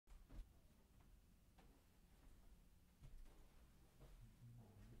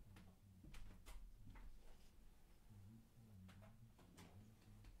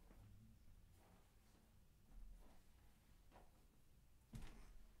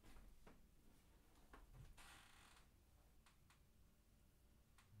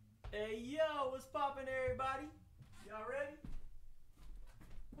Hey, yo, what's poppin', everybody? Y'all ready?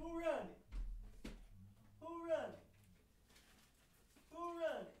 Who running? Who running? Who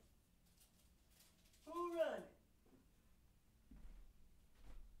running? Who running?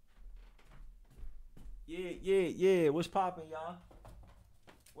 Yeah. What's poppin', y'all?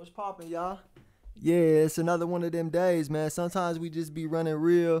 What's poppin', y'all? Yeah, it's another one of them days, man. Sometimes we just be running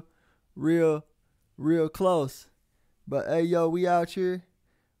real close. But, hey, yo, we out here.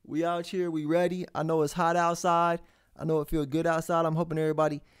 We ready. I know it's hot outside. I know it feels good outside. I'm hoping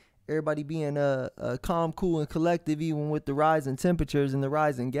everybody being calm, cool, and collective, even with the rising temperatures and the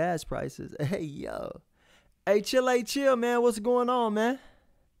rising gas prices. Hey, yo. Hey, chill, man. What's going on, man?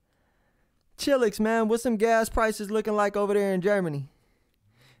 Chillix, man. What's some gas prices looking like over there in Germany?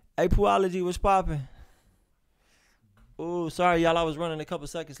 Hey, Poology, what's poppin'? Oh, sorry, y'all. I was running a couple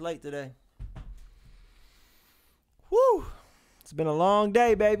seconds late today. Woo! It's been a long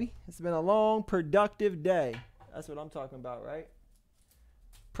day, baby. It's been a long, productive day. That's what I'm talking about, right?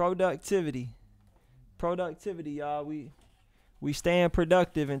 Productivity, y'all. We staying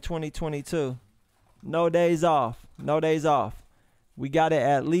productive in 2022. No days off. We gotta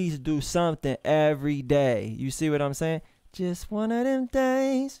at least do something every day. You see what I'm saying? Just one of them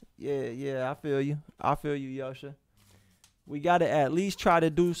days. Yeah. I feel you, Yosha. We gotta at least try to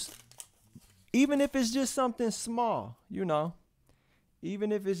do, even if it's just something small, you know.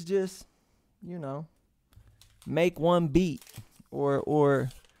 Even if it's just, you know, make one beat or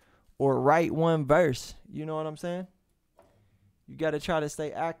write one verse. You know what I'm saying? You got to try to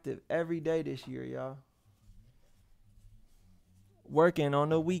stay active every day this year, y'all. Working on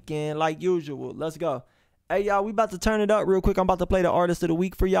the weekend like usual. Let's go. Hey, y'all, we about to turn it up real quick. I'm about to play the artist of the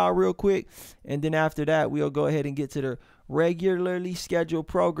week for y'all real quick. And then after that, we'll go ahead and get to the regularly scheduled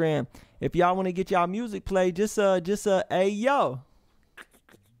program. If y'all want to get y'all music played, just hey, yo.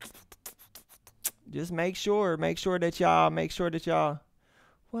 Just make sure that y'all,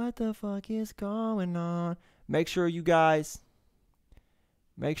 what the fuck is going on? Make sure you guys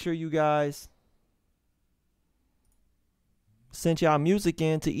sent y'all music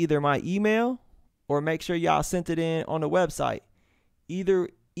in to either my email or make sure y'all sent it in on the website. Either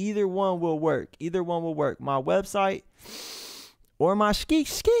one will work. My website or my ski,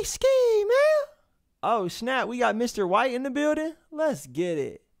 man. Oh, snap. We got Mr. White in the building. Let's get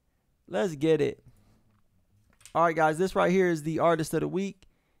it. All right, guys, this right here is the artist of the week.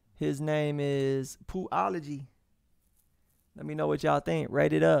 His name is Poology. Let me know what y'all think.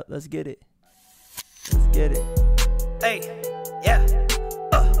 Rate it up. Let's get it. Hey, yeah.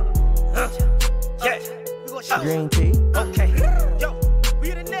 Yeah. Green tea. Okay. Yo,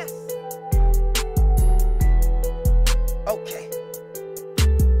 we in the nest. Okay.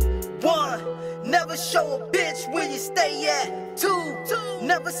 1, never show a bitch where you stay at. 2,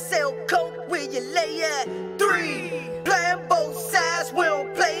 never sell coke where you lay at. 3, playing both sides, we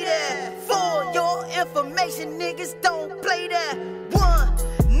don't play that. 4, your information, niggas don't play that.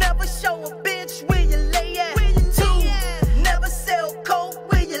 1, never show a bitch where you lay at. 2, never sell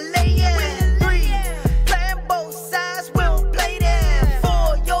coke where you lay at. 3, playing both sides, we don't play that.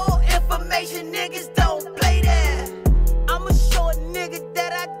 4, your information, niggas don't play that. I'm a short nigga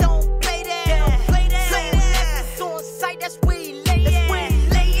that I don't play that. So unless it's on site, that's where he lay at.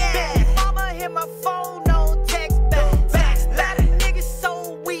 Baby mama hit my phone, no text back. Lot of niggas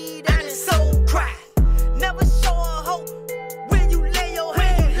sold weed and sold crack. Never show a hoe when you lay your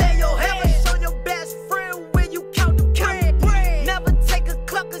head. Never show your best friend when you count the bread. Never take a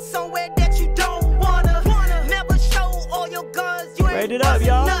clucker somewhere that you don't wanna. Never show all your guns, you ain't Rate it up,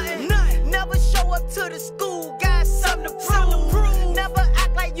 y'all. nothing. Never show up to the school, got something to prove. Never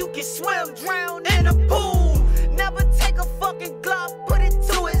act like you can swim, drown in a pool. Never take a fucking glove, put it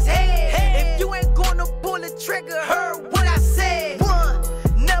to his head. If you ain't gonna pull the trigger, heard what I said.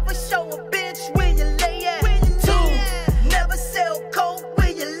 1, never show a bitch where you lay at. 2, never sell coke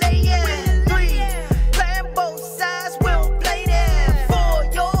where you lay at. 3, playing both sides, we don't play that.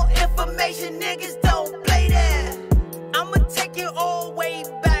 4, your information, niggas don't play that. I'ma take it all way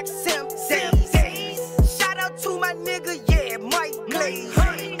back, Simpsons. Shout out to my nigga, yeah, Mike Glaze.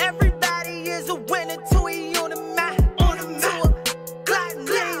 Everybody is a winner till he on the map. To a Glock,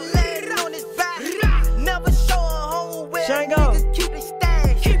 laying on his back. Never show a hole where Shango. niggas keep it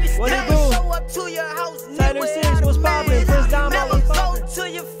stashed. What it Never do? show up to your house, Taylor nigga, Six, what's poppin'? Prince Damo, Never what's go poppin'? to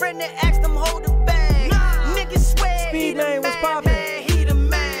your friend and ask them hold the bag. Niggas swear Speed he the man, what's man, poppin'? man, he the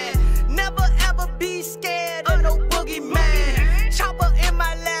man. Never ever be scared of no boogeyman. Chopper in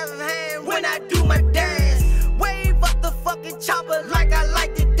my left hand when I do my dance. Wave up the fucking chopper like I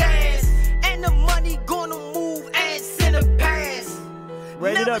like to dance. And the money gonna move and send a pass.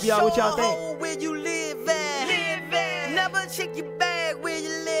 Rate it up, y'all. What y'all think? Where you live at. Never check your bag where you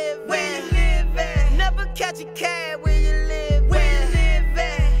live at. Never catch a cab where you live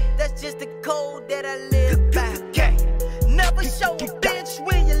at. That's just the code that I live by. Never show a bitch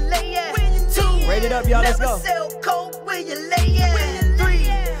where you lay at. 2, Rate it up, y'all. Let's go. Never sell coke where you lay at. 3,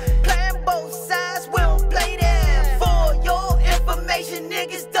 playing both sides, we don't play that. For your information,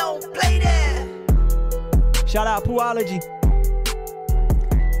 niggas don't play that. Shout out Poology.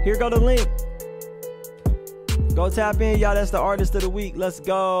 Here go the link. Go tap in, y'all. That's the artist of the week. Let's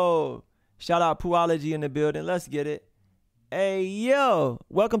go. Shout out Poology in the building. Let's get it. Hey, yo.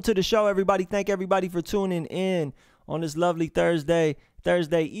 Welcome to the show, everybody. Thank everybody for tuning in on this lovely Thursday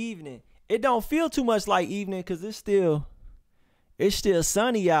evening. It don't feel too much like evening because it's still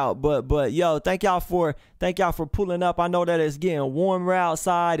sunny out. But yo, thank y'all for pulling up. I know that it's getting warmer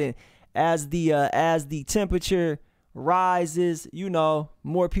outside, and as the temperature rises, you know,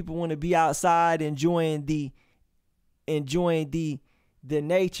 more people want to be outside enjoying the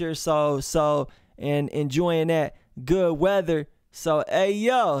nature, so and enjoying that good weather. So hey,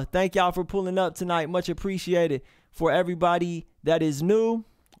 yo, thank y'all for pulling up tonight. Much appreciated. For everybody that is new,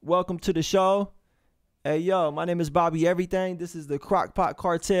 welcome to the show. Hey, yo, my name is Bobby Everything. This is the Crock Pot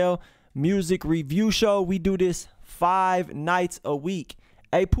Cartel music review show. We do this 5 nights a week.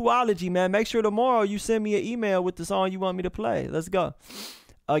 Hey, Poology, man, make sure tomorrow you send me an email with the song you want me to play. Let's go.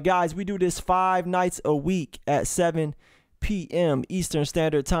 Guys, we do this 5 nights a week at 7 p.m. Eastern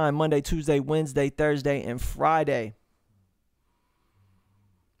Standard Time, Monday, Tuesday, Wednesday, Thursday, and Friday.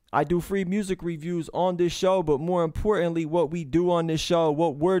 I do free music reviews on this show, but more importantly, what we do on this show,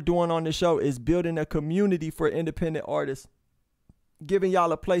 what we're doing on this show is building a community for independent artists, giving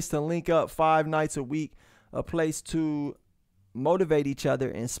y'all a place to link up 5 nights a week, a place to motivate each other,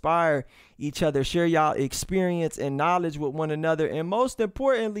 inspire each other, share y'all experience and knowledge with one another, and most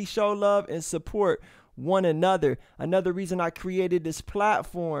importantly, show love and support one another. Another reason I created this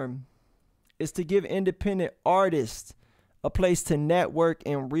platform is to give independent artists a place to network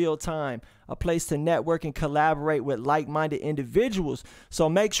in real time, a place to network and collaborate with like-minded individuals. So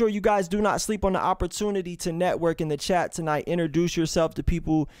make sure you guys do not sleep on the opportunity to network in the chat tonight. Introduce yourself to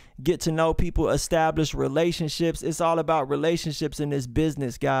people, get to know people, establish relationships. It's all about relationships in this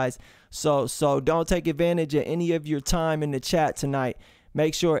business, guys. So don't take advantage of any of your time in the chat tonight.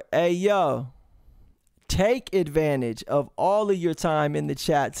 Make sure, hey, yo, take advantage of all of your time in the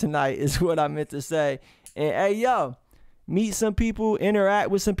chat tonight is what I meant to say. And hey, yo, meet some people, interact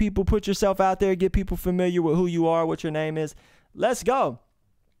with some people, put yourself out there, get people familiar with who you are, what your name is. Let's go.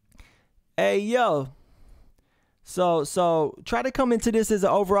 Hey, yo. So try to come into this as an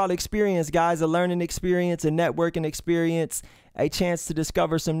overall experience, guys, a learning experience, a networking experience, a chance to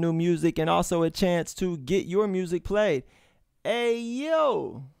discover some new music, and also a chance to get your music played. Hey,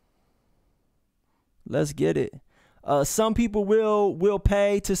 yo. Let's get it. Some people will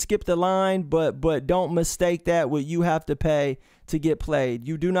pay to skip the line, but don't mistake that what you have to pay to get played.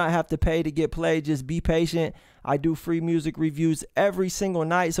 You do not have to pay to get played. Just be patient. I do free music reviews every single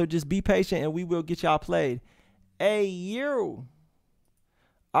night, so just be patient and we will get y'all played. Hey, you.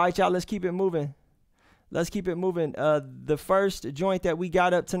 All right, y'all, let's keep it moving. Let's keep it moving. The first joint that we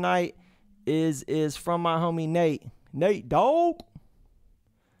got up tonight is from my homie Nate. Nate, dog.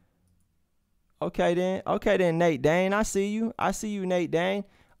 Okay then, Nate Dane. I see you, Nate Dane.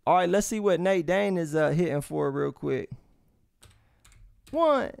 All right, let's see what Nate Dane is hitting for real quick.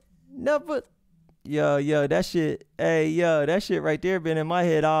 One, never. Yo, that shit. Hey, yo, that shit right there been in my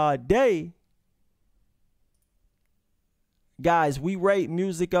head all day. Guys, we rate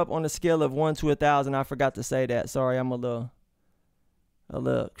music up on a scale of 1 to 1,000. I forgot to say that. Sorry, I'm a little.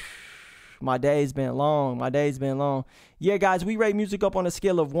 My day's been long. Yeah, guys, we rate music up on a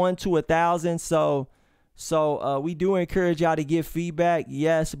scale of 1 to 1,000. So we do encourage y'all to give feedback,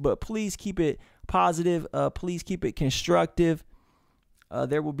 yes, but please keep it positive. Please keep it constructive.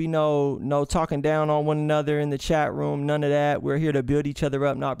 There will be no talking down on one another in the chat room. None of that. We're here to build each other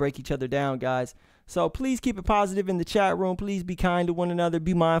up, not break each other down, guys. So please keep it positive in the chat room. Please be kind to one another.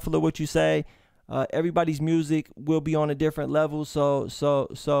 Be mindful of what you say. Everybody's music will be on a different level, so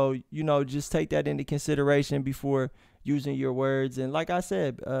you know, just take that into consideration before using your words. And like I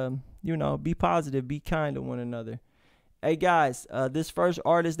said, you know, be positive, be kind to one another. Hey guys, this first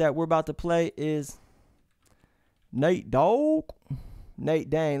artist that we're about to play is Nate Dane.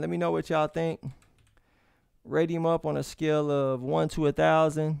 Let me know what y'all think. Rate him up on a scale of 1 to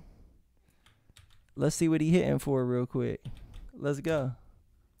 1,000. Let's see what he hitting for real quick. Let's go.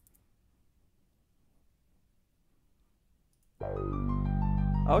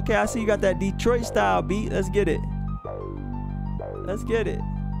 Okay, I see you got that Detroit style beat. Let's get it. Let's get it.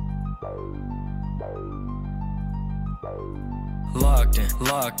 locked in,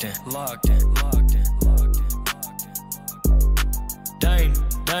 locked in, locked in, locked in, locked in, locked in. Dane,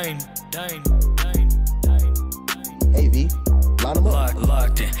 Dane, Dane, Dane, Dane. Hey V, line him up.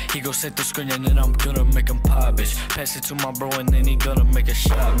 Locked in. He gon' set the screen and then I'm gonna make him pop, bitch. Pass it to my bro and then he gonna make a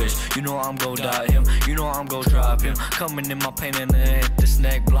shot, bitch. You know I'm gon' die him, you know I'm gon' drop him. Coming in my pain and then hit the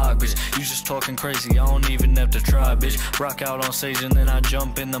snack block, bitch. You just talking crazy, I don't even have to try, bitch. Rock out on stage and then I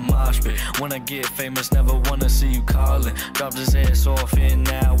jump in the mosh pit. When I get famous, never wanna see you calling. Dropped his ass off and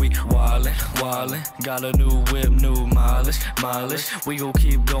now we wildin', wildin'. Got a new whip, new mileage, mileage. We gon'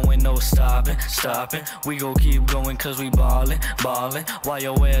 keep going, no stopping, stopping. We gon' keep going cause we ballin', ballin'. Why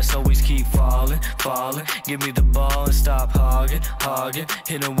your ass always keep falling, falling? Give me the ball and stop hogging, hogging.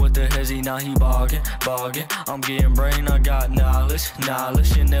 Hit him with the hezzy, now he bargain, bargain. I'm getting brain, I got knowledge,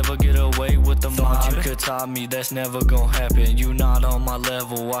 knowledge. You never get away with the thought you could top me, that's never gonna happen. You not on my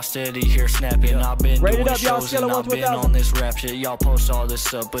level, I steady here snapping. I've been doing shows and I've been on this rap shit. Y'all post all this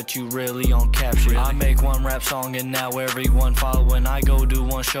stuff, but you really on capture. I make one rap song and now everyone following. I go do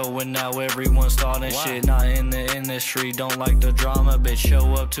one show and now everyone starting shit. Not in the industry, don't like the drama, bitch.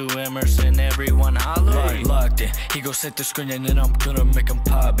 Show up to Emerson, everyone holler. Locked in. He gon' set the screen and then I'm gonna make him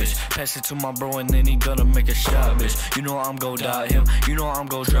pop, bitch. Pass it to my bro and then he gonna make a shot, bitch. You know I'm gon' die him, you know I'm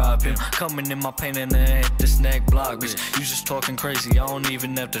gon' drop him. Coming in my pain and then hit the snack block, bitch. You just talking crazy, I don't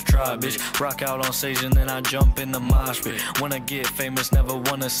even have to try, bitch. Rock out on stage and then I jump in the mosh pit. When I get famous, never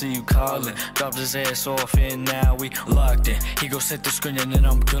wanna see you calling. Dropped his ass off and now we locked in. He gon' set the screen and then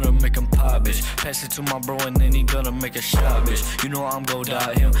I'm gonna make him pop, bitch. Pass it to my bro and then he gonna make a shot, bitch. You know I'm gon'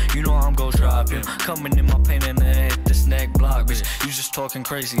 die him, you know I'm gon' drop him. Coming in my pain and then hit the snack block, bitch. You just talking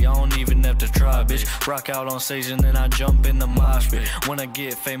crazy, I don't even have to try, bitch. Rock out on stage and then I jump in the mosh pit. When I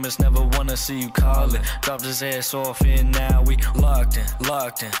get famous, never wanna see you calling. Dropped his ass off and now we locked in,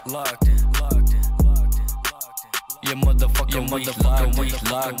 locked in, locked in, locked in, locked in, locked in. Yeah, motherfucker, we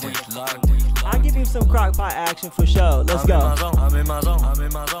locked in, locked in. I'll give him some crock pot action for sure. Let's go. I'm in my zone, I'm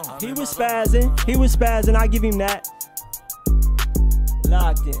in my zone. He was spazzing, I'll give him that.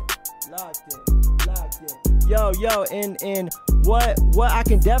 Locked in, locked in, locked in. Yo, and what I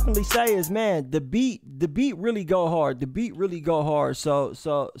can definitely say is, man, the beat really go hard. The beat really go hard.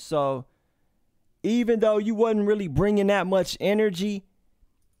 So even though you wasn't really bringing that much energy,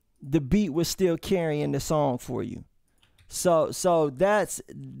 the beat was still carrying the song for you. So that's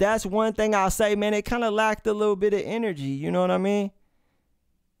one thing I'll say, man. It kind of lacked a little bit of energy. You know what I mean?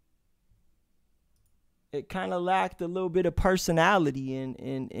 It kind of lacked a little bit of personality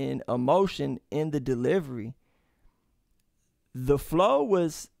and emotion in the delivery. The flow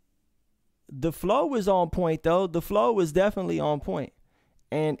was on point though. The flow was definitely on point.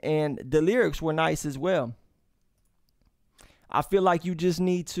 And the lyrics were nice as well. I feel like you just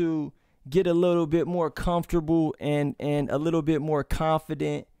need to get a little bit more comfortable and a little bit more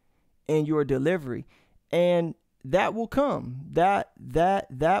confident in your delivery. And that will come. That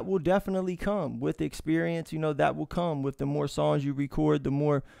will definitely come with experience. You know, that will come with the more songs you record, the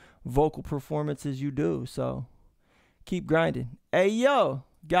more vocal performances you do. So keep grinding. Hey, yo,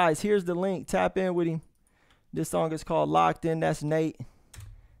 guys, here's the link. Tap in with him. This song is called Locked In. That's Nate.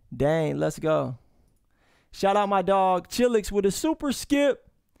 Dang, let's go. Shout out my dog, Chillix, with a super skip.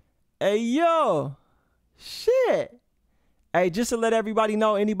 Hey, yo. Shit. Hey, just to let everybody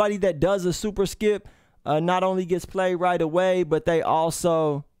know, anybody that does a super skip not only gets played right away, but they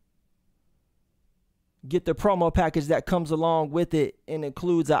also get the promo package that comes along with it and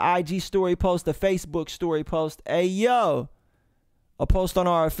includes an IG story post, a Facebook story post, a post on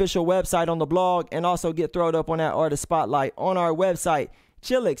our official website on the blog, and also get thrown up on that artist spotlight on our website.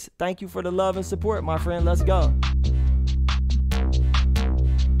 Chillix, thank you for the love and support, my friend. Let's go.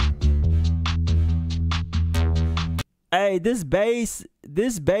 Hey, this bass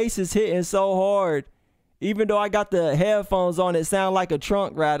is hitting so hard. Even though I got the headphones on, it sounds like a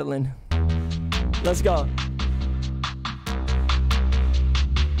trunk rattling. Let's go.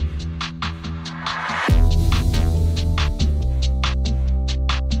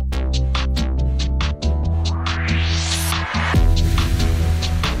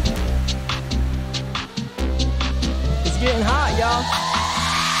 It's getting hot, y'all.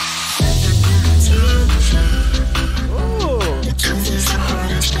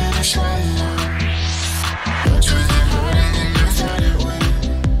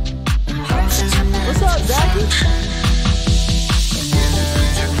 What's up, Zachy?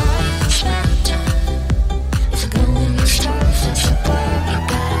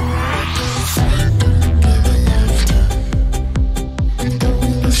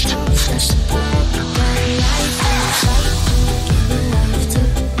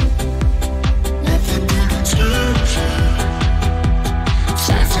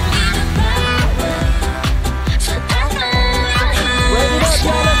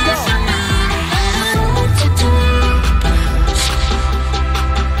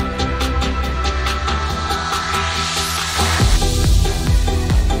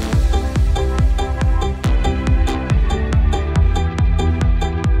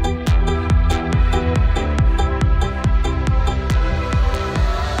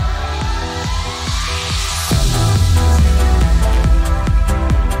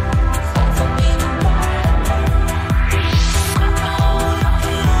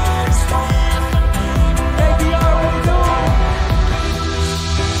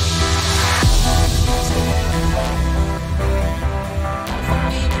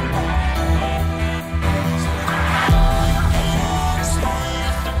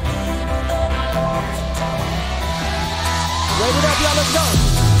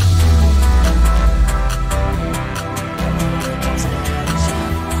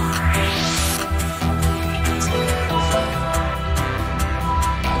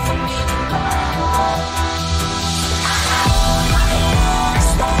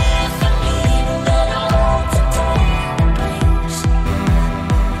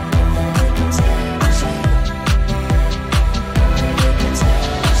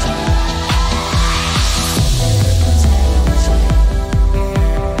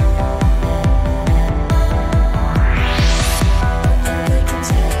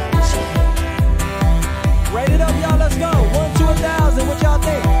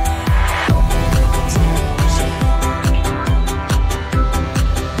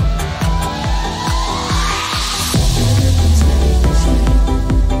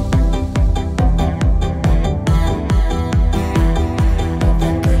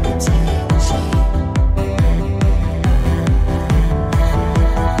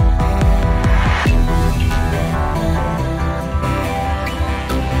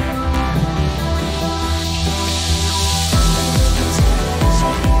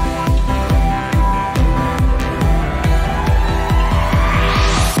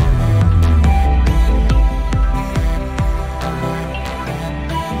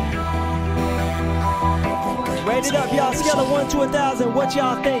 1000. What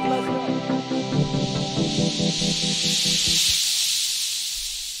y'all think? Let's go.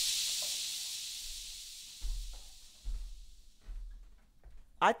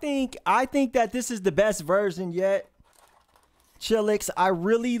 I think that this is the best version yet. Chillix, I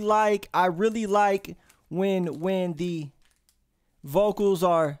really like when the vocals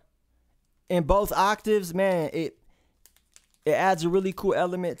are in both octaves, man. It adds a really cool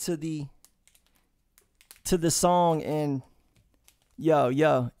element to the song, and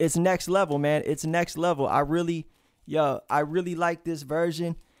yo, it's next level, man. It's next level. I really like this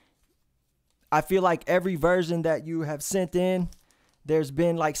version. I feel like every version that you have sent in, there's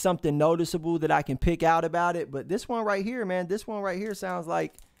been like something noticeable that I can pick out about it. But this one right here, man, this one right here sounds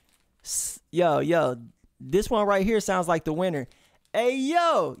like, this one right here sounds like the winner. Hey,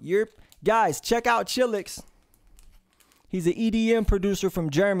 yo, guys, check out Chillix. He's an EDM producer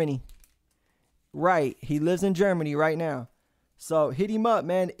from Germany. Right, he lives in Germany right now. So hit him up,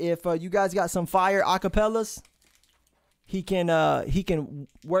 man. If you guys got some fire acapellas, he can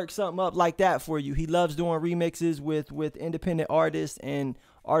work something up like that for you. He loves doing remixes with independent artists and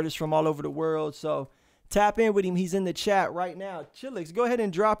artists from all over the world. So tap in with him. He's in the chat right now. Chillix, go ahead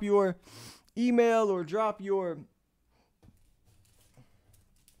and drop your email or drop your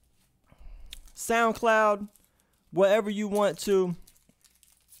SoundCloud, whatever you want to,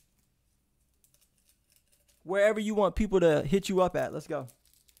 wherever you want people to hit you up at. Let's go.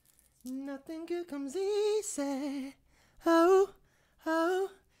 Nothing good comes easy. Oh,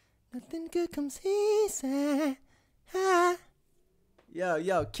 nothing good comes easy. Ah.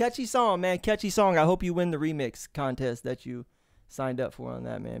 Yo, catchy song, man. Catchy song. I hope you win the remix contest that you signed up for on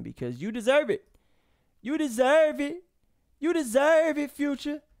that, man, because you deserve it. You deserve it. You deserve it,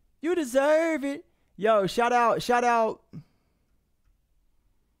 Future. You deserve it. Yo, shout out.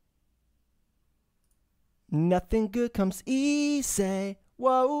 Nothing good comes easy.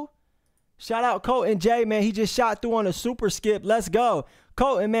 Whoa. Shout out Colton J, man. He just shot through on a super skip. Let's go.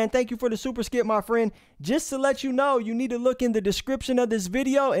 Colton, man, thank you for the super skip, my friend. Just to let you know, you need to look in the description of this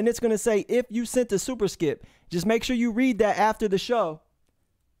video, and it's going to say if you sent the super skip. Just make sure you read that after the show.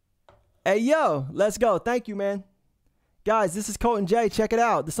 Hey, yo, let's go. Thank you, man. Guys, this is Colton J. Check it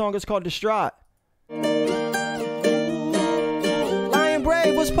out. The song is called Distraught. Lion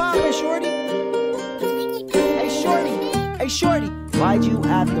Brave, what's poppin', shorty? Hey, shorty. Hey, shorty. Why'd you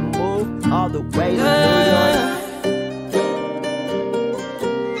have to move all the way to New York?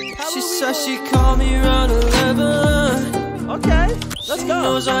 She said she called me around 11. Okay, let's go. She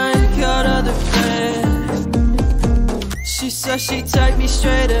knows I ain't got other plans. She said she'd take me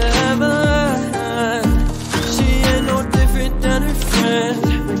straight to heaven. She ain't no different than her friend.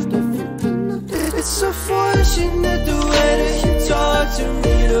 It's so fortunate the way that you talk to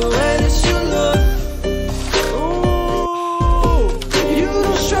me, the way that you look.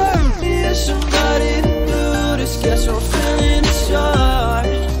 Somebody to do this, guess I'm feeling inside.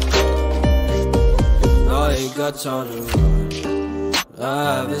 I ain't got time to run. I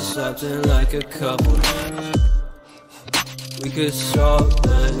haven't slept in like a couple nights. We could solve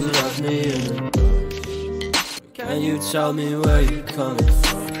that you left me in the dust. Can you tell me where you coming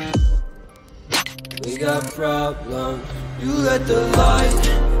from? We got problems. You let the light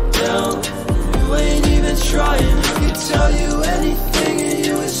down. You ain't even trying. I can tell you anything and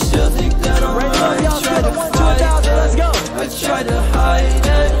you would still think that I'm right. I tried to fight it. I tried to hide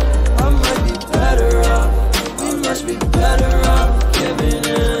it. I might be better off. We must be better off giving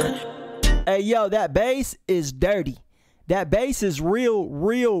in. Hey, yo, that bass is dirty. That bass is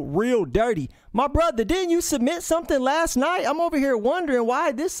real dirty. My brother, didn't you submit something last night? I'm over here wondering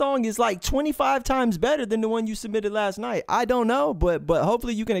why this song is like 25 times better than the one you submitted last night. I don't know, but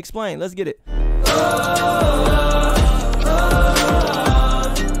hopefully you can explain. Let's get it.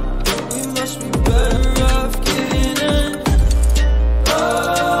 We must be better off giving in.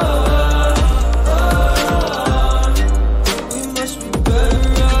 We must be better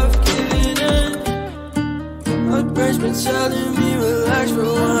off giving in. My brain's been telling me relax for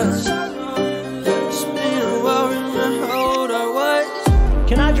once. It's been a while, remember how old I was.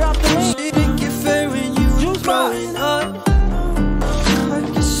 Can I drop the link? She didn't get fair when you were growing up. I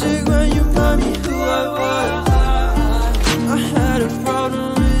get sick when you remind me who I was. I had a problem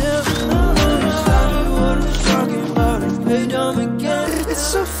with him. Exactly what I'm talking about. I paid them again. It's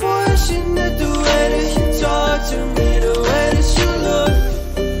so fortunate the way that you talk to me, the way that you look.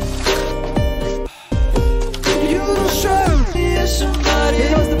 You don't strike me as somebody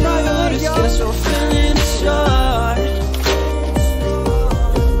who gets so feeling inside.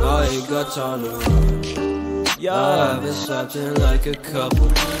 I ain't got time to run. I haven't slept in like a couple.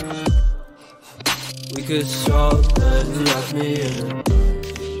 We could solve that and left me in a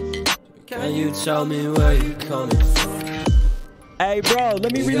bush. Can you tell me where you're coming from? Hey bro,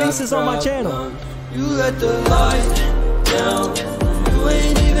 let me release this on my channel. You let the light down. You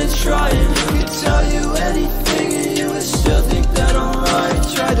ain't even trying. I could tell you anything and you would still think that I'm right.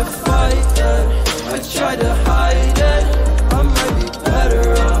 Tried to fight that, I tried to hide it. I might be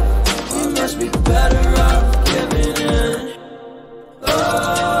better off. We must be better off giving in.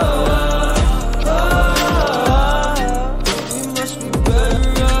 We must be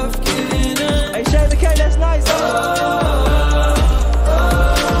better off giving in. Hey Shay the K, that's nice.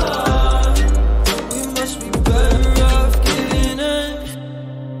 We must be better off giving in.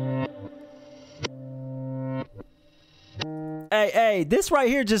 Hey, this right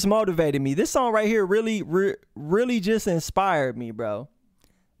here just motivated me. This song right here really just inspired me, bro.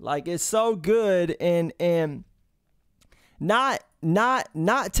 Like, it's so good and not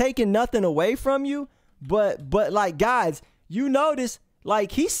taking nothing away from you, but like, guys, you notice,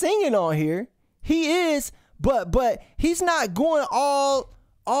 like, he's singing on here. He is, but he's not going all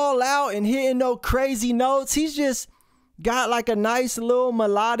out and hitting no crazy notes. He's just got like a nice little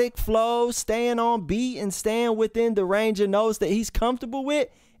melodic flow, staying on beat and staying within the range of notes that he's comfortable with.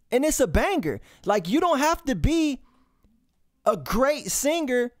 And it's a banger. Like, you don't have to be a great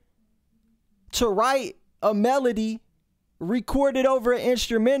singer to write a melody, record it over an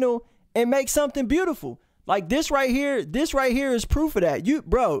instrumental, and make something beautiful. Like, this right here is proof of that. You,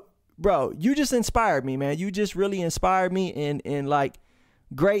 bro, you just inspired me, man. You just really inspired me. And like,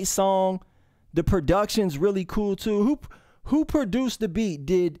 great song. The production's really cool too. Who produced the beat?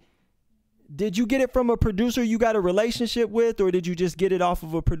 Did you get it from a producer you got a relationship with, or did you just get it off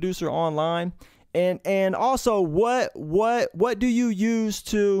of a producer online? And also, what do you use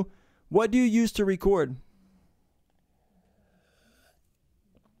to record?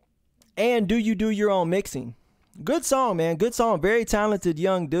 And do you do your own mixing? Good song, man. Good song. Very talented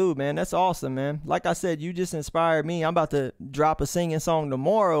young dude, man. That's awesome, man. Like I said, you just inspired me. I'm about to drop a singing song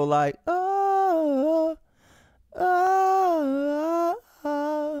tomorrow. Like, throw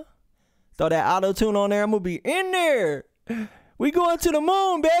that auto-tune on there. I'm gonna be in there. We going to the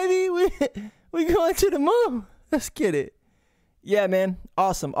moon, baby. We going to the moon. Let's get it. Yeah, man.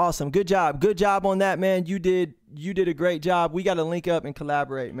 Awesome. Good job on that, man. You did a great job. We got to link up and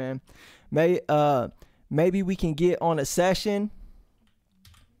collaborate, man. Maybe we can get on a session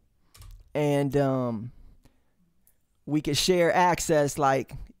and we could share access.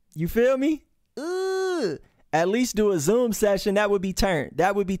 Like, you feel me? At least do a Zoom session. That would be turned.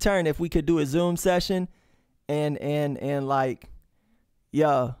 If we could do a Zoom session and like,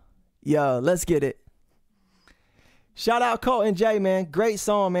 yo, let's get it. Shout out Colton J, man. Great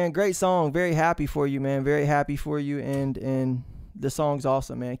song, man. Great song. Very happy for you, man. Very happy for you. And the song's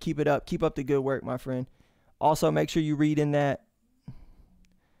awesome, man. Keep it up. Keep up the good work, my friend. Also, make sure you read in that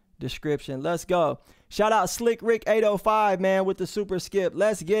description. Let's go. Shout out Slick Rick 805, man, with the super skip.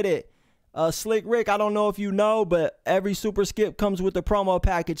 Let's get it. Slick Rick, I don't know if you know, but every super skip comes with a promo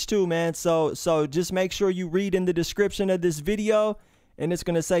package too, man. So just make sure you read in the description of this video, and it's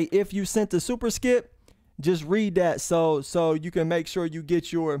gonna say if you sent the super skip, just read that so you can make sure you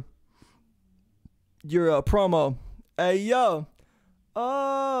get your promo. Hey yo,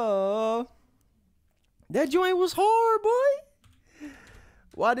 that joint was hard, boy.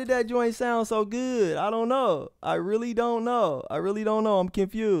 Why did that joint sound so good? I don't know. I really don't know. I'm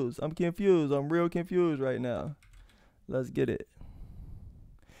confused. I'm real confused right now. Let's get it.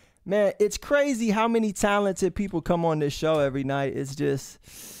 Man, it's crazy how many talented people come on this show every night. It's just,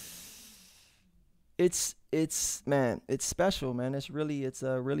 man, it's special, man. It's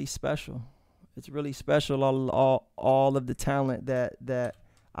really special. It's really special. All of the talent that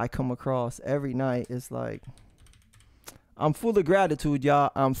I come across every night. It's like, I'm full of gratitude,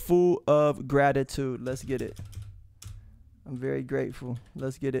 y'all. I'm full of gratitude. Let's get it. I'm very grateful.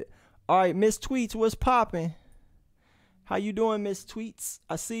 Let's get it. All right, Miss Tweets, what's popping? How you doing, Miss Tweets?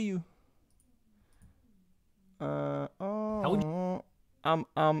 I see you. I'm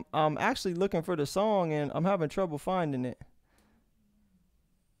actually looking for the song and I'm having trouble finding it.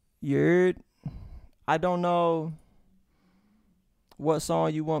 You heard? I don't know what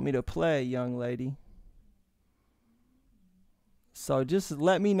song you want me to play, young lady. So just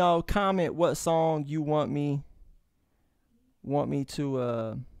let me know, comment what song you want me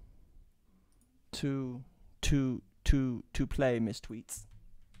to play, Miss Tweets.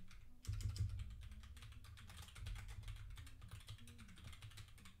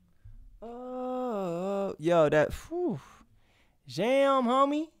 Oh, yo, that jam,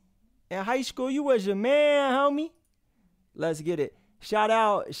 homie. In high school, you was your man, homie. Let's get it. Shout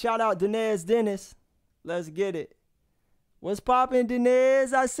out Denez Dennis. Let's get it. What's poppin',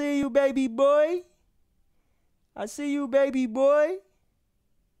 Denez? I see you, baby boy. I see you, baby boy.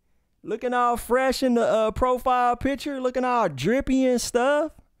 Looking all fresh in the profile picture. Looking all drippy and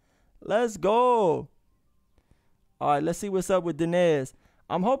stuff. Let's go. All right, let's see what's up with Denez.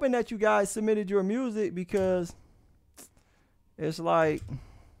 I'm hoping that you guys submitted your music because it's like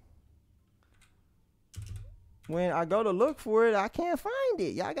when I go to look for it, I can't find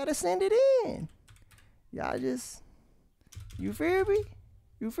it. Y'all got to send it in. Y'all just, you feel me?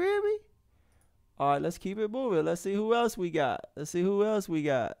 You feel me? All right, let's keep it moving. Let's see who else we got. Let's see who else we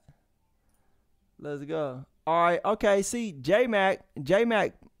got. Let's go. All right, okay, see, J-Mac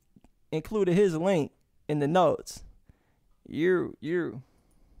included his link in the notes. You.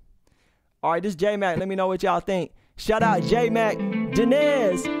 All right, this J-Mac. Let me know what y'all think. Shout out J-Mac.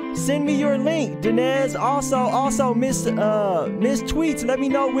 Denez, send me your link. Denez, also Miss Tweets. Let me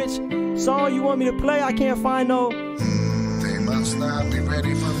know which song you want me to play. I can't find no. They must not be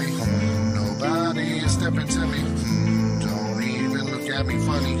ready for me. Nobody is stepping to me. Don't even look at me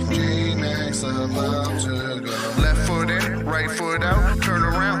funny. J-Mac's about to go. Left foot in, right foot out. Turn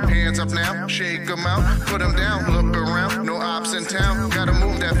around, hands up now. Shake them out, put them down. Look around, no ops in town. Gotta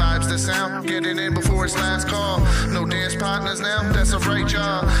move that vibes to sound. Get it in before it's last call. No dance partners now, that's a right,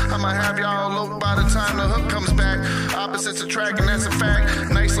 y'all. I'ma have y'all low by the time the hook comes back. Opposites attract, and that's a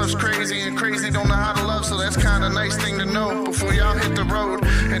fact. Nice love's crazy, and crazy don't know how to love, so that's kinda nice thing to know before y'all hit the road.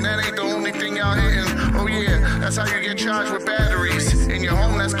 And that ain't the only thing y'all hitting. Oh yeah, that's how you get charged with batteries. In your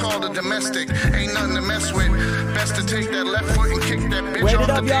home, that's called a domestic. Ain't nothing to mess with. Best to take that left foot and kick that bitch off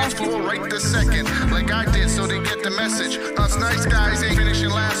the dance floor right this second. Like I did, so they get the message. Us nice guys ain't finishing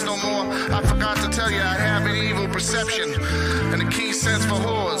last no more. I forgot to tell you, I have an evil perception and a keen sense for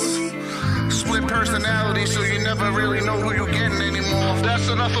whores. Split personality, so you never really know who you're getting anymore. That's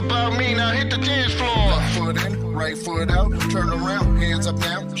enough about me, now hit the dance floor. Left foot in, right foot out. Turn around, hands up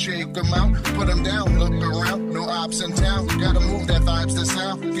now. Shake them out, put them down. Look around, no ops in town. Gotta move that vibes to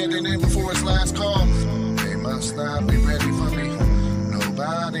sound. Get it in before it's last call. They must not be ready for me.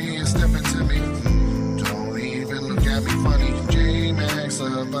 Nobody is stepping to me. Don't even look at me funny. J-Mac's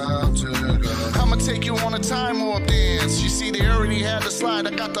about to go. I'ma take you on a time warp dance. You see, they already had the slide.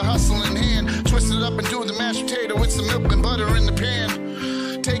 I got the hustle in hand. Twist it up and do the mashed potato with some milk and butter in the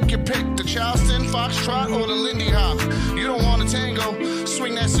pan. Take your pick, the Charleston, Foxtrot, or the Lindy Hop. You don't want a tango.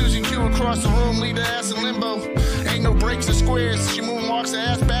 Swing that Susie Q across the room, leave the ass in limbo. Ain't no breaks or squares. She moonwalks her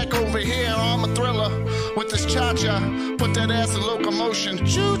ass back over here. I'm a thriller with this cha-cha. Put that ass in locomotion.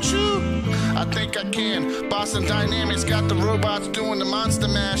 Choo-choo. I think I can. Boston Dynamics got the robots doing the monster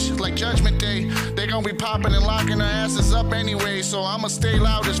mash. Like Judgment Day, they gonna be popping and locking their asses up anyway. So I'ma stay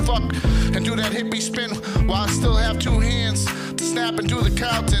loud as fuck and do that hippie spin while I still have two hands to snap and do the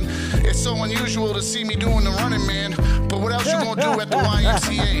Carlton. It's so unusual to see me doing the running man. But what else you gonna do at the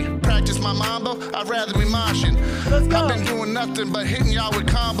YMCA? Practice my mambo? I'd rather be moshing. I've been doing nothing but hitting y'all with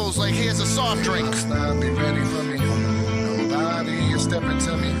combos like here's a soft drink. Not be ready for me. Nobody is stepping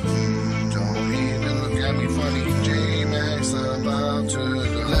to me. Don't even look at me funny. J-Mac's about to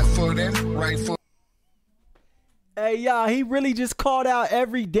go. Left foot in, right foot. Hey, y'all, he really just called out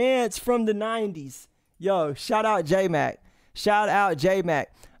every dance from the 90s. Yo, shout out J-Mac. Shout out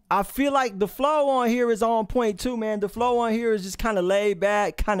J-Mac. I feel like the flow on here is on point too, man. The flow on here is just kind of laid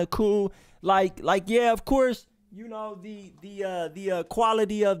back, kind of cool. Like, yeah, of course, you know, the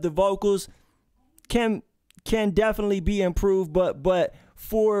quality of the vocals can definitely be improved, but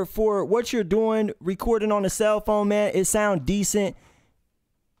for what you're doing, recording on a cell phone, man, it sounds decent.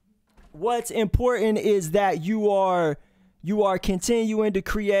 What's important is that you are continuing to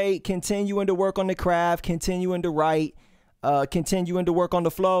create, continuing to work on the craft, continuing to write, continuing to work on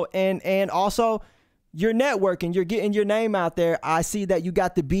the flow, and also you're networking, you're getting your name out there. I see that you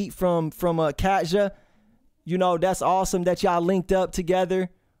got the beat from CASHAPP. You know, that's awesome that y'all linked up together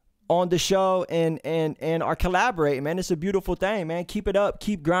on the show and are collaborating, man. It's a beautiful thing, man. Keep it up,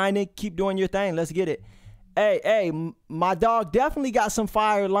 keep grinding, keep doing your thing. Let's get it. Hey, my dog definitely got some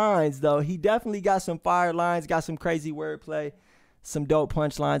fire lines, though. He definitely got some fire lines, got some crazy wordplay, some dope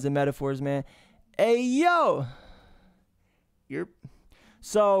punchlines and metaphors, man. Hey, yo.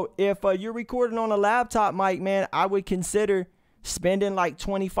 So if you're recording on a laptop mic, man, I would consider spending like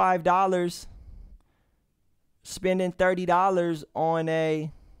 $25, spending $30 on a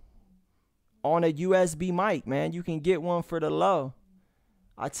USB mic, man. You can get one for the low.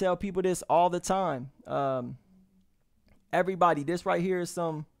 I tell people this all the time. Everybody, this right here is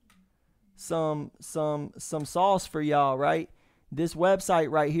some sauce for y'all, right? This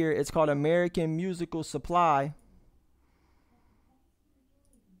website right here, it's called American Musical Supply.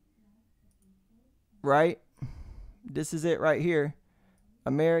 right? This is it right here.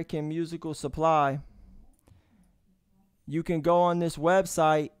 American Musical Supply. You can go on this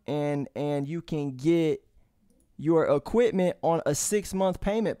website and you can get your equipment on a 6-month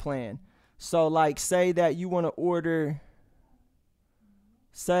payment plan. So like say that you want to order,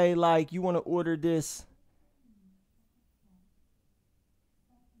 say like you want to order this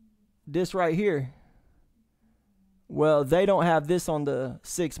right here. Well, they don't have this on the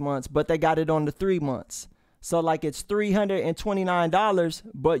 6 months, but they got it on the 3 months. So like it's $329,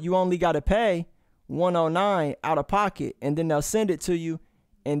 but you only got to pay $109 out of pocket, and then they'll send it to you,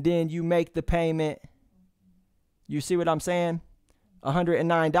 and then you make the payment. You see what I'm saying?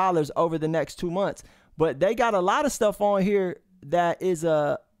 $109 over the next 2 months. But they got a lot of stuff on here that is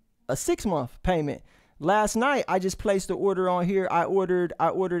a 6-month payment. Last night I just placed the order on here. I ordered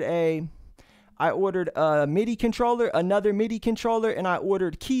a MIDI controller, another MIDI controller, and I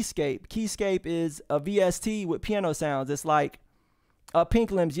ordered Keyscape. Keyscape is a VST with piano sounds. It's like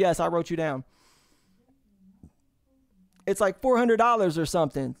Pink Limbs. Yes, I wrote you down. It's like $400 or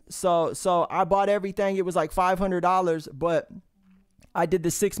something. So I bought everything. It was like $500, but I did the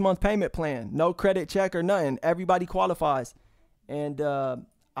 6-month payment plan. No credit check or nothing. Everybody qualifies. And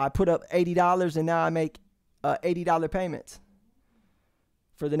I put up $80, and now I make $80 payments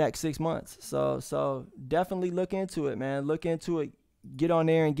for the next 6 months. So definitely look into it, man. Look into it. Get on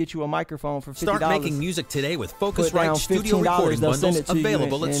there and get you a microphone for $50. Start making music today with Focusrite studio recording bundles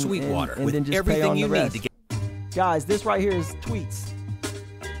available at Sweetwater with everything you need to get. Guys, this right here is Tweets.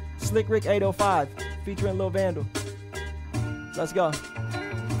 Slick Rick 805 featuring Lil Vandal. Let's go.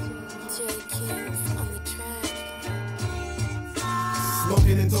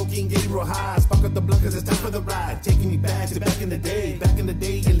 Smoking and toking, getting real high. Spark up the blunt cause it's time for the ride. Taking me back to back in the day. Back in the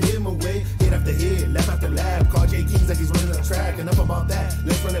day, you live my way. Hit after hit, left after lap. Call J Kings like he's running the track. Enough about that,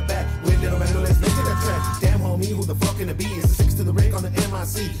 let's run it back. With little Vandal, let's make it a track. Damn homie, who the fuck can it be? It's a 6 to the rig on the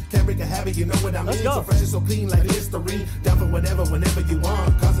MIC. Can't break a habit, you know what I mean. So fresh and so clean like Listerine. Down for whatever, whenever you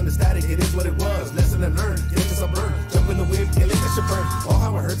want. Causing the static, it is what it was. Lesson to learn, get just a burn. Jump in the whip, and let that shit burn. All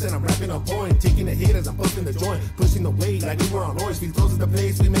how it hurts and I'm rapping on point. Taking the hit as I'm pushing the joint. Pushing the weight like we were on Royce. We closes the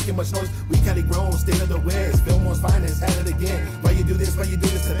place, we making much noise. We Cali grown, state of the West. Fillmore's finest, had it again. Why you do this, why you do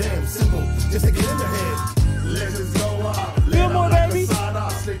this to them? Simple, just to get in their head. Legends go up. Fillmore, baby.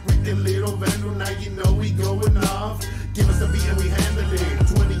 Slick Rick and Little Vandal, now you know we going off. Give us a beat and we handle it.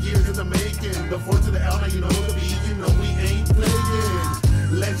 20 years in the making. The 4 to the L, now you know the beat, you know we ain't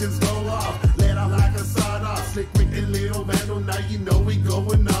playing. Legends go off, let out like a sawdust. Slick Rick and Little Vandal, now you know we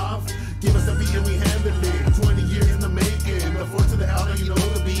going off. Give us a beat and we handle it. 20 years in the making. The 4 to the L, now you know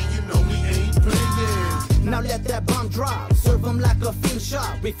the beat, you know we ain't playing. Now let that bomb drop, serve them like a film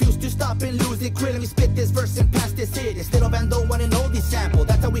shop. Refuse to stop and lose it, quit. Let me spit this verse and pass this hit. This little Vandal want an oldie sample.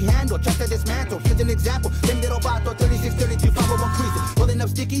 That's how we handle, check to dismantle. Here's an example, them little vato, 36, 32, 501 cruising. Pulling up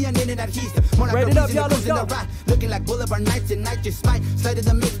sticky and in an adhesive. More like a reason to the right. Looking like Boulevard Nights and night just might slide in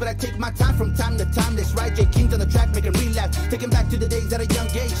the mix, but I take my time from time to time. That's right, J Kings on the track, making relapse. Taking back to the days at a young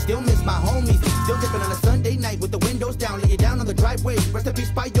age. Still miss my homies. Still dipping on a Sunday night with the windows down. Lay it down on the driveway. Rest in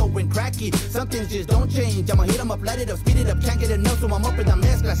peace, Spyo and Cracky. Some things just don't change. I'ma hit them up, light it up, speed it up. Can't get enough, so I'm up in the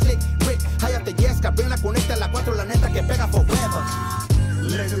mezcla. Slick Rick, high up the yesca. Bring la conecta, la cuatro, la neta que pega forever.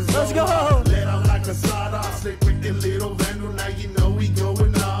 Let's go. Let out like a sawdust. Slick Rick and Little Vandal, now you know we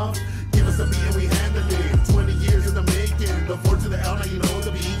going off. Give us a beat and we handle it. 20 years in the making. The 4 to the L, now you know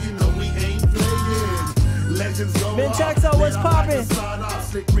the beat, you know we ain't playing. Legends go Ben off. Texo, what's poppin'?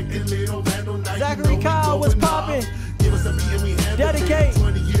 Slick Rick and Little Vandal, now Zachary you know Kyle, we what's going off. poppin'? Give us a beat and we handle Dedicate. it.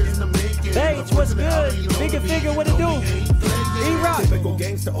 20 years in the making. Bates, what's good? Bigger figure, what it do? E-Rock. Typical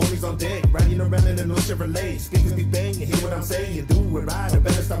gangster, always on deck. Riding around in a no Chevrolet. Speakers be banging, hear what I'm saying. Do it right, or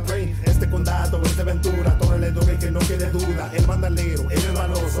better stop praying. Este condado es de aventura. Tórale duro y que no quede duda. El bandalero, el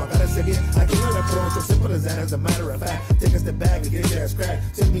baloso. Agárrese bien, aquí no reprocho. Simple as that, as a matter of fact. Take a step back and get your ass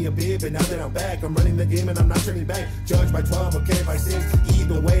cracked. Took me a bit, but now that I'm back, I'm running the game and I'm not turning back. Judged by 12, okay, by 6.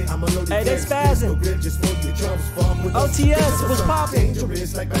 Either way, I'm a loaded. Hey, they spazzing. OTS was popping.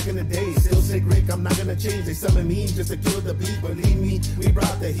 Dangerous like back in the day. Still Slick Rick, I'm not gonna change. They summon me just to kill the beat. Believe me, we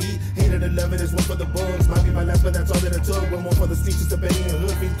brought the heat. Hated to love it, it's one for the bugs. Might be my last, but that's all that it took. One more for the streets, just a bang in the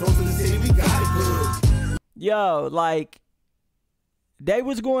hood. Feet close to the city, we got it good. Yo, like, they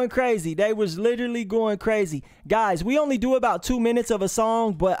was going crazy. They was literally going crazy. Guys, we only do about 2 minutes of a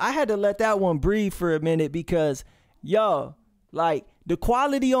song, but I had to let that one breathe for a minute because, yo, like, the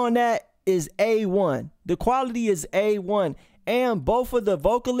quality on that is A1. The quality is A1. And both of the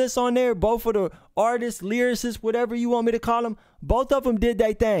vocalists on there, both of the artists, lyricists, whatever you want me to call them, both of them did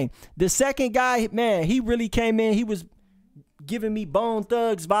their thing. The second guy, man, he really came in. He was giving me Bone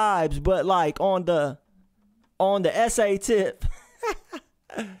Thugs vibes, but like on the essay tip.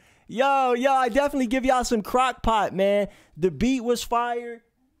 Yo, I definitely give y'all some Crock Pot, man. The beat was fire.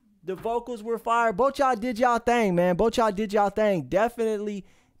 The vocals were fire. Both y'all did y'all thing, man. Both y'all did y'all thing. Definitely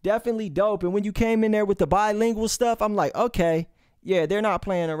dope. And when you came in there with the bilingual stuff, I'm like, okay, yeah, they're not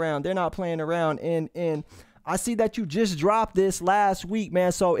playing around. They're not playing around. And I see that you just dropped this last week,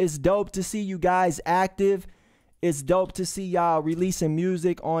 man. So it's dope to see you guys active. It's dope to see y'all releasing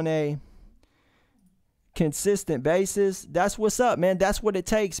music on a consistent basis. That's what's up, man. That's what it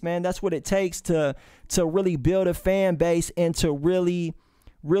takes, man. That's what it takes to really build a fan base and to really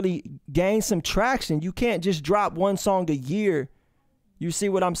gain some traction. You can't just drop one song a year. You see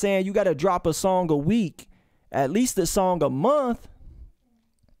what I'm saying? You got to drop a song a week, at least a song a month.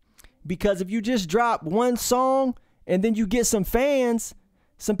 Because if you just drop one song and then you get some fans,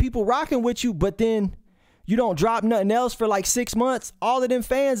 some people rocking with you, but then you don't drop nothing else for like 6 months, all of them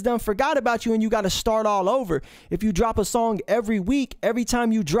fans done forgot about you and you got to start all over. If you drop a song every week, every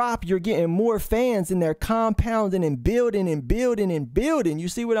time you drop, you're getting more fans and they're compounding and building and building and building. You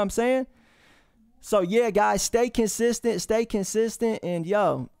see what I'm saying? So yeah, guys, stay consistent, and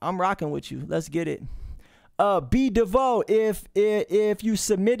yo, I'm rocking with you. Let's get it. B DeVoe, if you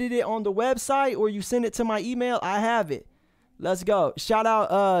submitted it on the website or you send it to my email, I have it. Let's go. Shout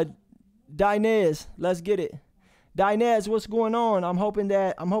out Dinez. Let's get it. Dinez, what's going on? I'm hoping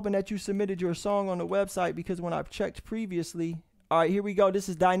that you submitted your song on the website, because when I've checked previously. All right, here we go. This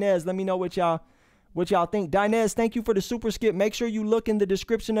is Dinez. Let me know what y'all think. Dinez, thank you for the super skip. Make sure you look in the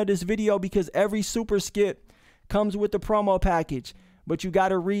description of this video, because every super skip comes with the promo package. But you got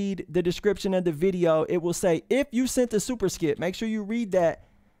to read the description of the video. It will say, if you sent the super skip, make sure you read that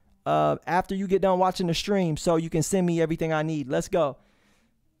after you get done watching the stream, so you can send me everything I need. Let's go.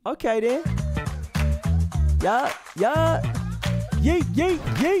 Okay, then. Yeah.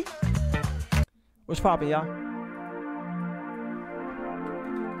 Yeet. What's poppin', y'all?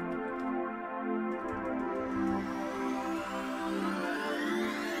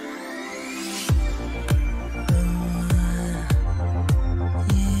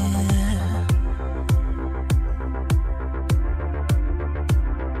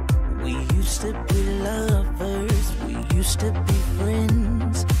 We used to be lovers, we used to be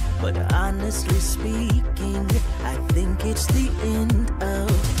friends, but honestly speaking, I think it's the end of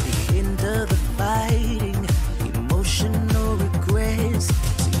the fighting, emotional regrets.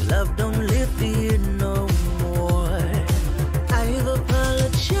 See, love don't live here no more. I've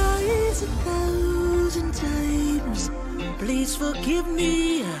apologized 1,000 times. Please forgive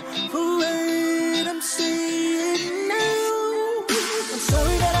me for what I'm saying now. I'm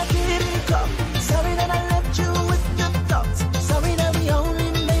sorry that I didn't come. Sorry that I left you with your thoughts. Sorry that we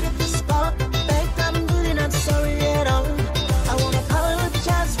only made it this far. In fact, I'm really not sorry at all. I wanna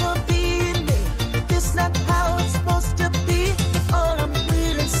apologize for being me. This not how it's supposed to be. All I'm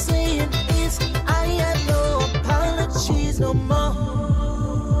really saying is I have no apologies no more.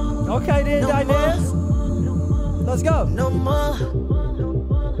 Okay then, Dinez. Let's go. No more.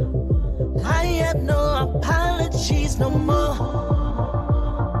 I have no apologies no more.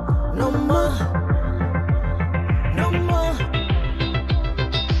 No more. No more.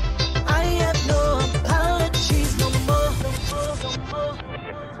 I have no apologies no more.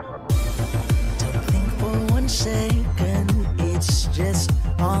 Don't think for 1 second it's just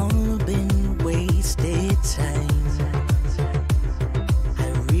all been wasted time. I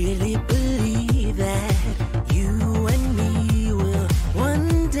really believe that you and me will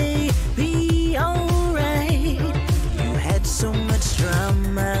one day be alright. You had so much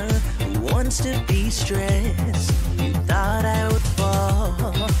drama, who wants to be stressed? You thought I would fall,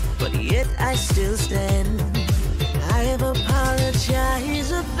 but yet I still stand. I've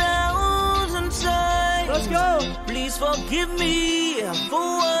apologized 1,000 times. Let's go. Please forgive me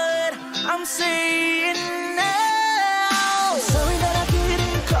for what I'm saying now. Sorry that I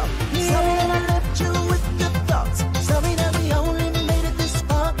didn't come. Sorry that I left you with your thoughts. Sorry that we only made it this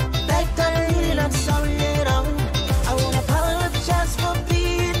far. Back I'm really not sorry at all. I wanna apologize for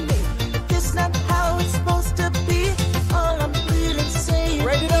being me. This not how it's supposed to be. All I'm really saying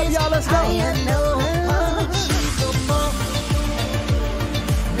Rate it up, y'all. Let's go. I have no apologies no more.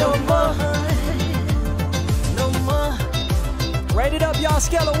 No more. No more. Rate it up, y'all.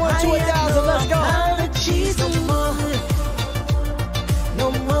 Scale of 1 to 1,000. Let's go. Apologies no more.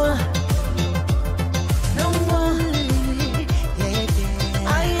 No more. No more. Yeah.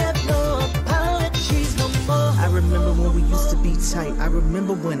 I have no apologies no more. I remember when we used to be tight. I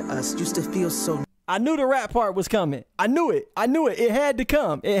remember when us used to feel so. I knew the rap part was coming. I knew it. It had to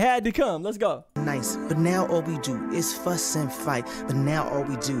come. Let's go. Nice, but now all we do is fuss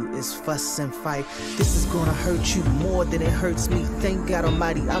and fight. This is gonna hurt you more than it hurts me. Thank God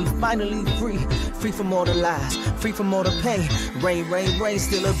Almighty, I'm finally free. Free from all the lies, free from all the pain. Rain, rain, rain,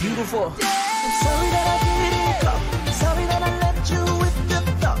 still a beautiful. I'm sorry that I didn't go. Sorry that I left you with the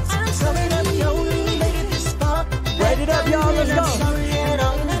thoughts. I'm sorry that we only made it this far. Write it up, y'all. Let's go.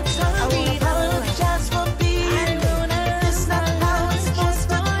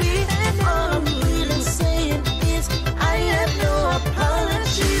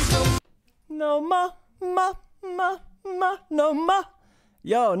 No more.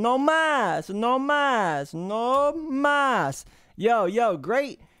 Yo, no mas. Yo,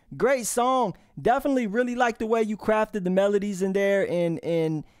 great song. Definitely really like the way you crafted the melodies in there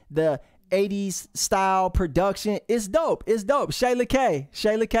and the 80s style production. It's dope.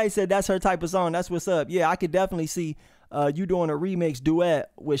 Shayla K said that's her type of song. That's what's up. Yeah, I could definitely see you doing a remix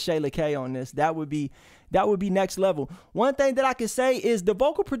duet with Shayla K on this. That would be next level. One thing that I can say is the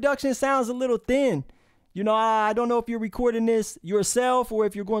vocal production sounds a little thin. You know, I don't know if you're recording this yourself or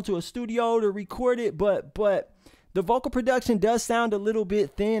if you're going to a studio to record it, but the vocal production does sound a little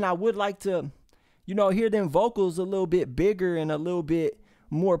bit thin. I would like to, you know, hear them vocals a little bit bigger and a little bit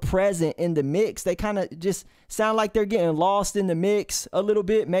more present in the mix. They kind of just sound like they're getting lost in the mix a little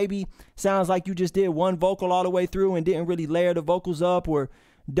bit. Maybe sounds like you just did one vocal all the way through and didn't really layer the vocals up or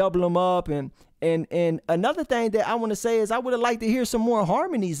double them up. And another thing that I want to say is I would have liked to hear some more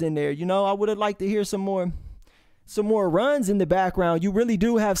harmonies in there. You know, I would have liked to hear some more runs in the background. You really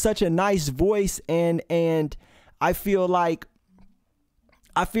do have such a nice voice, and I feel like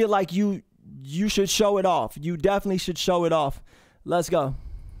you should show it off. You definitely should show it off. Let's go.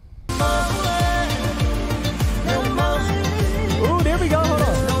 Ooh, there we go. Hold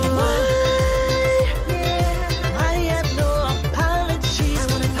on.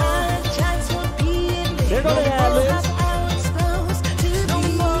 They're gonna have this.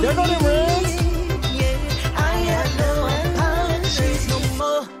 They're gonna rinse.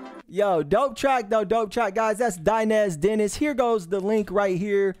 Yo, dope track though, guys. That's Dinez Dennis. Here goes the link right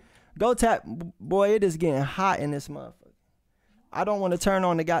here. Go tap. Boy, it is getting hot in this motherfucker. I don't want to turn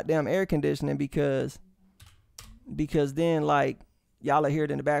on the goddamn air conditioning because then like y'all will hear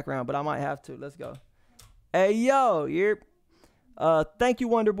it in the background, but I might have to. Let's go. Hey yo, thank you,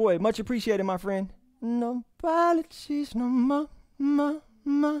 Wonder Boy. Much appreciated, my friend. No apologies, no more.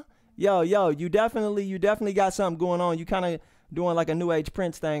 Yo, you definitely got something going on. You kind of doing like a new age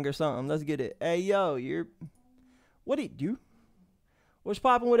Prince thing or something. Let's get it. Hey, yo, what's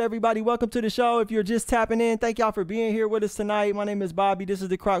popping with everybody? Welcome to the show. If you're just tapping in, thank y'all for being here with us tonight. My name is Bobby. This is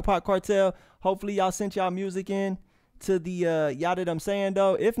the Crock Pot Cartel. Hopefully y'all sent y'all music in to the y'all that I'm saying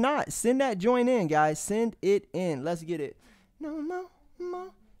though. If not, send that joint in, guys. Send it in. Let's get it. No more.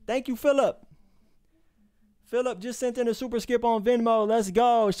 Thank you, Philip. Philip just sent in a super skip on Venmo. Let's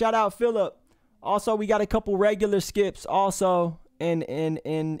go. Shout out Philip. Also, we got a couple regular skips also. And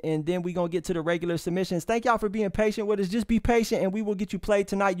then we gonna get to the regular submissions. Thank y'all for being patient with us. Just be patient and we will get you played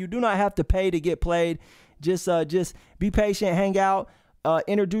tonight. You do not have to pay to get played. Just be patient, hang out,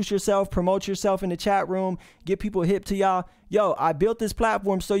 introduce yourself, promote yourself in the chat room, get people hip to y'all. Yo, I built this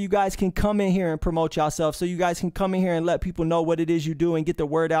platform so you guys can come in here and promote yourself, so you guys can come in here and let people know what it is you do and get the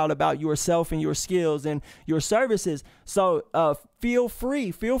word out about yourself and your skills and your services. So feel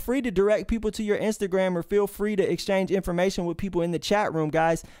free to direct people to your Instagram, or feel free to exchange information with people in the chat room,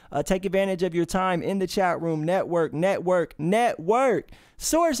 guys. Take advantage of your time in the chat room. Network.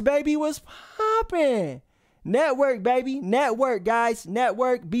 Source, baby, what's poppin'? Network, baby. Network, guys.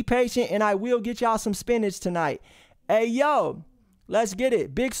 Network. Be patient, and I will get y'all some spinach tonight. Hey, yo, let's get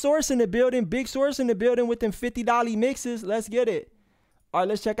it. Big Source in the building. Big Source in the building with them $50 mixes. Let's get it. All right,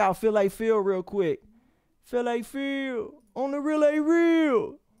 let's check out Phil A. Phil real quick. Phil A. Phil on the real A.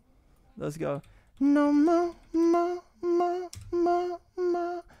 Real. Let's go. No more.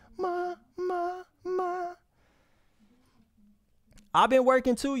 I've been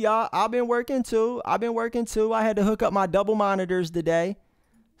working too, y'all. I've been working too. I had to hook up my double monitors today.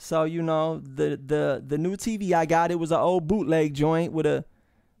 So, you know, the new TV I got, it was an old bootleg joint with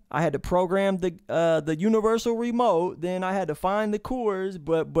I had to program the universal remote. Then I had to find the cords,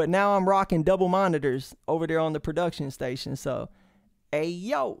 but now I'm rocking double monitors over there on the production station. So, hey,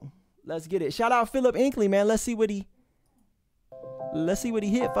 yo, let's get it. Shout out Philip Inkley, man. Let's see what he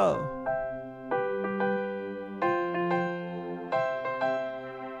hit for.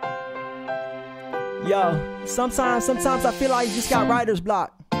 Yo, sometimes I feel like you just got writer's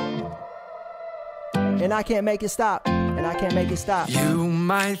block, and I can't make it stop. And and I can't make it stop. You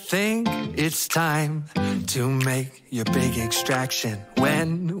might think it's time to make your big extraction.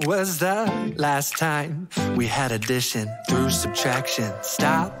 When was the last time we had addition through subtraction?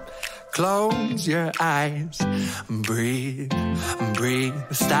 Stop, close your eyes, breathe, breathe,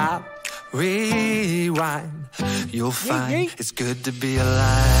 stop, rewind. You'll find it's good to be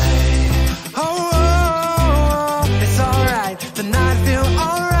alive. Oh, oh, oh, it's alright to not feel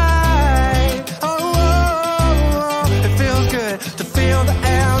alright. Oh, oh, oh, it feels good to feel the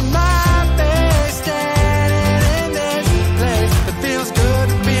air on my face. Standing in this place, it feels good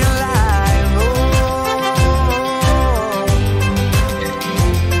to be alive. Oh,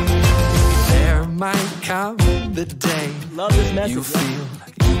 there might come the day love this message, you feel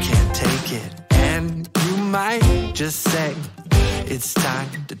you can't take it, and you might just say it's time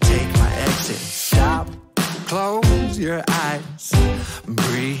to take my exit. Stop, close your eyes,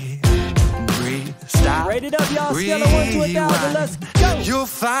 breathe, breathe, stop. Rate it up, y'all. Scale of 1 to 1,000. Let's go. You'll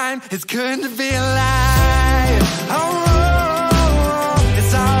find it's good to be alive. Oh, oh, oh,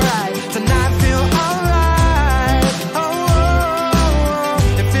 it's alright to not feel alright. Oh, oh,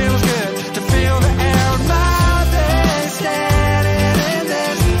 oh, it feels good to feel the air on my face. Standing in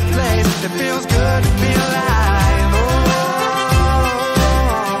this place, it feels good to be alive. Oh,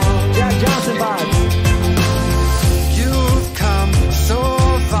 Jack Johnson vibes. you've come so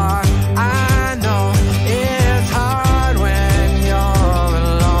far. I know it's hard when you're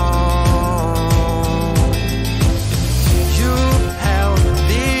alone. You held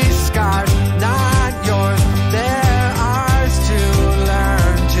these scars, not yours. They're ours to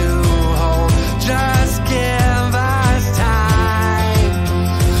learn to hold. Just give us time.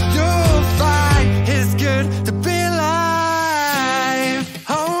 You'll find it's good to be alive.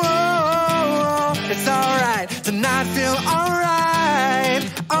 Oh, oh, oh, it's alright to not feel alright.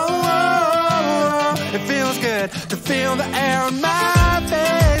 Oh, oh, oh, it feels good to feel the air on my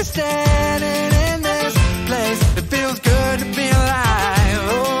face. Standing in this place, it feels good to be alive.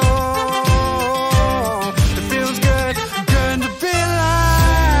 Oh, it feels good, good to be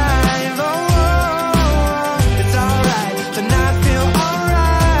alive. Oh, it's alright to not feel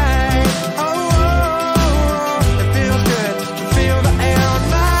alright. Oh, it feels good to feel the air on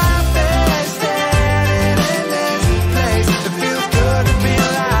my face. Standing in this place, it feels good to be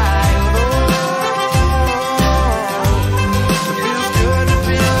alive. Oh, it feels good to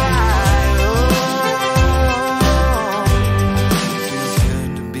be alive. Oh, it feels good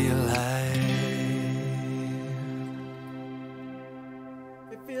to be alive.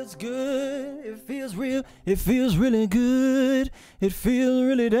 It feels good. It feels real. It feels really good. It feels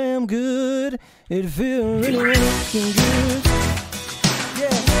really damn good. It feels really fucking good. Yeah.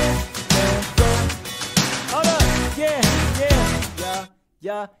 Hold up.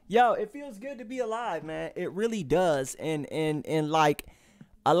 Yeah. Yo, it feels good to be alive, man. It really does. And like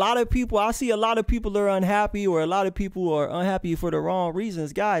a lot of people, I see a lot of people are unhappy, or a lot of people are unhappy for the wrong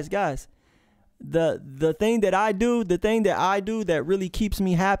reasons. Guys. The thing that I do that really keeps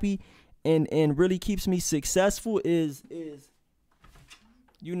me happy and really keeps me successful is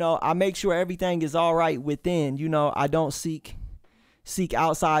you know, I make sure everything is all right within. You know, I don't seek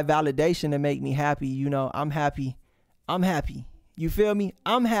outside validation to make me happy. You know, I'm happy. You feel me?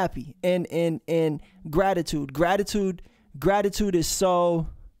 I'm happy. And gratitude is so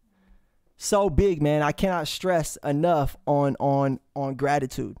big, man. I cannot stress enough on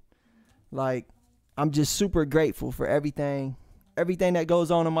gratitude. Like, I'm just super grateful for everything that goes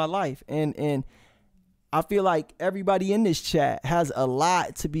on in my life. And I feel like everybody in this chat has a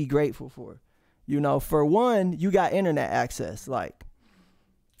lot to be grateful for. You know, for one, you got internet access. Like,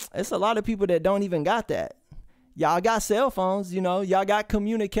 it's a lot of people that don't even got that. Y'all got cell phones, you know, y'all got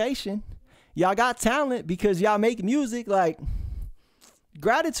communication. Y'all got talent because y'all make music. Like,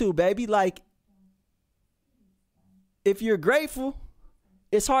 gratitude, baby. Like, if you're grateful,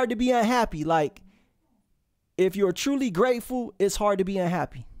 it's hard to be unhappy. Like, if you're truly grateful, it's hard to be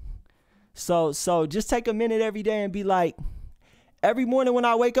unhappy. So just take a minute every day and be like, every morning when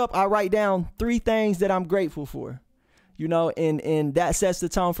I wake up, I write down 3 things that I'm grateful for, you know, and that sets the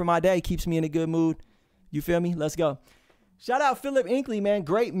tone for my day, keeps me in a good mood. You feel me? Let's go. Shout out Philip Inkley, man.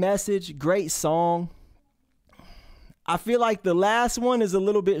 Great message, great song. I feel like the last one is a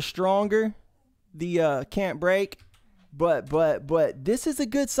little bit stronger, the Can't Break, but this is a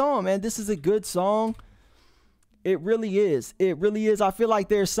good song, man. This is a good song. It really is. It really is. I feel like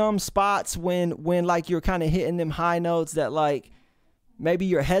there's some spots when like you're kind of hitting them high notes that like maybe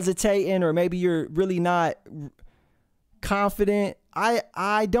you're hesitating or maybe you're really not confident.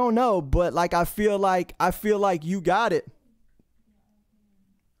 I don't know, but like I feel like you got it.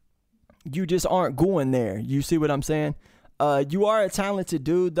 You just aren't going there. You see what I'm saying? You are a talented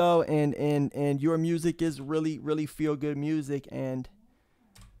dude though, and your music is really feel good music, and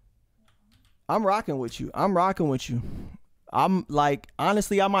I'm rocking with you. I'm rocking with you. I'm like,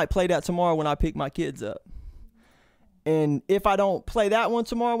 honestly, I might play that tomorrow when I pick my kids up. And if I don't play that one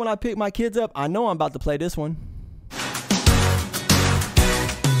tomorrow when I pick my kids up, I know I'm about to play this one.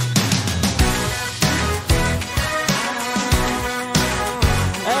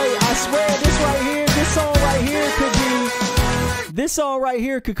 Hey, I swear this right here, this song right here could be, this song right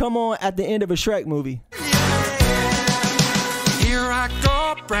here could come on at the end of a Shrek movie. Here I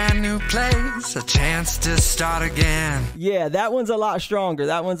go, brand new place, a chance to start again. Yeah, that one's a lot stronger.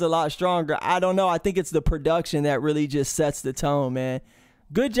 That one's a lot stronger. I don't know. I think it's the production that really just sets the tone, man.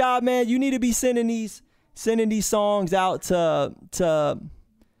 Good job, man. You need to be sending these songs out to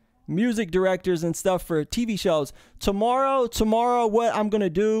music directors and stuff for TV shows. Tomorrow, what I'm gonna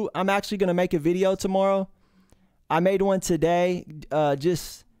do, I'm actually gonna make a video tomorrow. I made one today,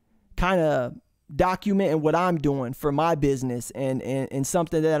 just kind of documenting what I'm doing for my business, and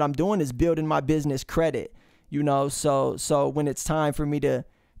something that I'm doing is building my business credit, you know, so when it's time for me to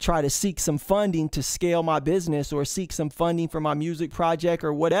try to seek some funding to scale my business or seek some funding for my music project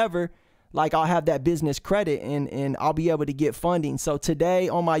or whatever, like I'll have that business credit and I'll be able to get funding. So today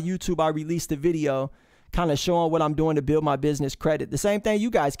on my YouTube, I released a video kind of showing what I'm doing to build my business credit. The same thing you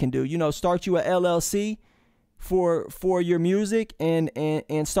guys can do, you know, start you a LLC for your music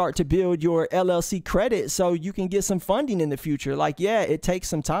and start to build your LLC credit so you can get some funding in the future. Like, yeah, it takes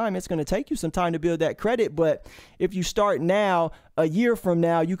some time. It's going to take you some time to build that credit. But if you start now, a year from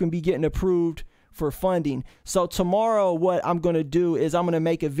now, you can be getting approved for funding. So tomorrow, what I'm going to do is I'm going to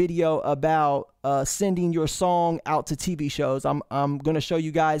make a video about sending your song out to TV shows. I'm going to show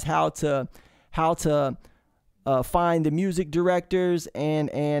you guys how to find the music directors, and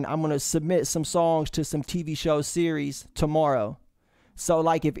I'm gonna submit some songs to some TV show series tomorrow. So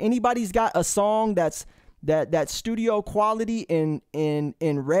like, if anybody's got a song that's studio quality and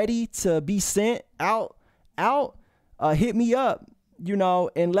ready to be sent out, hit me up, you know,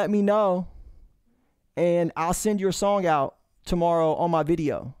 and let me know, and I'll send your song out tomorrow on my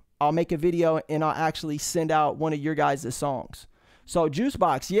video. I'll make a video and I'll actually send out one of your guys' songs. So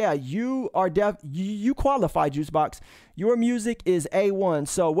Juicebox, yeah, you are you qualify, Juicebox. Your music is A1.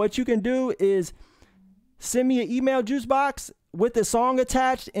 So what you can do is send me an email, Juicebox, with the song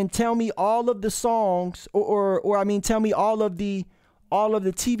attached, and tell me all of the songs, or I mean, tell me all of the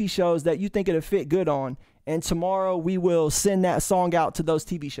TV shows that you think it'll fit good on. And tomorrow we will send that song out to those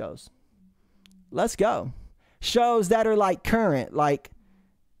TV shows. Let's go. Shows that are like current, like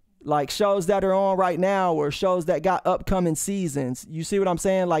shows that are on right now, or shows that got upcoming seasons. You see what I'm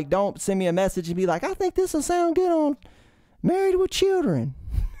saying? Like, don't send me a message and be like, I think this will sound good on Married with Children.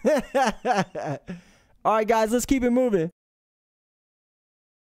 All right, guys, let's keep it moving.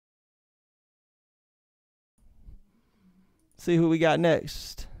 See who we got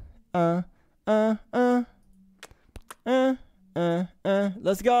next. Let's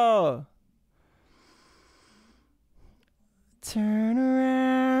go. Turn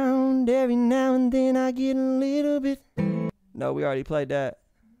around, every now and then I get a little bit. No, we already played that.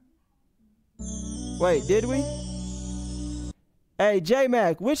 Wait, did we? Hey,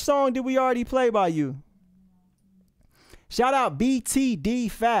 J-Mac, which song did we already play by you? Shout out BTD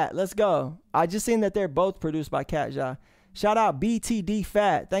Fat. Let's go. I just seen that they're both produced by CASHAPP. Shout out BTD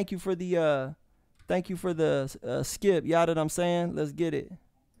Fat. Thank you for the skip. Y'all know what I'm saying? Let's get it.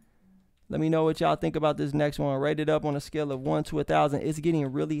 Let me know what y'all think about this next one. Rate it up on a scale of 1 to 1,000. It's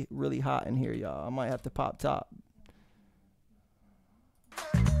getting really, really hot in here, y'all. I might have to pop top.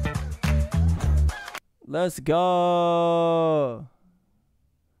 Let's go.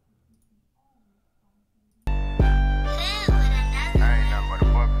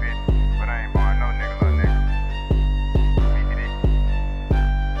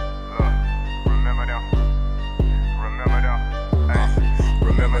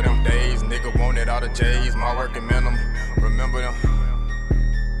 All the J's, my working minimum. Remember them.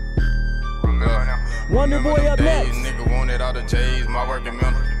 Wonder Boy up next. Nigga wanted all the J's, my working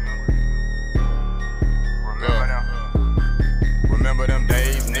minimum. Remember them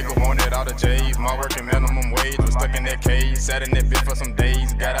days, nigga wanted all the J's, my working minimum wage was stuck in that cage, sat in that bitch for some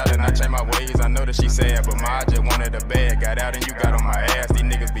days, got out and I changed my ways. I know that she sad, but my just wanted a bag, got out and you got on my ass. These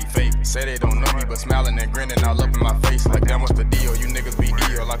niggas be fake, say they don't know me, but smiling and grinning all up in my face, like that what's the deal? You niggas be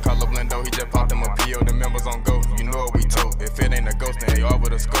deal. I call up Lindo, he just popped him a PO. The members on go, you know what we told. If it ain't a ghost, then they all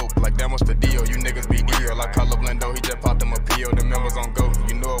with a scope. Like that what's the deal? You niggas be deal. I call up Lindo, he just popped him a PO. The members on go,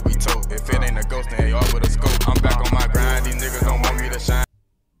 you know what we told. If it ain't a ghost, then they all with a scope. I'm back on my grind, these niggas don't want me to shine.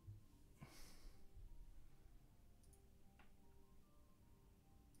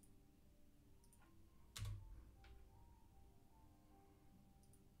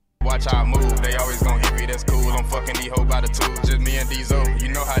 watch how I move. They always gon' hit me, that's cool. I'm fucking these hoes by the two. Just me and Diesel,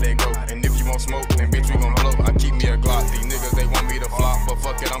 you know how they go. And if you won't smoke, then bitch, we gon' blow. I keep me a Glock. These niggas, they want me to flop, but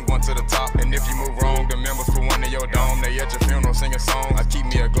fuck it, I'm going to the top. And if you move wrong, the members put one in your dome. They at your funeral singing song. I keep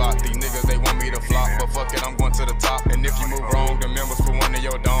me a Glock. These niggas, they want me to flop, but fuck it, I'm going to the top. And if you move wrong, the members put one in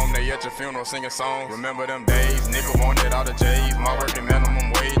your dome. They at your funeral singing song. Remember them days, nigga wanted all the J's. My working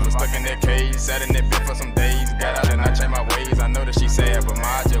minimum wage was stuck in that cage. Sat in that bitch for some days. Got out and I changed my ways. I know that she sad, but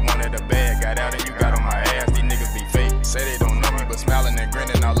my just wanted a bag. Got out and you got on my ass. These niggas be fake. Say they don't know me, but smiling and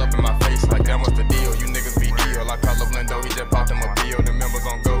grinning all up in my face. Like that was the deal. You niggas be deal. I call up Lindo, he just popped him a bill. The members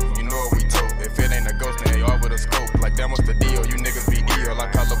on go. You know what we told. If it ain't a ghost, then they all with a scope. Like that was the deal. You niggas be deal. I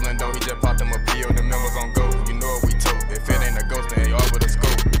call up Lindo, he just popped him a bill. The members on go. You know what we told. If it ain't a ghost, then they all with a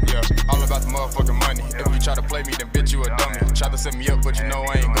scope. Yeah, all about the motherfucking money. If you try to play me, then bitch, you a dummy. Try to set me up, but you know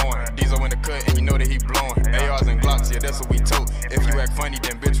I ain't going. Diesel in the cut, and you know that he blowing. ARs and Glocks, yeah, that's what we told. If you act funny,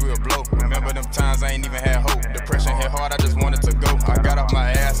 then bitch, we'll blow. Remember them times I ain't even had hope. Depression hit hard, I just wanted to go. I got off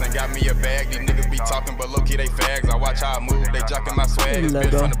my ass and got me a bag. These niggas be talking, but low-key they fags. I watch how I move, they jocking my swag. This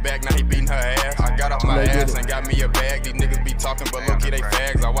bitch from the back, now he beating her ass. I got off my ass and got me a bag. These niggas be talking, but low-key they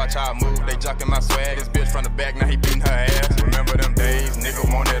fags. I watch how I move, they jocking my swag. This bitch from the back, now he beating her ass. Remember them days,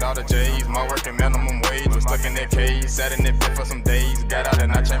 nigga wanted all the J's. My working minimum wage was stuck in that cage. Sat in that bitch for some days. Got out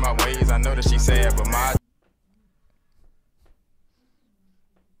and I changed my ways. I know that she sad, but my...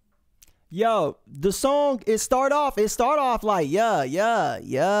 Yo, the song, it start off like, yeah.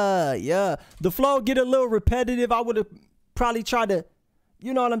 The flow get a little repetitive. I would have probably tried to,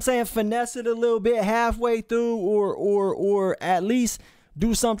 you know what I'm saying, finesse it a little bit halfway through, or at least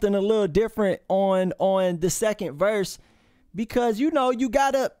do something a little different on the second verse, because, you know, you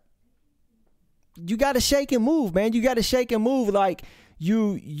gotta shake and move, man. You gotta shake and move. Like,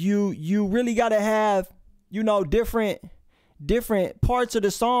 you really gotta have, you know, different parts of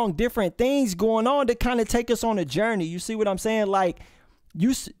the song, different things going on to kind of take us on a journey. You see what I'm saying? Like,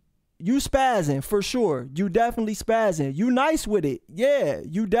 you spazzing for sure. You definitely spazzing. You nice with it. Yeah,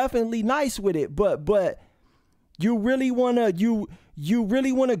 you definitely nice with it. But you really wanna go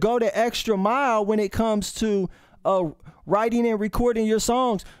the extra mile when it comes to writing and recording your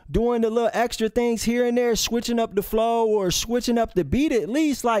songs, doing the little extra things here and there, switching up the flow or switching up the beat, at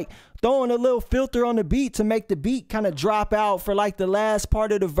least, like throwing a little filter on the beat to make the beat kind of drop out for like the last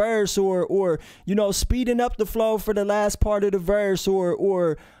part of the verse, or you know, speeding up the flow for the last part of the verse,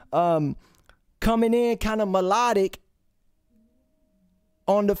 or coming in kind of melodic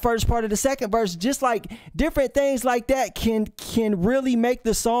on the first part of the second verse. Just like different things like that can really make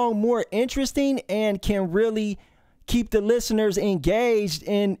the song more interesting and can really keep the listeners engaged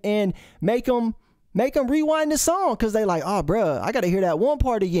and make them rewind the song, because they like, oh bruh, I gotta hear that one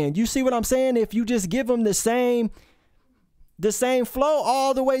part again. You see what I'm saying? If you just give them the same flow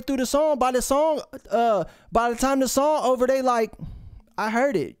all the way through the song, by the time the song over, they like, I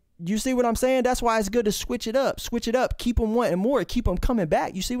heard it. You see what I'm saying? That's why it's good to switch it up, keep them wanting more, keep them coming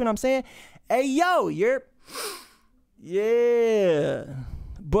back. You see what I'm saying? Hey yo, yeah.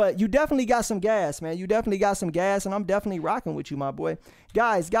 But you definitely got some gas, man. You definitely got some gas, and I'm definitely rocking with you, my boy.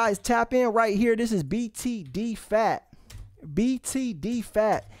 Guys, tap in right here. This is BTD Fat. BTD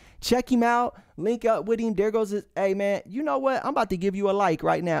Fat. Check him out. Link up with him. There goes his... Hey, man, you know what? I'm about to give you a like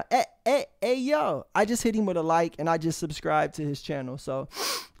right now. Hey, yo. I just hit him with a like, and I just subscribed to his channel. So,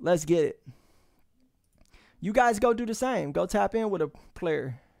 let's get it. You guys go do the same. Go tap in with a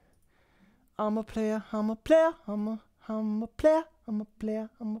player. I'm a player. I'm a player. I'm a player. I'm a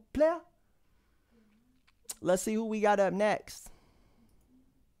player. Let's see who we got up next.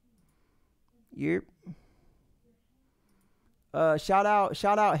 Yep. Shout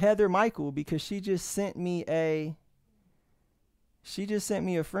out Heather Michael, because she just sent me a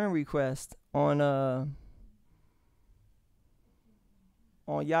friend request on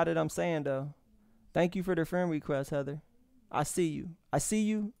Yacht It I'm Saying Though. Thank you for the friend request, Heather. I see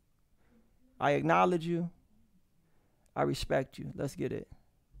you. I acknowledge you. I respect you. Let's get it.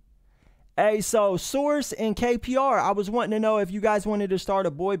 Hey, so Source and KPR, I was wanting to know if you guys wanted to start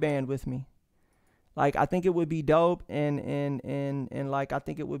a boy band with me. Like, I think it would be dope, and like, I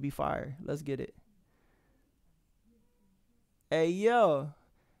think it would be fire. Let's get it. Hey, yo.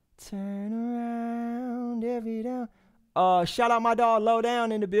 Turn around every down. Shout out my dog Low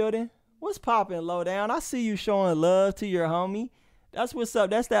Down in the building. What's poppin', Low Down? I see you showing love to your homie. That's what's up.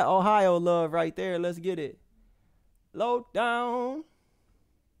 That's that Ohio love right there. Let's get it. Low Down.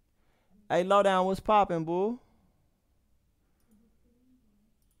 Hey, Low Down, what's poppin', boo?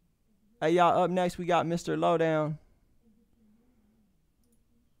 Hey, y'all, up next, we got Mr. Low Down.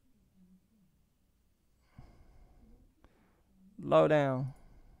 Low Down.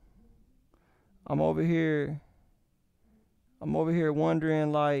 I'm over here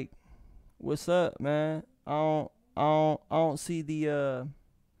wondering like, what's up, man? I don't see the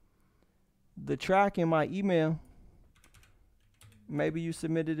track in my email. Maybe you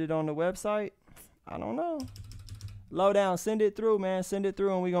submitted it on the website. I don't know. Lowdown, send it through, man. Send it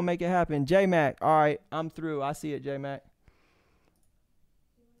through and we're gonna make it happen. J-Mac. All right, I'm through. I see it, J-Mac.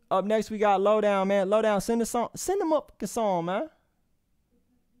 Up next we got Lowdown, man. Lowdown, send a song. Send them up a song, man.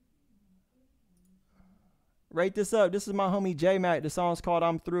 Rate this up. This is my homie J-Mac. The song's called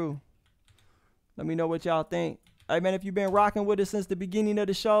I'm Through. Let me know what y'all think. Hey, man, if you've been rocking with us since the beginning of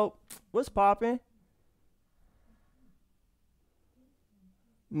the show, what's poppin'?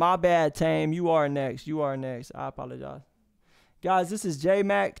 My bad, Tame. You are next. You are next. I apologize. Guys, this is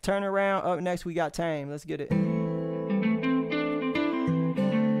J-Mac. Turn around. Up next, we got Tame. Let's get it. They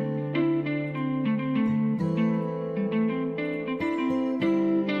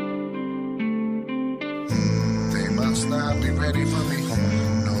must not be ready for me.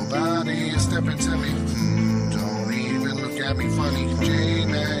 Nobody is stepping to me. Don't even look at me funny.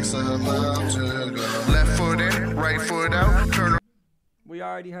 J-Mac's about to go. Left foot in, right foot out. Turn around. We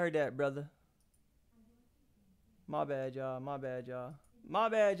already heard that, brother. My bad, y'all. My bad, y'all. My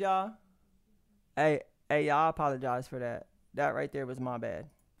bad, y'all. Hey, y'all, I apologize for that. That right there was my bad.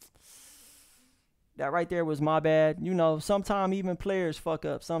 That right there was my bad. You know, sometimes even players fuck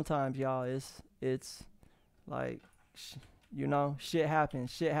up. Sometimes, y'all, it's like, you know, shit happens.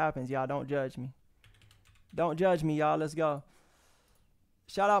 Shit happens, y'all. Don't judge me. Don't judge me, y'all. Let's go.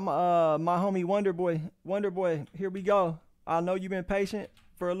 Shout out my homie Wonderboy. Wonderboy, here we go. I know you've been patient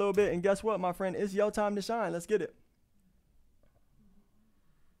for a little bit, and guess what, my friend? It's your time to shine. Let's get it.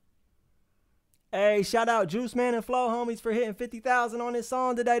 Hey, shout out Juice Man and Flow homies for hitting 50,000 on this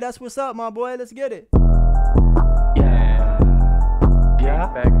song today. That's what's up, my boy. Let's get it. Yeah.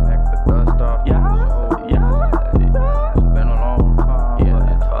 Back the dust off. Yeah. It's been a long time.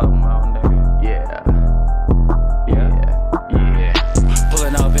 Yeah. Talking about nigga. Yeah.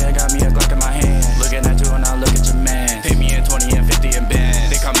 Pulling up and got me a Glock in my hand. Looking at you and I look at your man. Pay me in 20 and 50 in bands.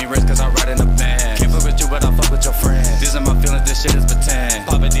 They call me rich cause I ride in the van. Can't fuck with you but I fuck with your friends. These are my feelings, this shit is pretend.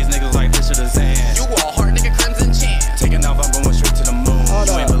 Popping these niggas like this shit is sand. You all hard nigga crimson champ. Taking off, I'm going straight to the moon.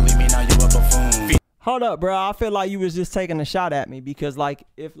 You ain't believe me, now you a buffoon. Hold up, bro. I feel like you was just taking a shot at me because like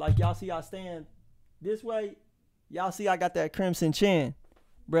if like y'all see I stand this way, y'all see I got that crimson chin.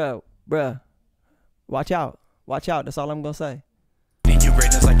 Bruh. Watch out. Watch out. That's all I'm gonna say. Need you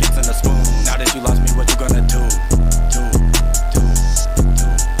greatness like it's in a spoon. Now that you lost me, what you gonna do?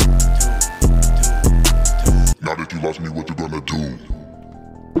 Now that you lost me, what you gonna do?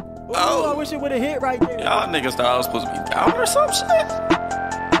 Oh, I wish it would have hit right there. Y'all niggas thought I was supposed to be down or some shit.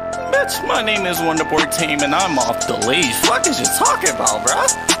 Bitch, my name is Wonderboy Team and I'm off the leash. What is you talking about,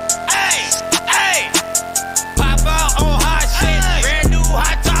 bruh? Hey, pop out on hot shit, brand new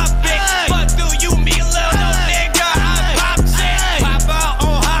hot topic. Fuck do you me, little no nigga? I pop shit. Pop out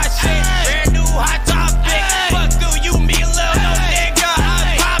on hot shit, brand new hot topic. Fuck do you me, little no nigga?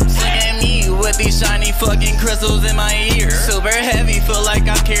 I pop shit. And me with these shiny fucking crystals in my ear. Super heavy, feel like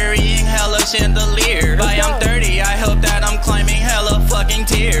I'm carrying hella chandelier. By I'm 30, I hope that I'm climbing hella fucking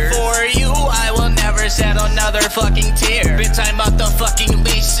tiers. For you, I will never shed another fucking tear. Bitch, I'm out the fucking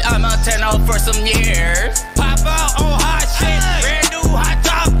leash, I'm out 10 out for some years. Pop out on hot shit, brand new hot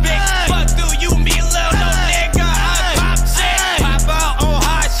topic. Fuck do you me, little no nigga? I pop shit. Pop out on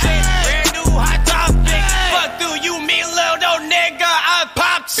hot shit, brand new hot topic. Fuck do you me, little no nigga? I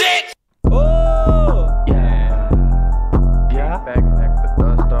pop shit. Oh! Yeah. Back the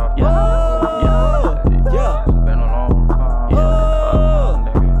dust off. Yeah. It's been a long time.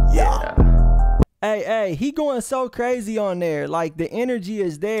 Hey, he going so crazy on there. Like the energy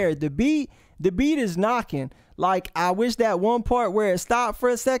is there. The beat is knocking. Like I wish that one part where it stopped for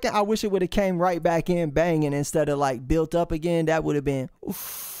a second, I wish it would have came right back in banging instead of like built up again. That would have been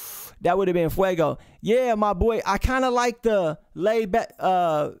fuego. Yeah, my boy. I kind of like the laid back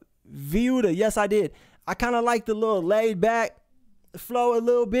Viuda. Yes, I did. I kind of like the little laid back flow a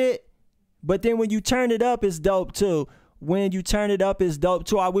little bit. But then when you turn it up, it's dope too. When you turn it up, it's dope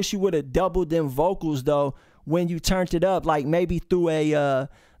too. I wish you would have doubled them vocals though. When you turned it up, like maybe through a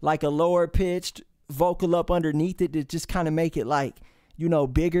like a lower pitched vocal up underneath it to just kind of make it like, you know,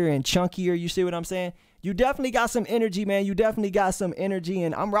 bigger and chunkier. You see what I'm saying? You definitely got some energy, man. You definitely got some energy,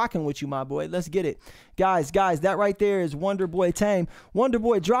 and I'm rocking with you, my boy. Let's get it. Guys, that right there is Wonderboy Tame.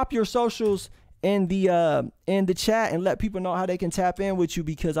 Wonderboy, drop your socials in the chat and let people know how they can tap in with you,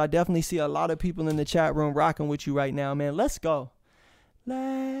 because I definitely see a lot of people in the chat room rocking with you right now, man. Let's go.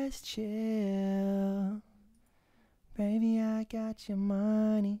 Let's chill. Baby, I got your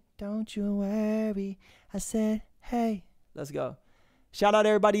money, don't you worry. I said, hey. Let's go. Shout out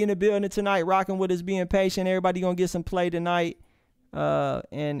everybody in the building tonight, rocking with us, being patient. Everybody gonna get some play tonight.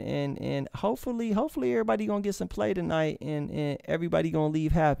 And hopefully everybody gonna get some play tonight, and everybody gonna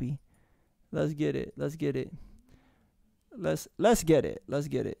leave happy. Let's get it. Let's get it. Let's get it. Let's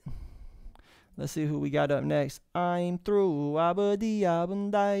get it. Let's see who we got up next. I'm through.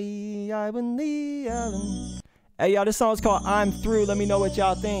 Hey, y'all, this song's called I'm Through. Let me know what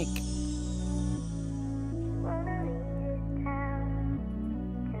y'all think.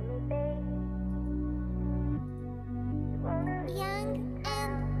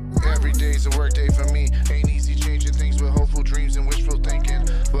 Every day's a work day for me. Ain't easy changing things with hopeful dreams and wishful thinking.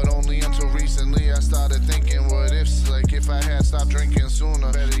 But only until recently I started thinking, what ifs? Like if I had stopped drinking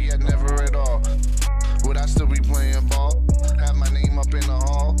sooner, better yet, never at all. Would I still be playing ball? Have my name up in the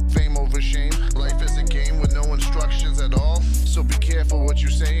hall? Fame over shame. Life is a game with no instructions at all. So be careful what you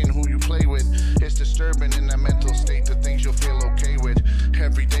say and who you play with. It's disturbing in that mental state, the things you'll feel okay with.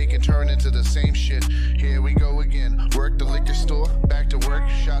 Every day can turn into the same shit. Here we go again. Work the liquor store, back to work,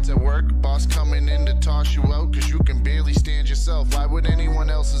 shots at work. Boss coming in to toss you out cause you can barely stand yourself. Why would anyone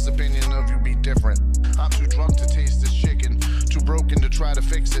else's opinion of you be different? I'm too drunk to taste this chicken, too broken to try to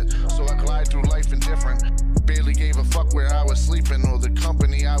fix it. So I glide through life indifferent. Barely gave a fuck where I was sleeping or the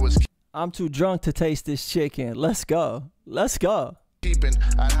company I was I'm too drunk to taste this chicken. Let's go. Let's go. Keeping,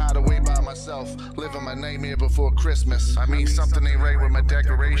 I'd hide away by myself, living my nightmare before Christmas. I mean, something ain't right with my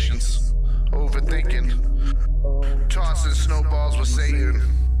decorations. Overthinking, tossing snowballs with Satan,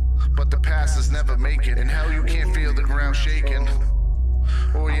 but the passes never make it. In hell, you can't feel the ground shaking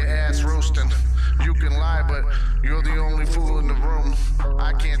or your ass roasting. You can lie, but you're the only fool in the room.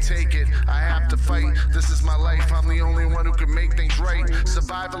 I can't take it, I have to fight. This is my life, I'm the only one who can make things right.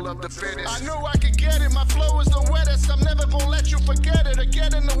 Survival of the fittest. I knew I could get it, my flow is the wettest. I'm never gonna let you forget it or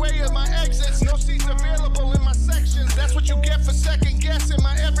get in the way of my exits. No seats available in my sections. That's what you get for second guessing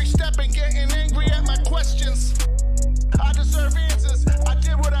my every step and getting angry at my questions. I deserve answers, I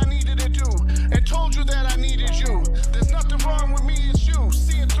did what I needed to do and told you that I needed you. There's nothing wrong with me, it's you.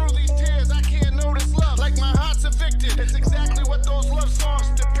 Seeing through these tears, I can't notice love like my heart's evicted. It's exactly what those love songs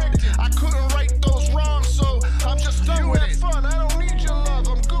depicted. I couldn't right those wrongs, so I'm just done with it. Fun, I don't need your love,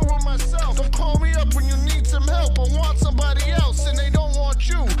 I'm good with myself. Don't call me up when you need some help or want somebody else and they don't want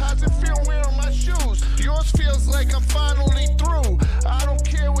you. How's it feel wearing my shoes? Yours feels like I'm finally through. I don't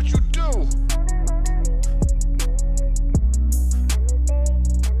care what you do.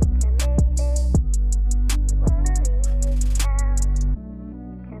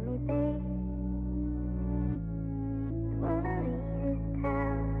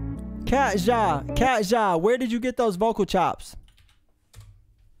 Cat Ja, where did you get those vocal chops?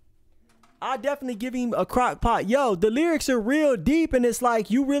 I definitely give him a crock pot. Yo, the lyrics are real deep, and it's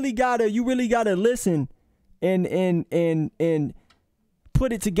like you really gotta listen and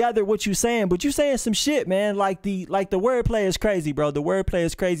put it together what you saying. But you saying some shit, man. Like the wordplay is crazy, bro. The wordplay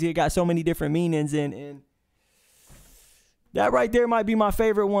is crazy. It got so many different meanings, and that right there might be my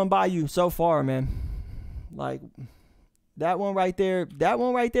favorite one by you so far, man. Like that one right there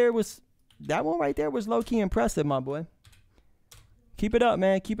was low key impressive, my boy. Keep it up,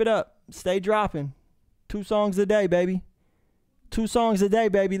 man. Keep it up. Stay dropping. 2 songs a day, baby. 2 songs a day,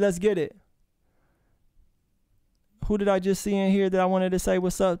 baby. Let's get it. Who did I just see in here that I wanted to say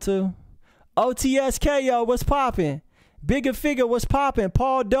what's up to? OTSK, yo, what's poppin'? Bigger Figure, what's poppin'?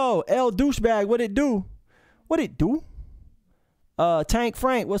 Paul Doe, L Douchebag, what it do? What it do? Tank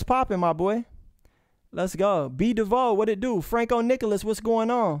Frank, what's poppin', my boy? Let's go. B DeVoe, what it do? Franco Nicholas, what's going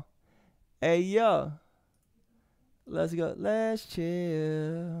on? Hey, yo. Let's go. Let's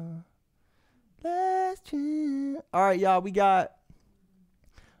chill. Let's chill. All right, y'all. We got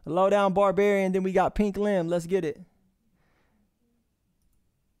Lowdown Barbarian. Then we got Pink Limb. Let's get it.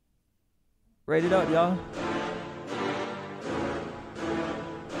 Rate it up, y'all.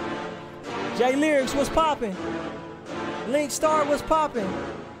 J Lyrics, what's poppin'? Link Star, what's poppin'?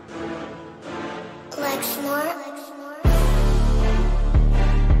 Like Smart.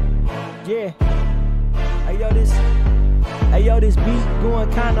 Yeah. Hey yo, this beat going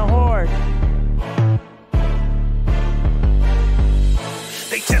kinda hard.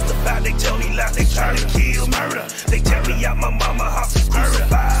 They testify, they tell me lies, they try to kill, murder. They take me out my mama house and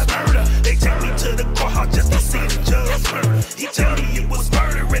crucify, murder. They take me to the courthouse just to see the judge, murder. He tell me it was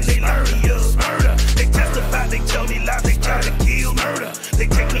murder and they learn he is murder. They testify, they tell me lies, they try to kill, murder. They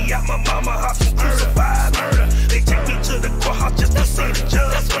take me out my mama house and crucify, murder. They take me to the courthouse just to see the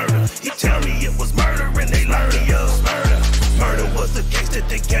judge, murder. He tell me it was murder and they learn he is murder. Murder was the case that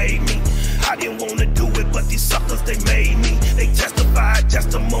they gave me. I didn't wanna do it, but these suckers, they made me. They testified,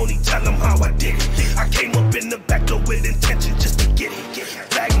 testimony, tell them how I did it. I came up in the back door with intention just to get it.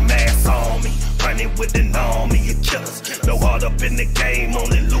 Black mask on me, running with an army of killers. No heart up in the game,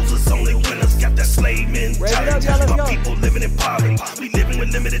 only losers, only winners. Got that slave mentality. My people living in poverty. We living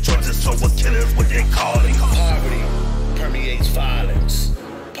with limited choices, so what killers, what they calling. Poverty permeates violence.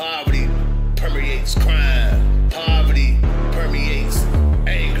 Poverty permeates crime. Poverty permeates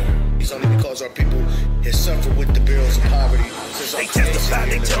anger. It's only because our people have suffered with the barrels of poverty. They testify,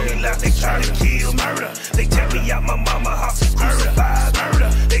 they tell me lies, they try to kill, murder. They take me out my mama house and crucified, murder.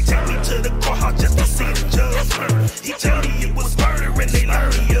 They take me to the courthouse just to see the judge, murder. He tell me it was murder and they learn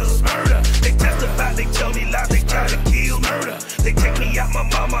me of murder. They testify, they tell me lies, they try to kill, murder. They take me out my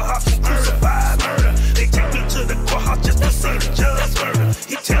mama house and crucified, murder. They take me to the courthouse just to see the judge, murder.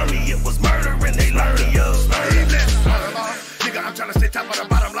 He tell me it was murder and they learn me of murder. Nigga, I'm trying to stay top of the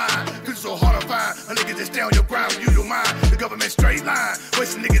bottom line. Cause it's so hard to find a nigga just stay on your ground when you don't mind. The government straight line,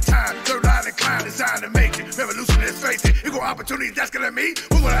 wasting nigga time. Third line incline, designed to make it. Revolution is face it. Equal opportunity, that's gonna me.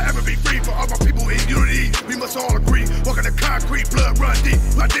 When will I ever be free for all my people in unity? We must all agree. Walking the concrete, blood run deep.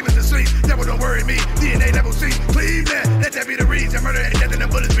 My demons asleep, devil don't worry me. DNA level C, Cleveland. Let that be the reason. Murder and death and the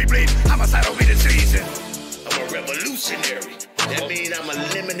bullets we bleed. Homicide will be the season. I'm a revolutionary. That means I'm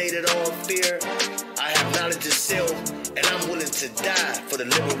eliminated all fear. I have knowledge of self, and I'm willing to die for the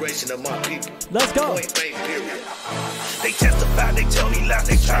liberation of my people. Let's go. Point blank, period. They testify, they tell me lies,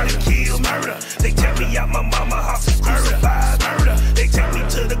 they try to kill, murder. They take me out my mama house and crucified, murder. They take me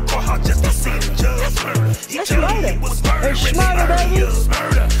to the courthouse just to see the judge, murder. He tell me it was murder and they learn me of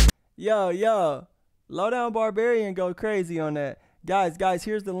murder. Yo, Lowdown Barbarian go crazy on that. Guys,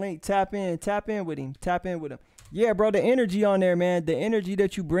 here's the link. Tap in with him. Yeah, bro, the energy on there, man. The energy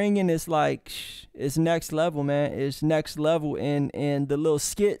that you bring in is like, it's next level, man. It's next level. And the little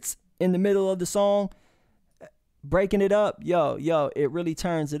skits in the middle of the song, breaking it up, yo, it really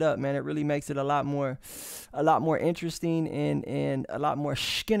turns it up, man. It really makes it a lot more interesting and a lot more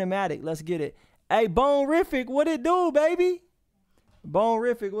skinematic. Let's get it. Hey, Bone-rific, what it do, baby?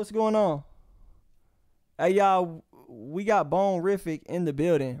 Bone-rific, what's going on? Hey, y'all, we got Bone-rific in the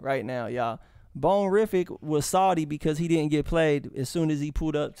building right now, y'all. Bone-rific was salty because he didn't get played as soon as he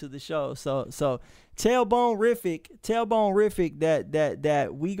pulled up to the show. So tell Bone-rific that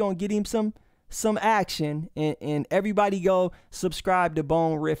we gonna get him some action, and everybody go subscribe to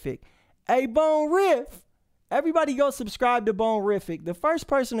Bone-rific. Hey, Bone-riff, everybody go subscribe to Bone-rific. The first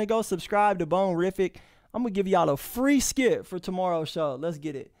person to go subscribe to Bone-rific, I'm gonna give y'all a free skit for tomorrow's show. Let's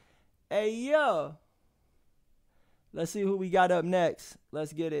get it. Hey, yo, let's see who we got up next.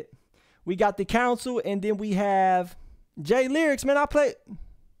 Let's get it. We got the Council, and then we have J Lyrics. Man, I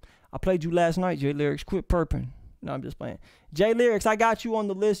played you last night, J Lyrics. Quit perping. No, I'm just playing. J Lyrics, I got you on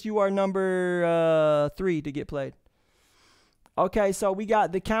the list. You are number 3 to get played. Okay, so we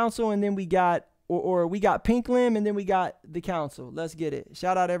got the Council, and then we got we got Pink Lim, and then we got the Council. Let's get it.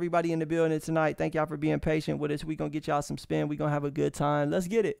 Shout out everybody in the building tonight. Thank y'all for being patient with us. We're going to get y'all some spin. We're going to have a good time. Let's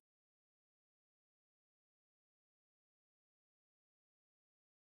get it.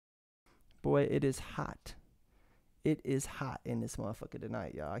 Boy, it is hot. It is hot in this motherfucker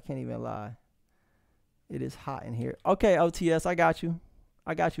tonight, y'all. I can't even lie. It is hot in here. Okay, OTS, I got you.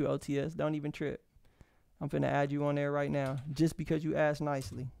 I got you, OTS. Don't even trip. I'm finna add you on there right now just because you asked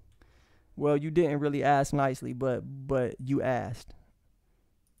nicely. Well, you didn't really ask nicely, but you asked.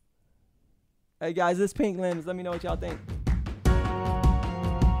 Hey, guys, this Pink Lemons. Let me know what y'all think.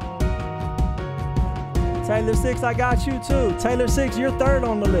 Taylor 6, I got you, too. Taylor 6, you're 3rd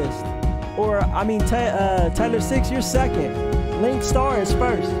on the list. Or, I mean, Taylor 6, you're 2nd. Link Star is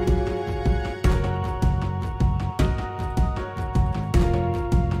 1st.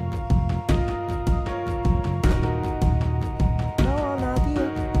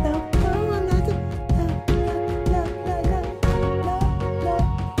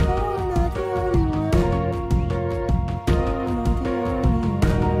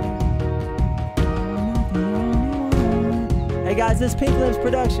 Hey guys, this Pink Lips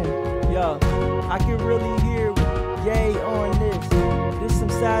production. Yo, I can really hear yay on this.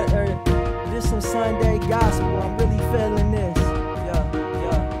 This some Sunday gospel. I'm really feeling this. Yo.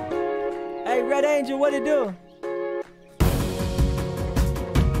 Hey, Red Angel, what it do?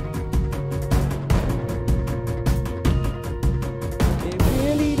 It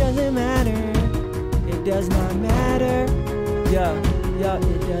really doesn't matter. It does not matter. Yo,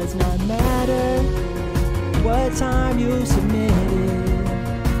 it does not matter what time you submitted.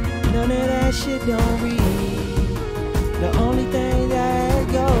 None of that shit don't read. The only thing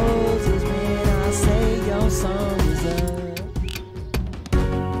that goes is when I say your song is up.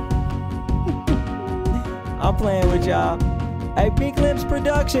 playing with y'all. Hey, Pink Lips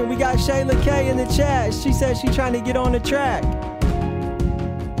Production, we got Shayla K in the chat. She said she trying to get on the track.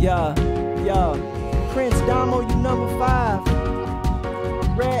 Yo, Prince Damo, you number 5.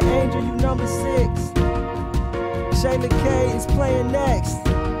 Red Angel, you number 6. Shayla K is playing next.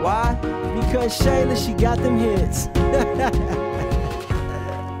 Why? Because Shayla, she got them hits.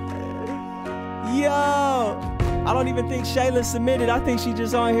 Yo, I don't even think Shayla submitted. I think she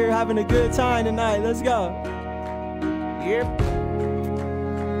just on here having a good time tonight. Let's go. Yep.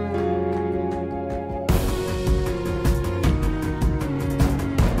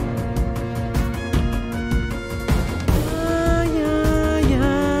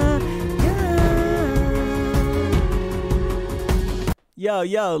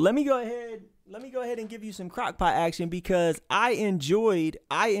 Yo, let me go ahead and give you some crock pot action because I enjoyed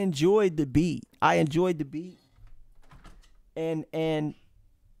the beat. And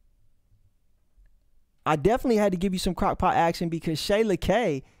I definitely had to give you some crock pot action because Shayla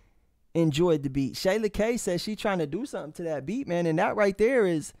K enjoyed the beat. Shayla K says she trying to do something to that beat, man, and that right there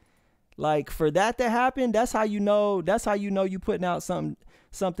is like, for that to happen, that's how you know you putting out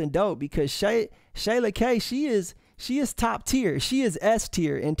something dope, because Shayla K, she is top tier. She is S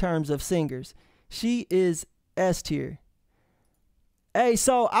tier in terms of singers. She is S tier. Hey,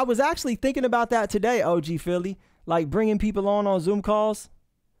 so I was actually thinking about that today, OG Philly, like bringing people on Zoom calls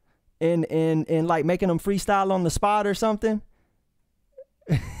and like making them freestyle on the spot or something.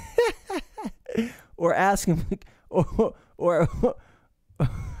 Or ask them or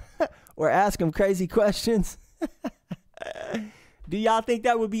ask them crazy questions. Do y'all think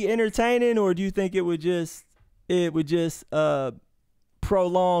that would be entertaining, or do you think it would just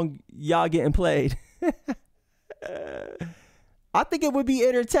prolong y'all getting played? I think it would be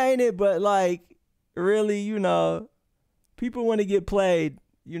entertaining, but like really, people want to get played,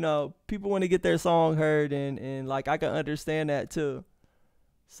 people want to get their song heard, and like I can understand that too.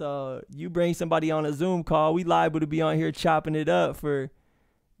 So you bring somebody on a Zoom call, we liable to be on here chopping it up for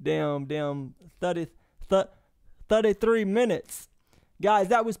damn 33 minutes. Guys,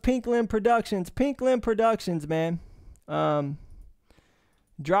 that was Pink Lim Productions. Pink Lim Productions, man.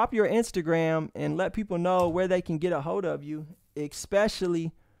 Drop your Instagram and let people know where they can get a hold of you.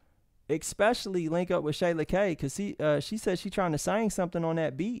 Especially link up with Shayla K, because she said she trying to sing something on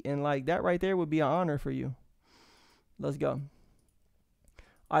that beat, and like that right there would be an honor for you. Let's go.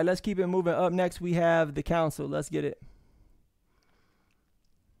 All right, let's keep it moving. Up next, we have The Council. Let's get it.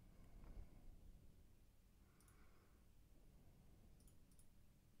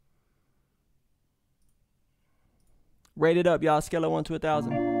 Rate it up, y'all. Scale of 1 to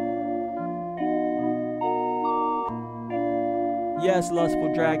 1,000. Yes,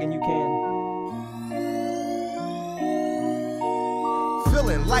 Lustful Dragon, you can.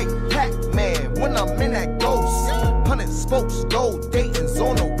 Feeling like Pac-Man when I'm in that ghost. 100 spokes, gold Dayton's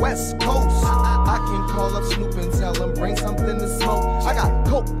on the West Coast. I can call up Snoop and tell him bring something to smoke. I got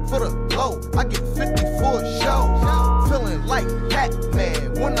coke for the blow. I get 50 for a show. Feeling like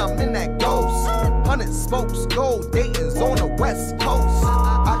Pac-Man when I'm in that ghost. 100 spokes, gold Dayton's on the West Coast.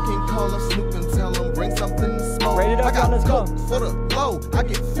 I can call up Snoop and tell him bring something to smoke. Rated up, I got let's coke go. for the blow. I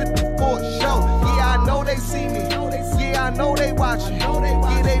get 50 for a show. Yeah, I know they see me. Yeah, I know they watching.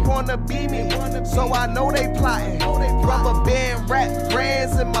 Yeah, they wanna be me. So I know they plotting. Rubber band rap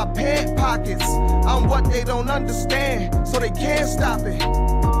brands in my pant pockets. I'm what they don't understand, so they can't stop it.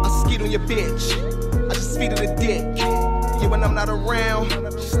 I skeet on your bitch. I just feed her the dick. Yeah, when I'm not around,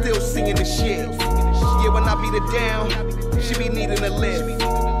 she still singing the shit. Yeah, when I beat her down, she be needing a lift.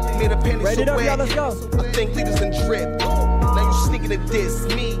 Made her panties so wet, let's go. I think leaders done drip. Now you sneaking to diss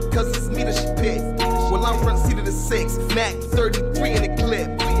me, cause it's me that she picked. Well, I'm front seat of the 6, Mac 33 in the clip.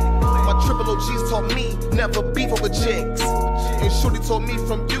 My triple OGs taught me never beef over chicks. And Shorty told me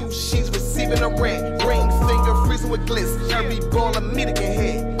from you, she's receiving a rent. Ring finger freezing with glitz, every ball of me to get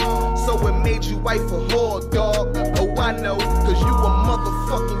hit. So it made you wife a whore, dog. Oh, I know, cause you a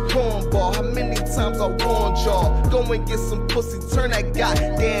motherfucking cornball. How many times I warned y'all? Go and get some pussy, turn that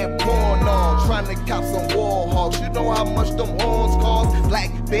goddamn porn on. Trying to cop some wall hogs. You know how much them horns cost?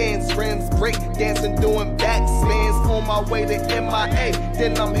 Black bands, friends, break dancing, doing backspins. On my way to MIA,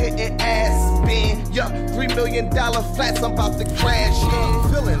 then I'm hitting ass spin. Yeah, $3 million flats, I'm about to crash in.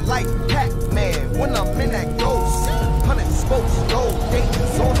 Feeling like Pac-Man when I'm in that ghost. 100 spokes, gold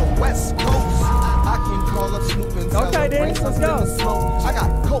Dayton's on the West Coast. I can call up Snoop and tell him bring something to smoke. I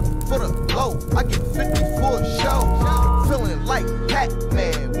got coke for the blow. I get 50 for a show. Feeling like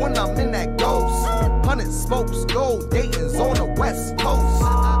Pac-Man when I'm in that ghost. 100 spokes, gold Dayton's on the West Coast.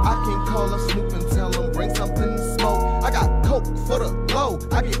 I can call up Snoop and tell him bring something to smoke. I got coke for the blow.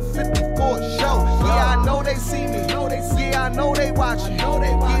 I get 50 for a show. Yeah, I know they they see me. Yeah, I know they watching.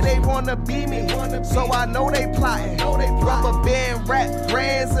 Yeah, they wanna be me. So I know they plotting. Rubber band rap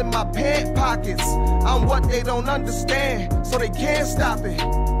brands in my pant pockets. I'm what they don't understand, so they can't stop it.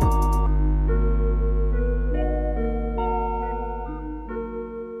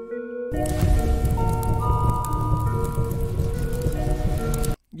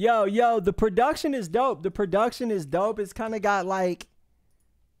 Yo, the production is dope. The production is dope. It's kind of got like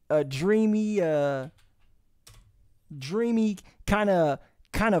a dreamy kind of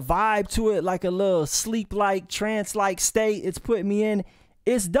vibe to it, like a little sleep-like, trance-like state it's putting me in.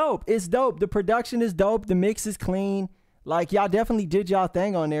 It's dope. It's dope. The production is dope. The mix is clean. Like, y'all definitely did y'all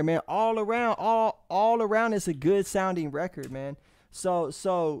thing on there, man. All around, it's a good sounding record, man.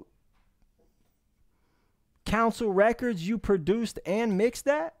 So Council Records, you produced and mixed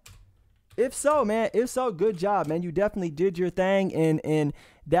that? If so, man, good job, man. You definitely did your thing, and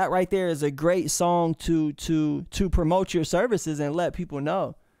that right there is a great song to promote your services and let people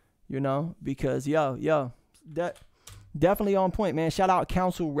know, you know, because that definitely on point, man. Shout out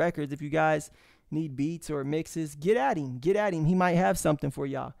Council Records. If you guys need beats or mixes, get at him. He might have something for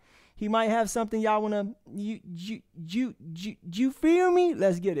y'all. He might have something y'all wanna you feel me?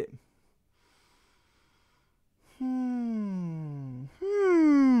 Let's get it.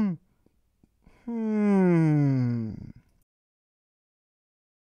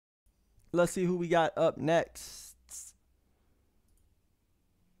 Let's see who we got up next.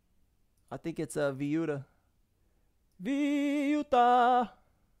 I think it's Viuda.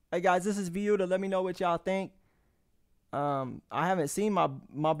 Hey guys, this is Viuda. Let me know what y'all think. I haven't seen my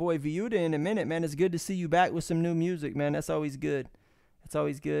boy Viuda in a minute, man. It's good to see you back with some new music, man. That's always good. It's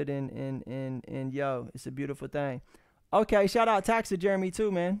always good, and yo, it's a beautiful thing. Okay, shout out Taxidermy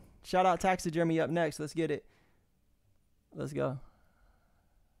too, man. Shout out Taxidermy up next. Let's get it. Let's go.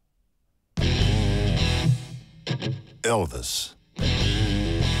 Elvis,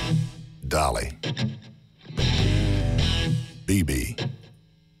 Dolly, BB,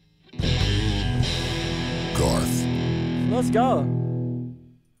 Garth. Let's go.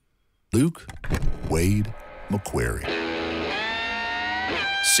 Luke, Wade, McQuarrie.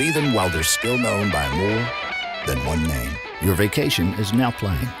 See them while they're still known by more than one name. Your vacation is now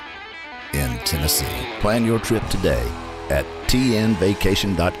playing in Tennessee. Plan your trip today at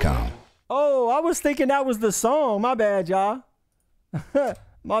tnvacation.com. Oh, I was thinking that was the song. My bad, y'all.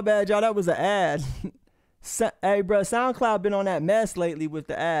 My bad, y'all. That was an ad. Hey, bro, SoundCloud been on that mess lately with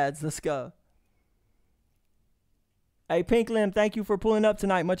the ads. Let's go. Hey, Pink Lim, thank you for pulling up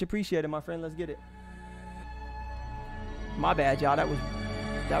tonight. Much appreciated, my friend. Let's get it. My bad, y'all. That was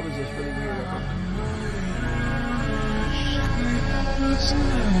just really weird.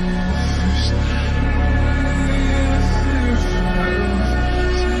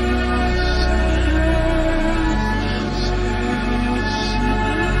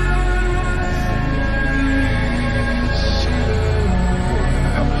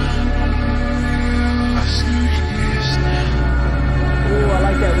 Ooh, I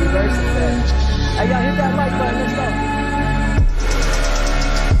like that reverse effect. Hey, y'all hit that like button. Let's go.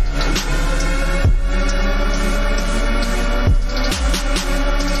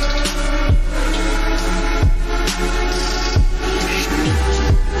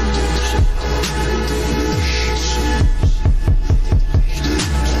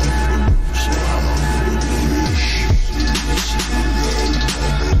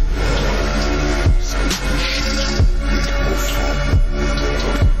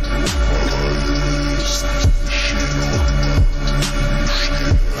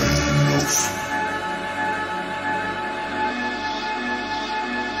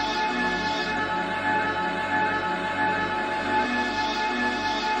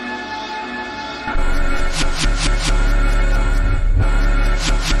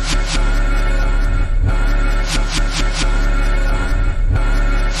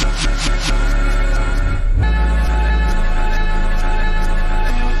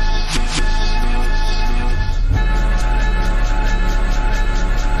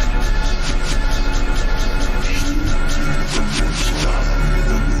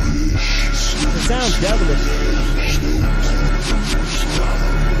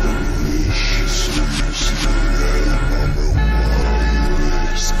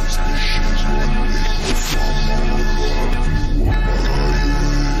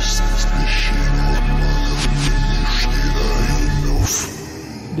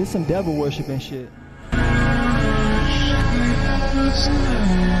 Some devil worship and shit.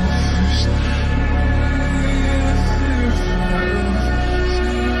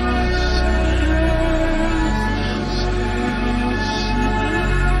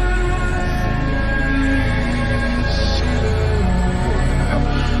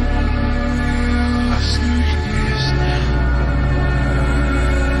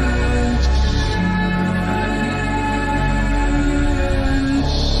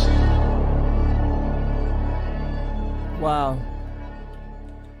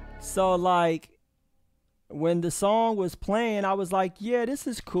 So like when the song was playing, I was like, yeah, this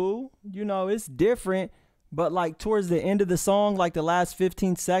is cool. You know, it's different. But like towards the end of the song, like the last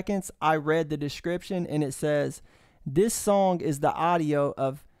 15 seconds, I read the description and it says, this song is the audio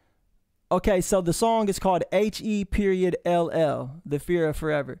of, okay, so the song is called HE.LL, The Fear of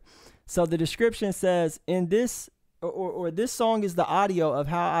Forever. So the description says, in this, or this song is the audio of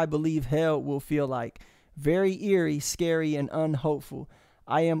how I believe hell will feel like. Very eerie, scary, and unhopeful.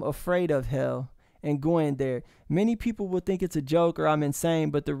 I am afraid of hell and going there. Many people will think it's a joke or I'm insane,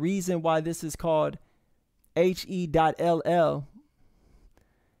 but the reason why this is called HE.LL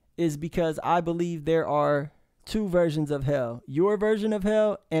is because I believe there are two versions of hell. Your version of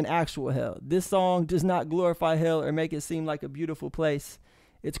hell and actual hell. This song does not glorify hell or make it seem like a beautiful place.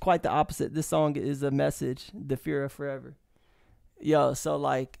 It's quite the opposite. This song is a message, the fear of forever. Yo, so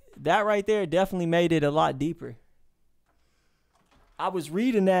like that right there definitely made it a lot deeper. I was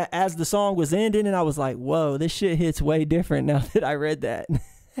reading that as the song was ending and I was like, whoa, this shit hits way different now that I read that.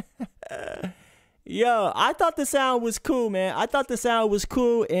 Yo, I thought the sound was cool, man. I thought the sound was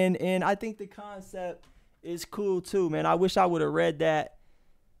cool, and I think the concept is cool too, man. I wish I would have read that.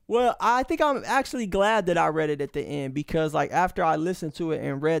 Well, I think I'm actually glad that I read it at the end, because like after I listened to it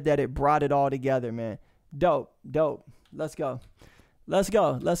and read that, it brought it all together, man. Dope, dope. Let's go. Let's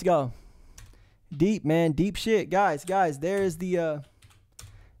go. Let's go. Deep, man. Deep shit. Guys, there's the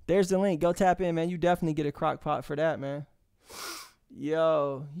link. Go tap in, man. You definitely get a crock pot for that, man.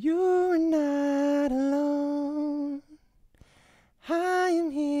 Yo, you're not alone. I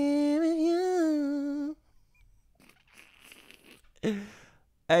am here with you.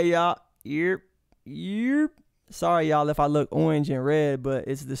 Hey, y'all. Yep. Sorry, y'all, if I look orange and red, but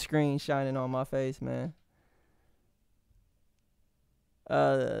it's the screen shining on my face, man.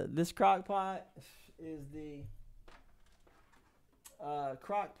 This crock pot is the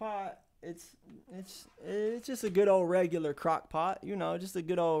crock pot. It's just a good old regular crock pot, you know, just a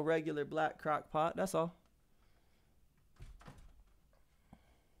good old regular black crock pot. That's all.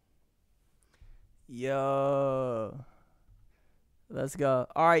 Yo, let's go.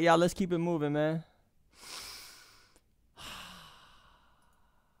 All right, y'all, let's keep it moving, man.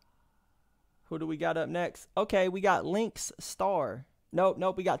 Who do we got up next? Okay, we got Link's Star.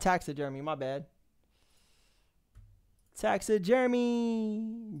 Nope, we got Taxidermy. My bad.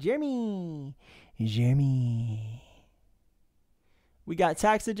 Taxidermy. Jeremy. We got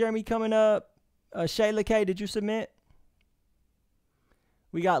Taxidermy coming up. Shayla K, did you submit?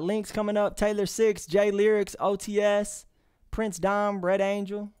 We got Links coming up. Taylor 6, J Lyrics, OTS, Prince Dom, Red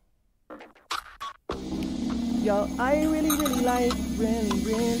Angel. Yo, I really like,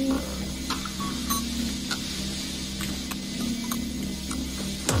 really.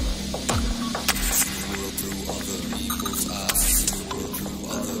 Other people's eyes,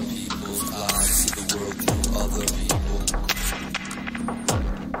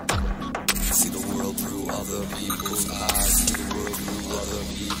 see the world through other people's eyes, see the world through other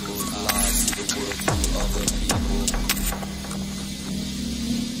people.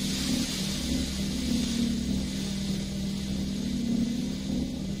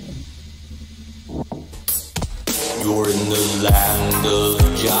 You're in the land of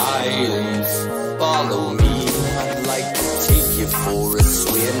giants, follow me. I'd like to take you for a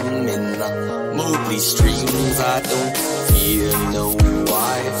swim in the Mowgli streams. I don't fear no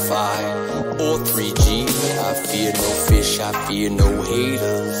Wi-Fi or 3G, I fear no fish, I fear no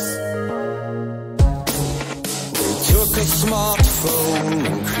haters. They took a smartphone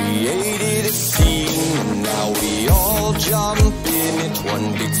and created a scene, and now we all jump in it,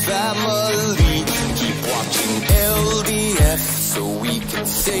 one big family. Keep watching LDF so we can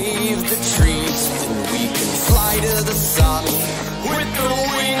save the trees, and we can fly to the sun with the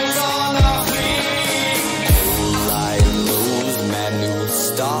wings on our feet. All I know is Manu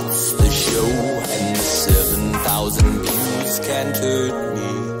starts the show, and the 7,000 views can't hurt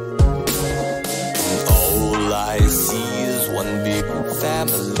me. And all I see is one big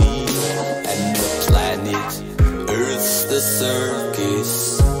family, and the planet Earth's the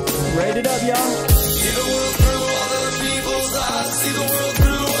circus. Rate it up, y'all. See the world through other people's eyes, see the world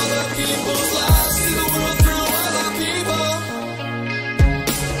through other people's lives, see the world through other people.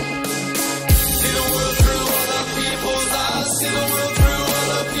 See the world through other people's eyes, see the world through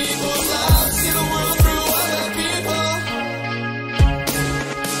other people's lives, see the world through other people.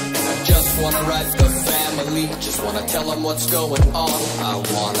 And I just wanna write the family, just wanna tell them what's going on. I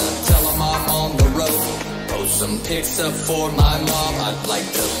wanna tell them I'm on the road, post some pics up for my mom. I'd like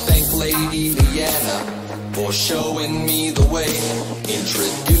to thank Lady Leanna for showing me the way,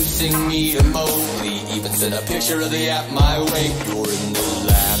 introducing me to Mowgli, even sent a picture of the app my way. You're in the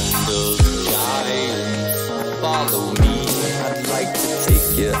land little giants. Follow me, I'd like to take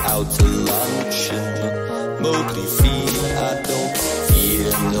you out to lunch in Mowgli Field. I don't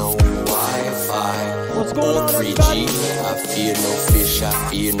fear no Wi-Fi What's going or on, 3G. everybody? I fear no fish, I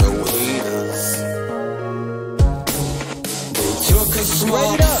fear no haters. They took a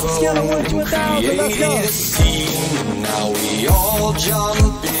smartphone and created a scene. Now we all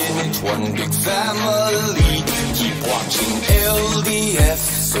jump in, it's one big family. Keep watching LDF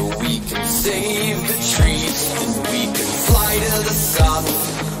so we can save the trees, and we can fly to the sun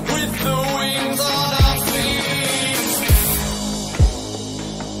with the wings on our feet.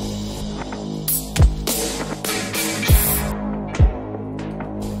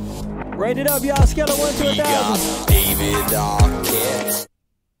 Rate it up, y'all. Scale of 1 to 1,000. David Arquette.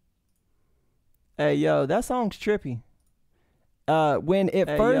 Hey, yo, that song's trippy. When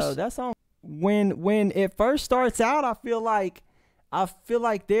it first starts out, I feel like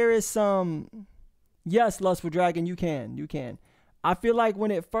there is some. Yes, Lustful Dragon, you can. I feel like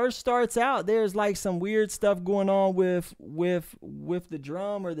when it first starts out, there's like some weird stuff going on with the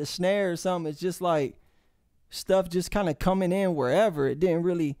drum or the snare or something. It's just like stuff just kind of coming in wherever. It didn't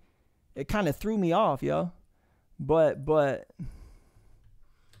really. It kind of threw me off, yo. But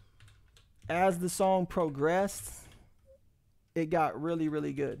as the song progressed, it got really,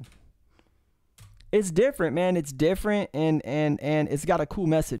 really good. It's different, man. It's different, and it's got a cool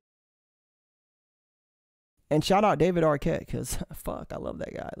message. And shout out David Arquette, because fuck, I love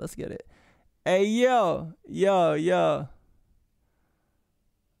that guy. Let's get it. Hey, yo.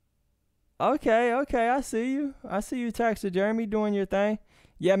 Okay, I see you, Taxidermy, doing your thing.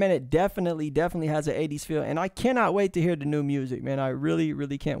 Yeah, man, it definitely has an 80s feel. And I cannot wait to hear the new music, man. I really,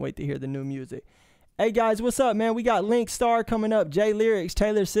 really can't wait to hear the new music. Hey, guys, what's up, man? We got Link Star coming up, J Lyrics,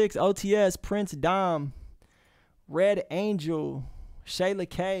 Taylor 6, OTS, Prince Dom, Red Angel, Shayla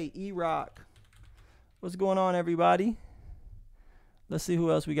K, E-Rock. What's going on, everybody? Let's see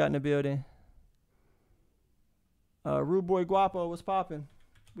who else we got in the building. Rude Boy Guapo, what's popping?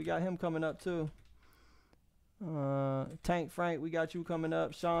 We got him coming up, too. Tank Frank, we got you coming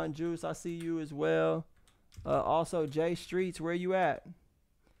up. Sean Juice, I see you as well. Also, Jay Streets, where you at?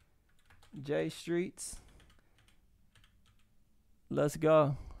 Jay Streets. Let's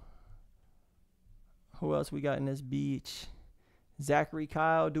go. Who else we got in this beach? Zachary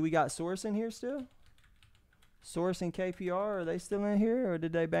Kyle. Do we got Source in here still? Source and KPR, are they still in here or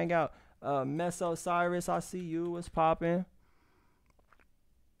did they bang out? Meso Cyrus, I see you. What's popping?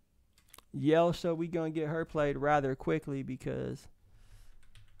 Yelsha, we gonna get her played rather quickly because,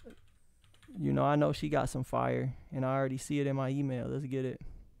 you know, I know she got some fire and I already see it in my email. Let's get it.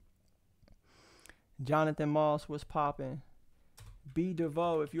 Jonathan Moss, what's popping? B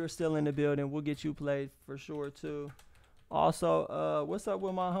DeVoe, if you're still in the building, we'll get you played for sure too. Also, what's up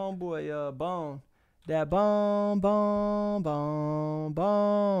with my homeboy Bone? That bone,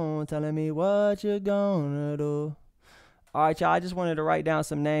 telling me what you gonna do. All right, y'all, I just wanted to write down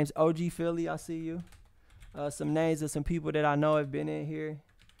some names. OG Philly, I see you. Some names of some people that I know have been in here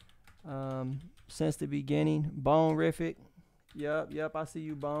since the beginning. Bone Riffic. Yep, I see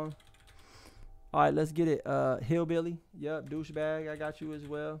you, Bone. All right, let's get it. Hillbilly. Yep, Douchebag, I got you as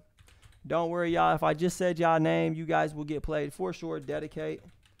well. Don't worry, y'all. If I just said y'all name, you guys will get played for sure. Dedicate.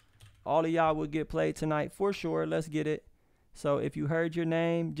 All of y'all will get played tonight for sure. Let's get it. So if you heard your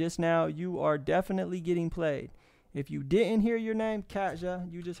name just now, you are definitely getting played. If you didn't hear your name, Katja,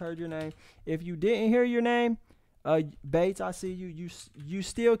 you just heard your name. If you didn't hear your name, Bates, I see you. You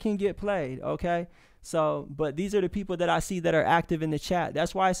still can get played, okay? So, but these are the people that I see that are active in the chat.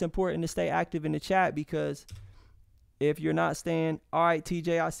 That's why it's important to stay active in the chat, because if you're not staying, all right,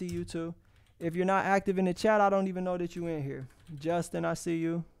 TJ, I see you too. If you're not active in the chat, I don't even know that you in here. Justin, I see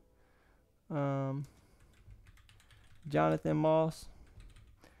you. Jonathan Moss.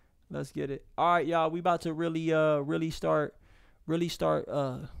 Let's get it. All right, y'all, we about to really start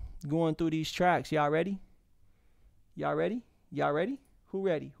going through these tracks. Y'all ready? Y'all ready? Y'all ready? Who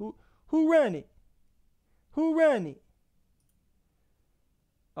ready? Who run it? Who run it?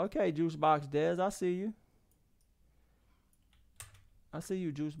 Okay, Juicebox Dez, I see you. I see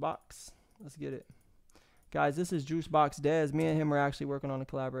you, Juicebox. Let's get it. Guys, this is Juicebox Dez. Me and him are actually working on a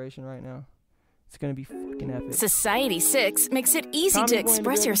collaboration right now. It's going to be fucking epic. Society 6 makes it easy to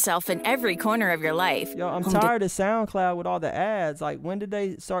express yourself in every corner of your life. Yo, I'm tired of SoundCloud with all the ads. Like, when did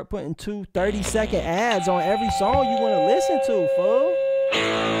they start putting 2 30-second ads on every song you want to listen to, fool?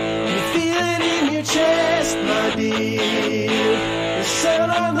 You feel it in your chest, my dear. The sun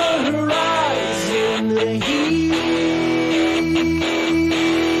on the horizon, the heat.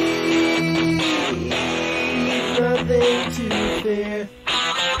 Nothing to fear.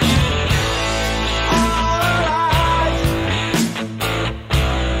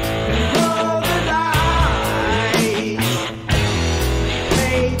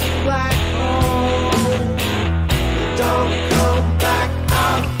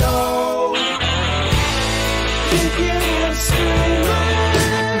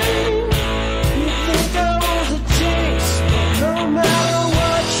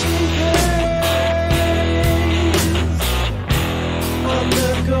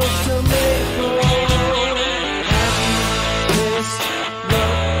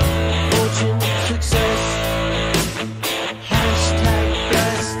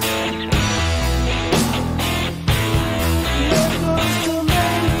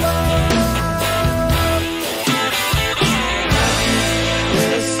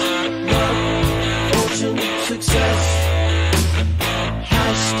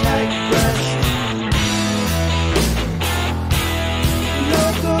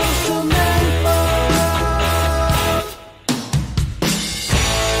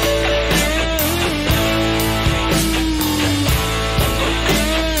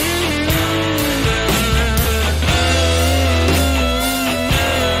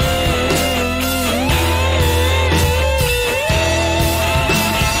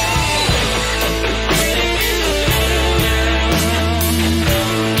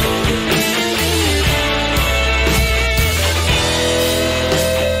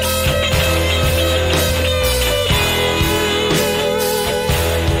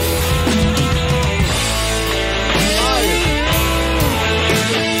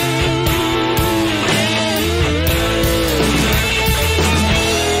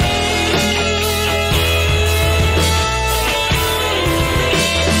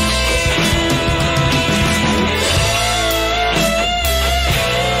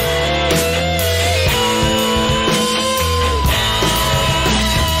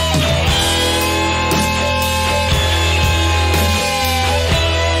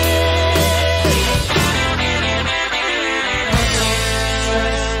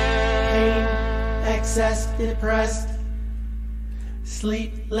 excess, depressed,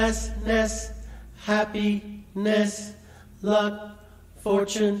 sleeplessness, happiness, luck,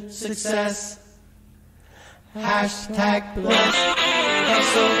 fortune, success. Hashtag blessed,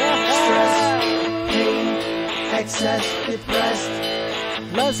 hustle, stress, pain, excess, depressed.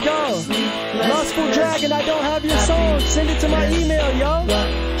 Let's go. Lustful Dragon, I don't have your song. Send it to my email, yo.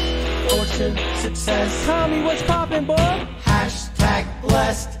 Luck, fortune, success. Tommy, what's poppin', boy? Hashtag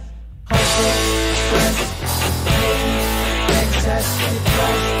blessed, hustle, stress, pain, excess,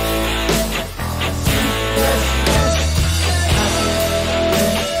 depressed. Sleeplessness,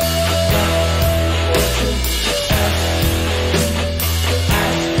 happiness, luck, fortune, success.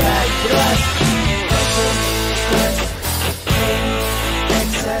 Hashtag blessed, hustle, stress, pain,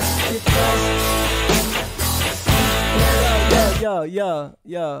 excess, depressed.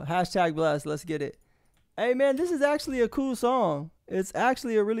 Yo. Hashtag blessed. Let's get it. Hey man, this is actually a cool song. It's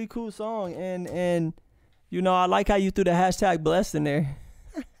actually a really cool song, and you know, I like how you threw the hashtag blessed in there.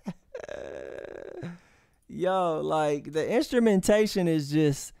 Yo, like the instrumentation is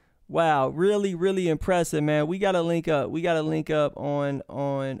just wow, really impressive, man. We gotta link up. We gotta link up on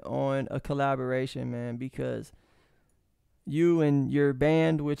a collaboration, man, because you and your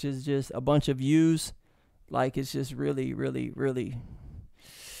band, which is just a bunch of yous, like it's just really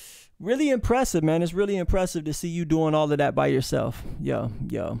impressive, man. It's really impressive to see you doing all of that by yourself. Yo,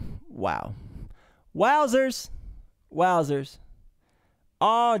 wow. Wowzers.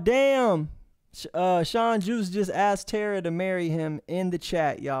 Oh, damn. Sean Juice just asked Tara to marry him in the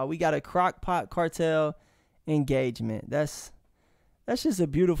chat, y'all. We got a Crock Pot Cartel engagement. That's just a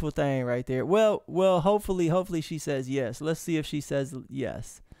beautiful thing right there. Well, hopefully she says yes. Let's see if she says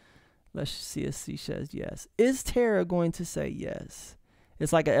yes. Let's see if she says yes. Is Tara going to say yes?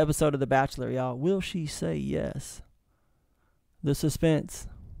 It's like an episode of The Bachelor, y'all. Will she say yes? The suspense.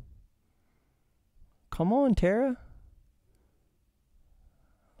 Come on, Tara.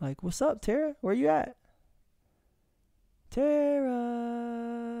 Like, what's up, Tara? Where you at? Tara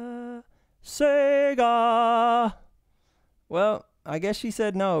Sega. Well, I guess she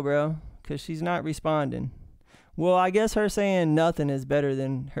said no, bro, because she's not responding. Well, I guess her saying nothing is better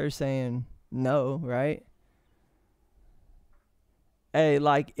than her saying no, right? Hey,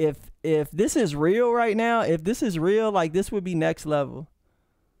 like, if this is real right now, if this is real, like, this would be next level.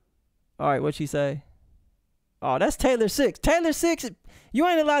 All right, what'd she say? Oh, that's Taylor 6. Taylor 6, you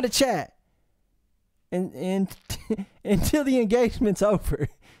ain't allowed to chat and until the engagement's over.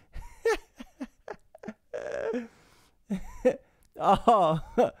 Oh,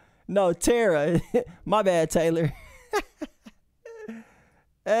 no, Tara. My bad, Taylor.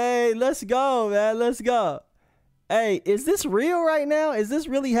 Hey, let's go, man. Let's go. Hey, is this real right now? Is this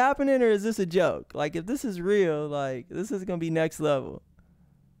really happening, or is this a joke? Like, if this is real, like, this is going to be next level.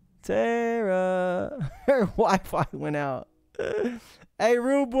 Tara. Her Wi-Fi went out. Hey,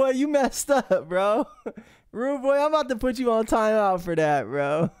 Rude Boy, you messed up, bro. Rude Boy, I'm about to put you on timeout for that,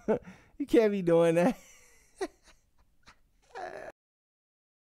 bro. You can't be doing that.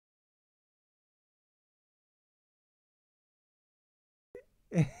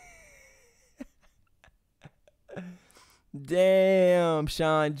 Damn,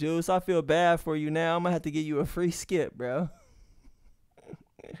 Sean Juice, I feel bad for you now. I'm gonna have to give you a free skip, bro.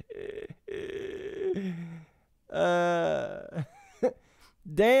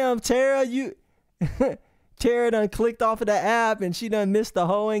 Damn, Tara, Tara done clicked off of the app and she done missed the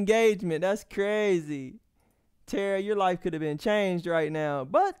whole engagement. That's crazy. Tara, your life could have been changed right now.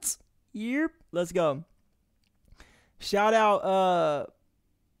 But yep, let's go. Shout out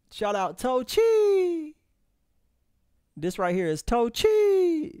Tochi. This right here is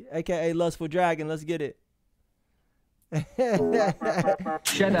Tochi, aka Lustful Dragon. Let's get it.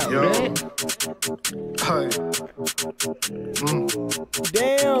 Shut up, man.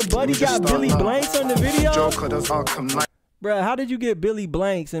 Damn, buddy got Billy Blanks on the video. Bruh, how did you get Billy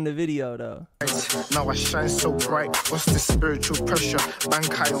Blanks in the video, though? Now I shine so bright. What's the spiritual pressure?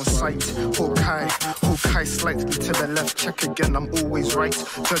 Bankai on sight. Hawkeye slightly to the left. Check again, I'm always right.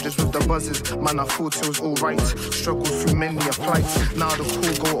 Judges with the buzzers, man, I thought it was alright. Struggled through many a plight. Now the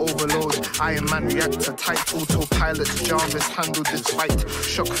call go overload. Iron Man reactor type. Autopilot, Jarvis handled this fight.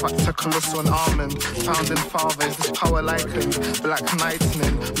 Shock factor, colossal and almond. Founding fathers, this power likened. Black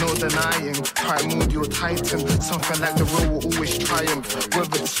Lightning, no denying. Primordial Titan, something like the real will always triumph.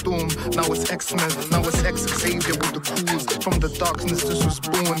 Weather the storm, now it's X-Men, now it's X-Xavier with the cause. From the darkness this was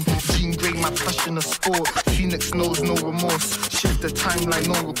born. Jean Grey, my passion of sport. Phoenix knows no remorse. Shift the timeline,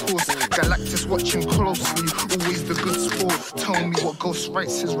 no recourse. Galactus watching closely, always the good sport. Tell me what goes ghost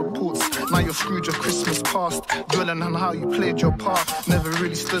writes his reports. Now you're Scrooge of Christmas past, dwelling on how you played your part. Never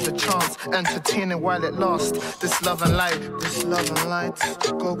really stood a chance, entertaining while it lasts. This love and light,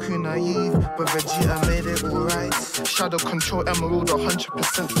 Goku naive, but Vegeta made it alright. Shadow control, emerald,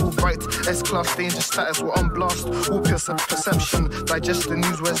 100% full bright. S-class danger status, we're on blast. Warp your perception, digest the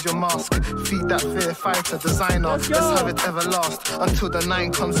news, where's your mask? Feed that fear, fighter, designer. Let's have it ever last, until the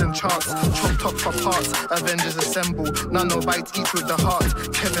 9 comes in charts. Chopped up for parts, Avengers assemble. Nanobite, eat with the heart.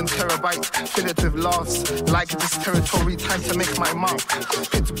 Kevin terabyte, fill it with laughs. Like this territory, time to make my mark.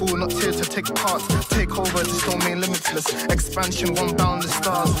 Pitbull, not here to take part. Take over, this domain limitless. Expansion, one boundless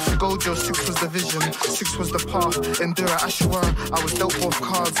stars. Gojo, 6 was the vision, 6 was the path. Endura, Ashura, I was dealt both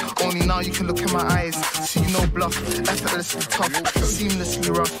cards. Only now you can look in my eyes, see no bluff. Effortlessly tough, seamlessly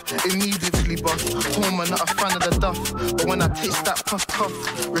rough. Immediately buff, home and not a fan of the duff. But when I taste that puff puff,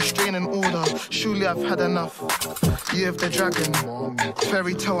 restraining order, surely I've had enough. Year of the dragon,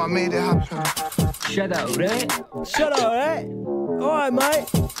 fairy tale, I made it happen. Shut up, right? Shut up, right? Alright, mate.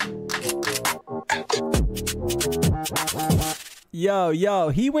 Yo,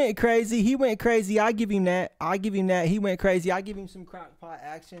 he went crazy. I give him that. He went crazy. I give him some crock pot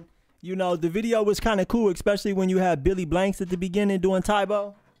action. You know, the video was kind of cool, especially when you had Billy Blanks at the beginning doing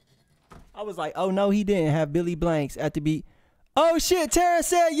Tybo. I was like, oh no, he didn't have Billy Blanks at the beat. Oh shit, Tara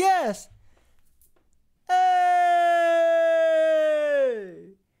said yes. Hey,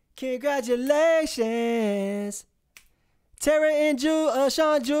 congratulations. Tara and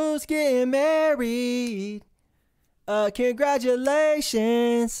Sean Jules getting married.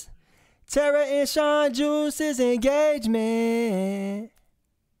 Congratulations. Tara and Sean Juice's engagement.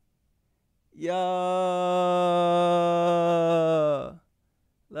 Yo.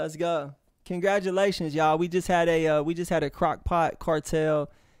 Let's go. Congratulations, y'all. We just had a Crock Pot Cartel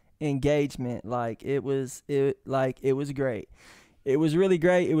engagement. Like it was great. It was really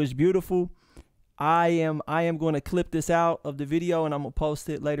great. It was beautiful. I am going to clip this out of the video and I'm going to post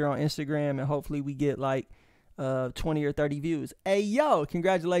it later on Instagram and hopefully we get like 20 or 30 views. Hey yo,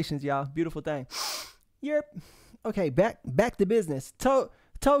 congratulations, y'all. Beautiful thing. You're okay. Back to business.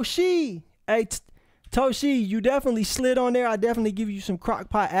 Toshi, hey Toshi, you definitely slid on there. I definitely give you some crock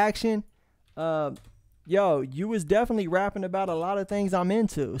pot action. Yo, you was definitely rapping about a lot of things I'm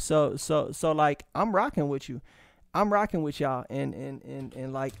into. So like I'm rocking with you. I'm rocking with y'all,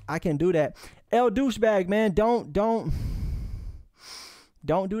 and like I can do that. L douchebag, man, don't do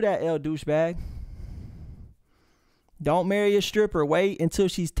that, L douchebag. Don't marry a stripper. Wait until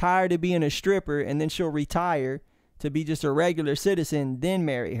she's tired of being a stripper and then she'll retire to be just a regular citizen, then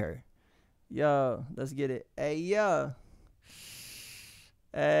marry her. Yo, let's get it. Hey, yo.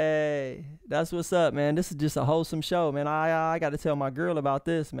 Hey, that's what's up, man. This is just a wholesome show, man. I got to tell my girl about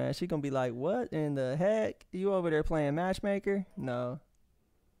this, man. She going to be like, what in the heck? You over there playing matchmaker? No.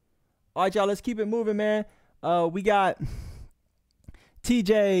 All right, y'all, let's keep it moving, man. We got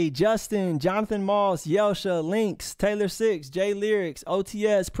TJ, Justin, Jonathan Moss, Yelsha, Lynx, Taylor Six, J Lyrics,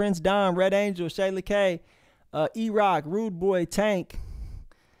 OTS, Prince Dom, Red Angel, Shayla K, E-Rock, Rude Boy, Tank,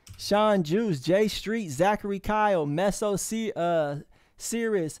 Sean Juice, J Street, Zachary Kyle, Meso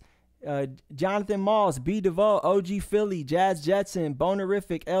Cirrus, Jonathan Moss, B DeVoe, OG Philly, Jazz Jetson,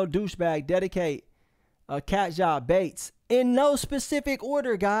 Bonerific, L Douchebag, Dedicate, Cat Job, Bates. In no specific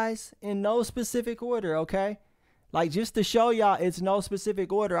order, guys. In no specific order, okay? Like, just to show y'all it's no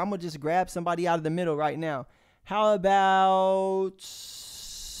specific order, I'm going to just grab somebody out of the middle right now. How about...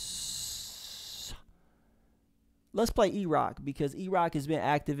 Let's play E-Rock, because E-Rock has been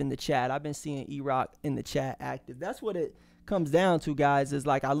active in the chat. I've been seeing E-Rock in the chat active. That's what it comes down to, guys, is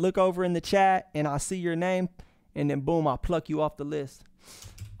like I look over in the chat and I see your name, and then boom, I pluck you off the list.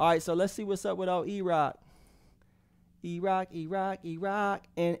 All right, so let's see what's up with old E-Rock. E-Rock.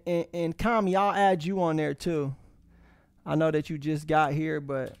 And Kami, I'll add you on there too. I know that you just got here,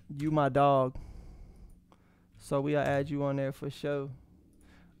 but you my dog. So we'll add you on there for sure.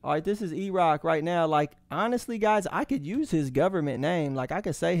 All right, this is E-Rock right now. Like, honestly, guys, I could use his government name. Like, I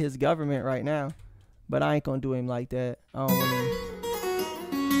could say his government right now. But I ain't going to do him like that. I don't want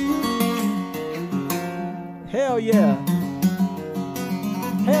him. Hell yeah.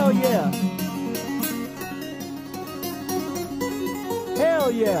 Hell yeah.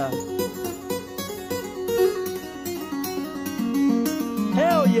 Hell yeah.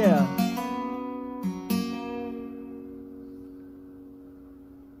 Hell yeah.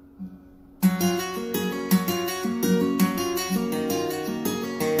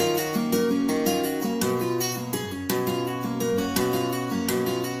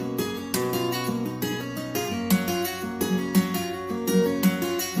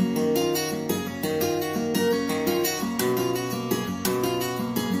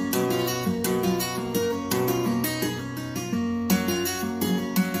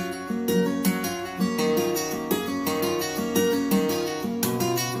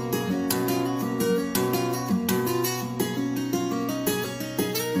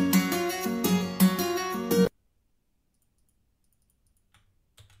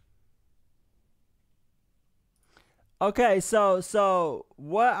 Okay, so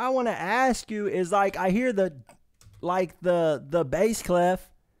what I want to ask you is, like, I hear the bass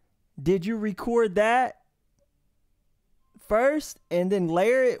clef. Did you record that first and then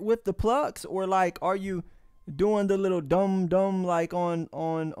layer it with the plucks, or like are you doing the little dum like on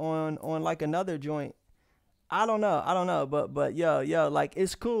like another joint? I don't know, but yo, like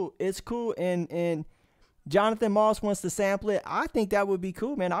it's cool, and Jonathan Moss wants to sample it. I think that would be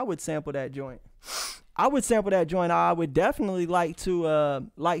cool, man. I would sample that joint. I would definitely like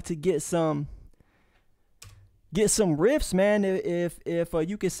to get some riffs, man. If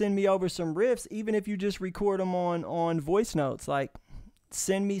you could send me over some riffs, even if you just record them on voice notes, like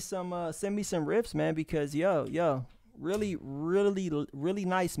send me some riffs, man, because yo, really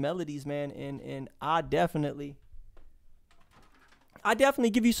nice melodies, man, and I definitely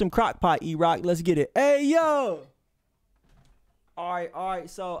give you some crock pot, E-Rock. Let's get it. Hey yo. All right.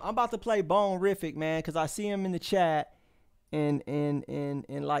 So I'm about to play Bone Riffic, man, because I see him in the chat, and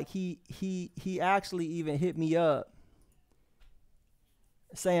like he actually even hit me up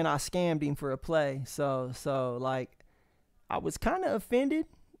saying I scammed him for a play. So like I was kind of offended,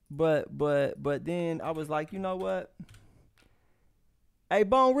 but then I was like, you know what? Hey,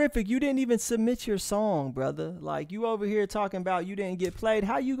 Bone Riffic, you didn't even submit your song, brother. Like, you over here talking about you didn't get played.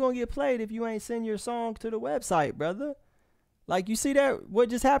 How you gonna get played if you ain't send your song to the website, brother? Like, you see that? What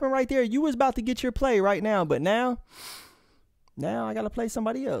just happened right there? You was about to get your play right now, but now I gotta play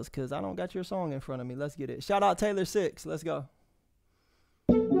somebody else because I don't got your song in front of me. Let's get it. Shout out Taylor 6. Let's go.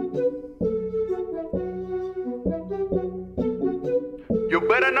 You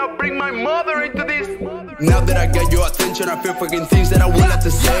better not bring my mother into this. Now that I got your attention, I feel fucking things that I would like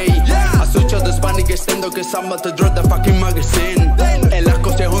to say. I switch out the Spanish extendo que I'm about to drop the fucking magazine. El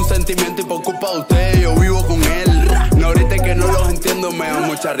asco si es un sentimiento y por culpa de usted yo vivo con él. No, ahorita que no los entiendo me da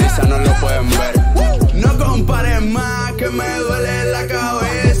mucha risa, no lo pueden ver. No compares más que me duele la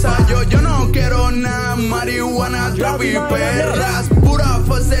cabeza. Yo no quiero nada, marihuana, trap y perras. Pura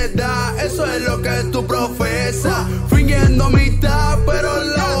falsedad, eso es lo que tú profesas. Fingiendo mitad, pero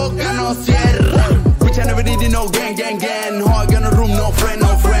la boca no cierra. Which I never did no gang. Hard in the room, no friend.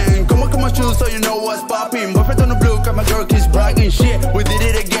 Come on my shoes so you know what's popping. Boyfriend on the blue, got my girl keeps bragging shit. We did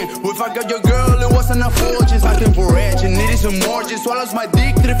it again. We fuck up your girl, it wasn't a fool. She's asking for it, she needed some more. She swallows my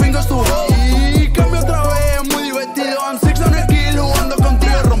dick, 3 fingers to hold. Y cambio otra vez, muy divertido. I'm 600 kills jugando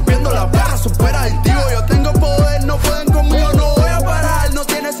contigo, rompiendo la barra, super adictivo. Yo tengo poder, no pueden conmigo, no voy a parar. No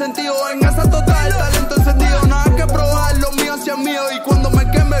tiene sentido, en esa total, talento encendido. Nada que probar, lo mío hacia mío. Y cuando me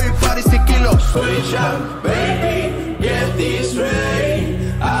queme, disparo y 6 kilos. Switch up, baby, get this straight.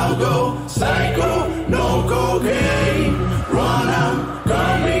 I'll go psycho, no cocaine. Run, I'm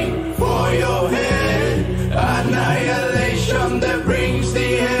coming for your head. Annihilation that brings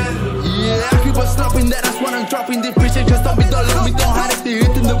the end. Yeah, I keep on stopping that, that's what I'm dropping. This bitch just don't be dull, me don't hide it,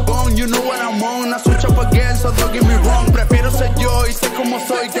 hit in the bone. You know what I'm on, I switch up again, so don't get me wrong. Prefiero ser yo y sé cómo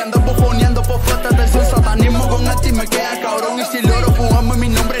soy. Te ando bufoneando por falta de atención. Satanismo con anti me queda cabrón. Y si logro fugamos mi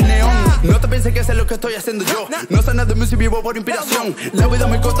nombre es neón. No te pienses que sé lo que estoy haciendo yo. No sé nada de música, vivo por inspiración. La vida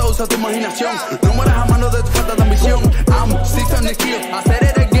me corta, usa tu imaginación. No mueras a mano de tu falta de ambición. I'm 600 kills, I said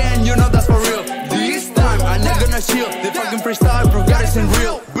it again, you know that's for real. This time, I'm not gonna chill. The fucking freestyle, bro, God isn't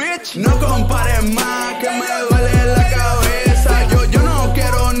real. Bitch, no compares más, que me duele la cabeza. Yo no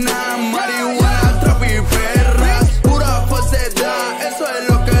quiero nada, marihuana, trap y perras. Pura falsedad, eso es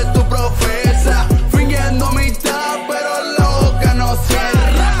lo que tú profesas. Fingiendo mitad, pero la boca no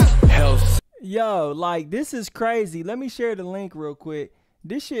cierra. Yo, like, this is crazy. Let me share the link real quick.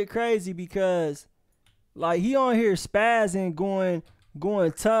 This shit crazy because, like, he on here spazzing, going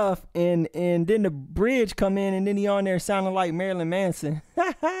tough, and then the bridge come in, and then he on there sounding like Marilyn Manson.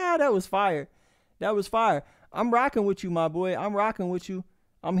 That was fire. I'm rocking with you, my boy. I'm rocking with you.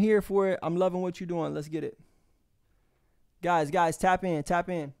 I'm here for it. I'm loving what you're doing. Let's get it. Guys, tap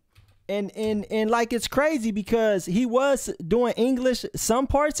in. And like, it's crazy because he was doing English, some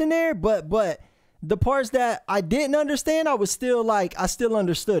parts in there, but the parts that I didn't understand, I was still like, I still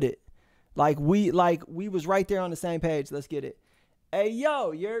understood it. Like we was right there on the same page. Let's get it. Hey,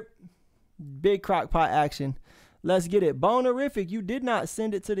 yo, you're big crock pot action. Let's get it. Bonerific, you did not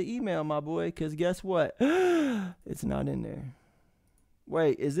send it to the email, my boy, because guess what? It's not in there.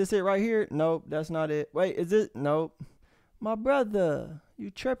 Wait, is this it right here? Nope, that's not it. Wait, is it? Nope. My brother, you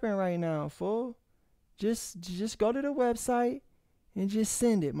tripping right now, fool. Just go to the website and just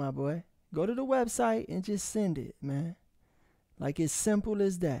send it, my boy. Go to the website and just send it, man. Like, it's simple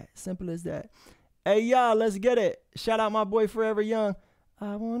as that. Hey, y'all, let's get it. Shout out my boy Forever Young.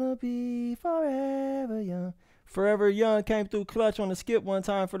 I wanna be forever young. Forever Young came through clutch on the skip one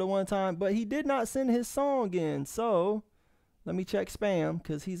time for the one time, but he did not send his song in. So let me check spam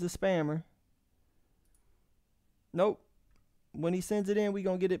because he's a spammer. Nope. When he sends it in, we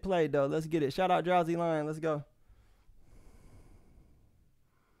gonna get it played though. Let's get it. Shout out Drowsy Lion. Let's go.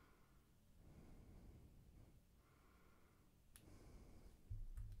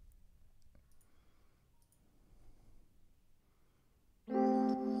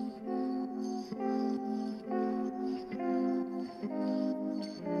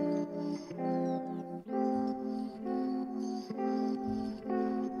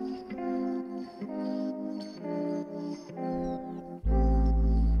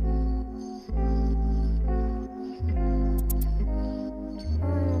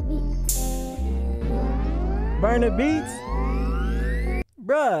 Burner Beats?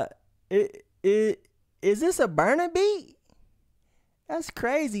 Bruh, is this a burner beat? That's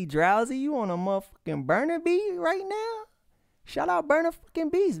crazy, Drowsy. You on a motherfucking burner beat right now? Shout out Burner fucking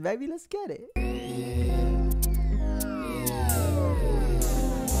Beats, baby. Let's get it.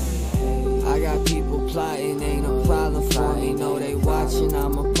 I got people plotting, ain't a problem for me. Know they watching,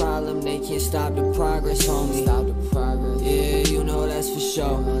 I'm a problem. They can't stop the progress on me. Yeah, you know that's for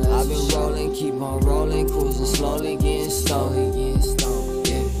sure. I've been rolling, keep on rolling, cruising slowly, getting stoned.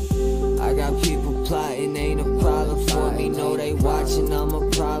 Yeah, I got people plotting, ain't a problem for me. Know they watching, I'm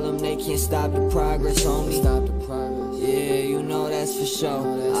a problem. They can't stop the progress on me. Yeah, you know that's for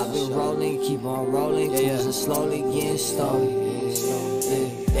sure. I've been rolling, keep on rolling, cruising slowly, getting stoned.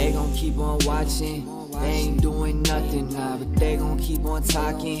 They gon' keep on watching, they ain't doing nothing now, but they gon' keep on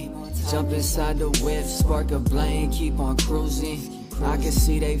talking. Jump inside the whip, spark a blame, keep on cruising. I can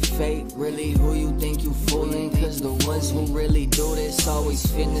see they fake, really who you think you fooling? Cause the ones who really do this always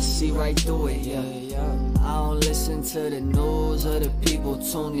finna see right through it, yeah. I don't listen to the news or the people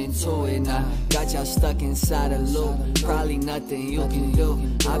tuning to it. Now got y'all stuck inside a loop, probably nothing you can do.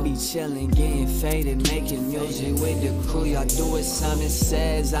 I be chillin', getting faded, making music with the crew. Y'all do what Simon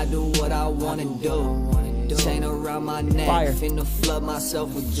says, I do what I wanna do. Chain around my neck, finna flood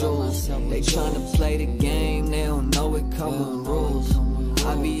myself with jewels. They tryna play the game, they don't know it come with rules.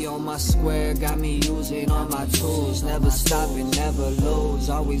 I be on my square, got me using all my tools. Never stopping, never lose,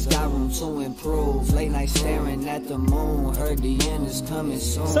 always got room to improve. Late night staring at the moon, heard the end is coming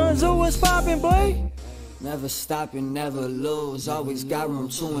soon. Sun Zoo, what's poppin', boy? Never stopping, never lose, always got room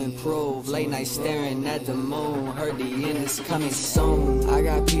to improve. Late night staring at the moon, heard the end is coming soon. I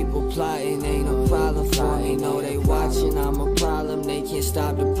got people plotting, ain't a problem for me. Know they watching, I'm a problem. They can't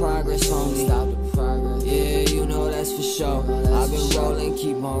stop the progress on me. Yeah, you know that's for sure. I've been rolling,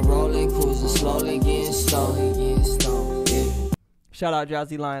 keep on rolling, cruising slowly, getting stoned. Yeah. Shout out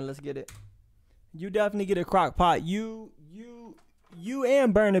Drowsy Lion, let's get it. You definitely get a crock pot. You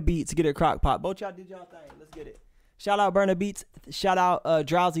and Burner Beats get a crock pot. Both y'all did y'all thing. Let's get it. Shout out Burner Beats. Shout out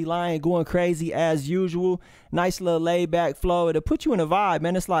Drowsy Lion, going crazy as usual. Nice little laid back flow. It'll put you in a vibe,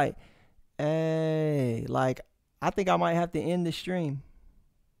 man. It's like, hey, like I think I might have to end the stream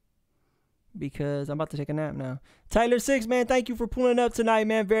because I'm about to take a nap now. Taylor 6, man, thank you for pulling up tonight,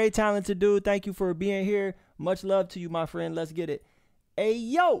 man. Very talented dude. Thank you for being here. Much love to you, my friend. Let's get it. Hey,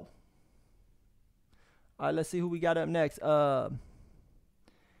 yo. All right, let's see who we got up next.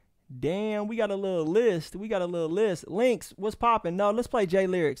 Damn, we got a little list. Links, what's popping? No, let's play J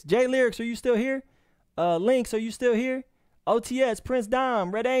Lyrics. J Lyrics, are you still here? Links, are you still here? OTS, Prince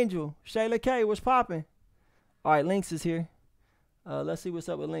Dom, Red Angel, Shayla K, what's popping? All right, Links is here. Let's see what's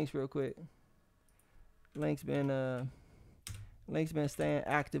up with Links real quick. Links been staying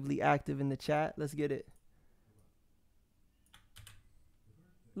actively active in the chat. Let's get it.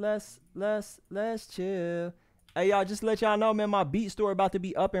 Let's chill. Hey, y'all, just to let y'all know, man, my beat store about to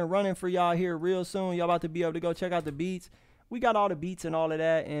be up and running for y'all here real soon. Y'all about to be able to go check out the beats. We got all the beats and all of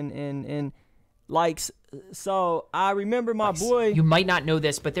that and likes. So I remember my boy. You might not know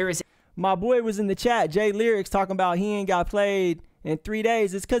this, but there is. My boy was in the chat, J Lyrics, talking about he ain't got played in 3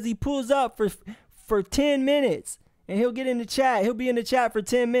 days. It's because he pulls up for 10 minutes and he'll get in the chat. He'll be in the chat for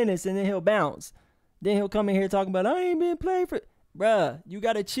 10 minutes and then he'll bounce. Then he'll come in here talking about, I ain't been played for. Bruh, you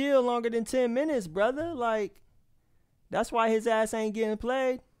got to chill longer than 10 minutes, brother. Like. That's why his ass ain't getting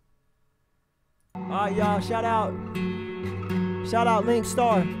played. All right, y'all. Shout out Link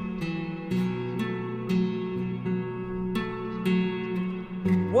Star.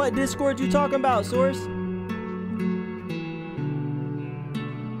 What Discord you talking about, Source?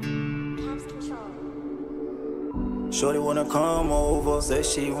 Shorty wanna come over, say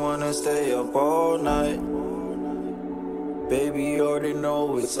she wanna stay up all night. Baby, you already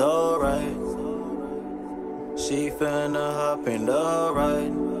know it's alright. She finna hop in the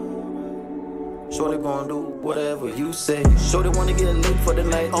ride. Shorty gon' do whatever you say. Shorty wanna get lit for the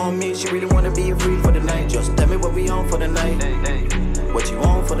night. On me, she really wanna be a freak for the night. Just tell me what we on for the night. What you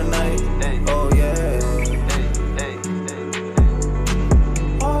on for the night? Oh yeah.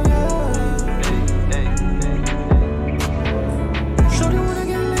 Oh yeah. Shorty wanna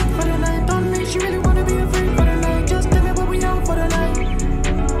get lit for the night. On me, she really wanna be a freak for the night. Just tell me what we on for the night.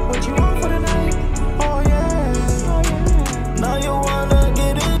 What you on for the night? Oh yeah. Now you wanna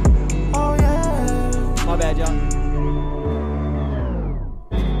get it. Oh yeah. My bad, y'all.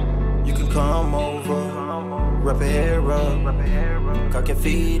 You can come over, wrap your hair up, cock your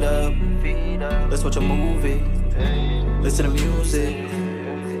feet up. Let's watch a movie, listen to music,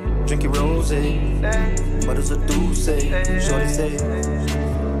 drink your rosé. What does a do say? Shorty say.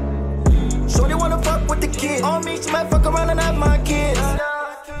 Shorty wanna fuck with the kid. On me, she might fuck around and have my kids.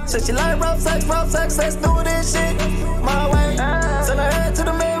 Said she like rough sex, let's do this shit my way. Send her head to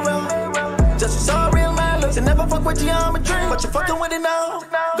the mirror, just saw a real man look. She never fuck with geometry, but you fucking with it now.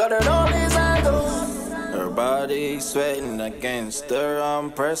 Got her all these angles. Her body sweating against her,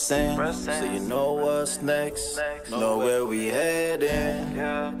 I'm pressing. So you know what's next, know where we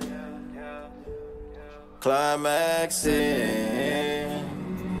heading. Climaxing.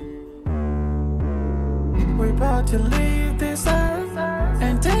 We're about to leave this earth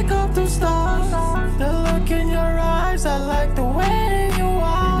and take off the stars. The look in your eyes, I like the way you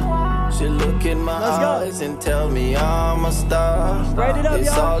are. She look in my eyes and tell me I'm a star.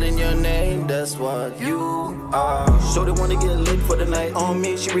 It's all in your name, that's what you are. Shorty wanna get lit for the night. On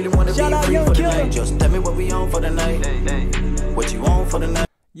me, she really wanna be free for the night. Just tell me what we on for the night. What you on for the night?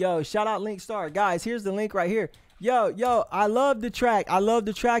 Yo, shout out Link Star. Guys, here's the link right here. Yo, I love the track.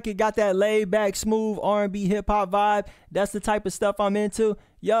 It got that laid back, smooth R&B hip hop vibe. That's the type of stuff I'm into.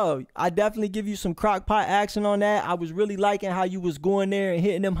 Yo, I definitely give you some crock pot action on that. I was really liking how you was going there and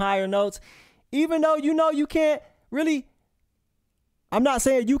hitting them higher notes. Even though you know you can't really, I'm not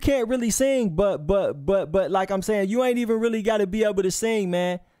saying you can't really sing, but like I'm saying, you ain't even really got to be able to sing,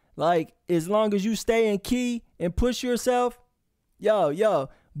 man. Like, as long as you stay in key and push yourself, yo,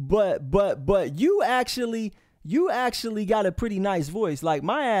 but you actually got a pretty nice voice. Like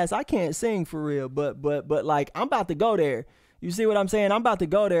my ass, I can't sing for real, but like I'm about to go there. You see what I'm saying? I'm about to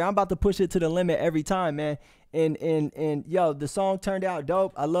go there. I'm about to push it to the limit every time, man. And yo, the song turned out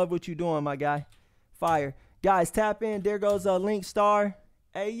dope. I love what you're doing, my guy. Fire. Guys, tap in. There goes Link Star.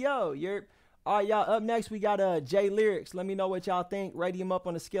 Hey, yo, all right, y'all. Up next, we got J Lyrics. Let me know what y'all think. Rate him up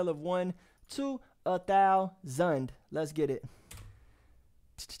on a scale of 1 to 1,000. Let's get it.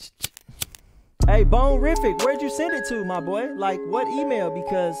 Hey, Bonerific, where'd you send it to, my boy? Like, what email?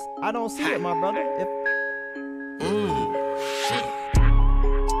 Because I don't see it, my brother.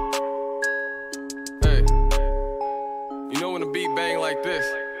 Hey, you know when the beat bang like this,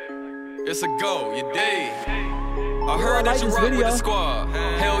 it's a go, you dig? I heard that you rock with the squad.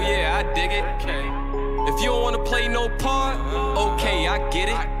 Hell yeah, I dig it. If you don't want to play no part, okay, I get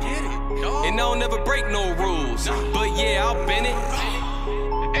it. And I'll never break no rules, but yeah, I'll bend it.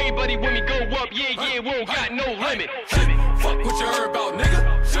 Everybody when we go up, yeah, we don't got no limit. Fuck what you heard about,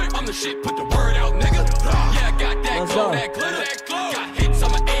 nigga. I'm the shit, put the word out, nigga. Yeah, I got that glow, that glitter. Got hits,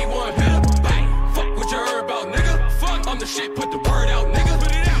 I'm an A1 hitter. Bang. Fuck what you heard about, nigga. I'm the shit, put the word out, nigga.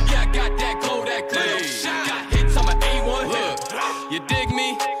 Yeah, I got that glow, that glitter. Got hits, I'm an A1 hitter. You dig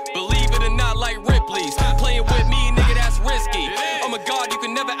me? Believe it or not, like Ripley's. Playing with me, nigga, that's risky. Oh my God, you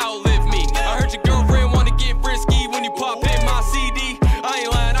can never outlive me. I heard your girlfriend wanna get frisky when you pop in my CD. I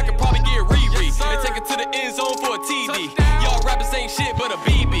ain't lying, I could probably get Riri and take it to the end zone for a TD. Y'all rappers ain't shit but a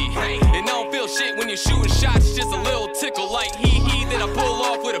BB. And I don't feel shit when you're shooting shots, just a little tickle like hee-hee. Then I pull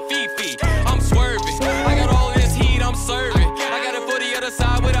off with a Fifi. I'm swerving, I got all this heat I'm serving. I got it for the other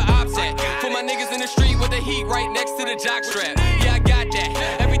side with an offset. For my niggas in the street with the heat right next to the jock strap. Yeah, I got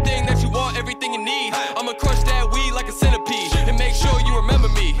that. Everything that you want, everything you need. I'ma crush that weed like a centipede and make sure you remember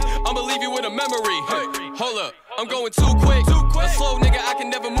me. I'ma leave you with a memory. Hold up, I'm going too quick. A slow nigga I can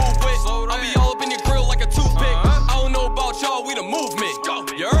never move with. I'll be all up in your grill like a toothpick. I don't know about y'all, we the movement.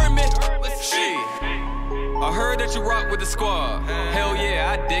 You heard me? Shit. I heard that you rock with the squad. Hell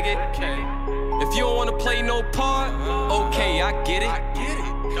yeah, I dig it. If you don't wanna play no part, okay, I get it.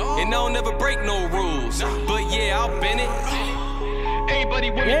 And I'll never break no rules, but yeah, I'll bend it. Everybody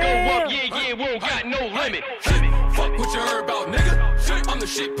when we go up, yeah, we don't got no limit. Fuck what you heard about, nigga. I'm the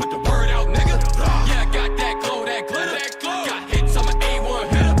shit, put the word out, nigga. Yeah, I got that glow, that glitter. Got hits, I'm an A1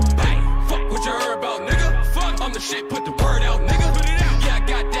 hitter. Bang. Fuck what you heard about, nigga. I'm the shit, put the word out, nigga. Yeah, I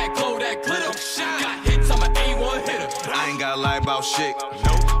got that glow, that glitter. Got hits, I'm an A1 hitter. I ain't gotta lie about shit,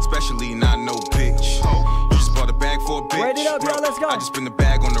 especially not no bitch. You just bought a bag for a bitch. Write it up, y'all, let's go. I just spin the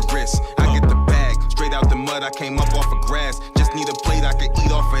bag on the wrist. I get the bag. mud, I came up off of grass. Just need a plate, I could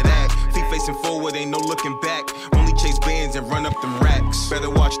eat off of that. Feet facing forward, ain't no looking back. Only chase bands and run up them racks. Better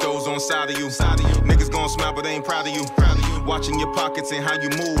watch those on side of you. Niggas gon' smile, but they ain't proud of you. Watching your pockets and how you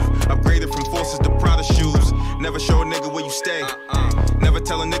move. Upgraded from forces to Prada shoes. Never show a nigga where you stay. Never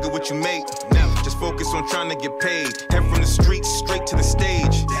tell a nigga what you make. Just focus on trying to get paid. Head from the streets straight to the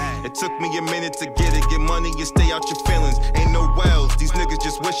stage. It took me a minute to get it. Get money and stay out your feelings. Ain't no wells, these niggas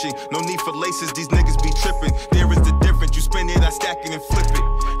just wishing. No need for laces, these niggas be tripping. There is the difference, you spend it, I stack it and flip it.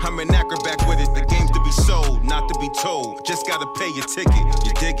 I'm an acrobat with it. The game's to be sold, not to be told. Just gotta pay your ticket,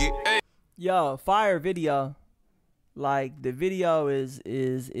 you dig it? Yo, fire video. Like the video is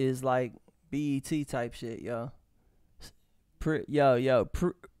like BET type shit, yo. Pretty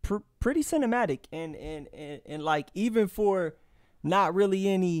cinematic and like even for not really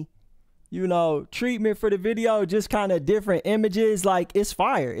any, you know, treatment for the video, just kind of different images, like it's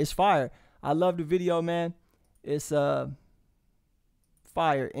fire. It's fire. I love the video, man. It's fire.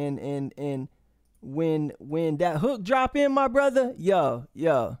 And when that hook drop in, my brother, yo,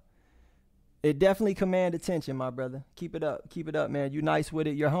 it definitely command attention, my brother. Keep it up, man. You nice with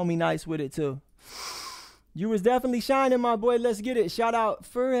it. Your homie nice with it too. You was definitely shining, my boy. Let's get it. Shout out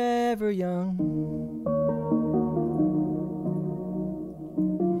Forever Young.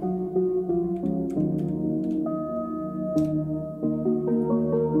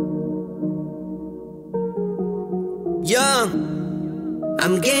 Young,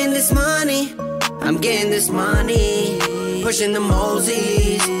 I'm getting this money. I'm getting this money. Pushing the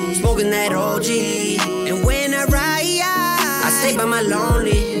Moses, smoking that OG. And when I ride, I stay by my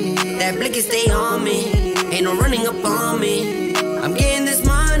lonely. That blicky stay on me. Ain't no running up on me. I'm getting this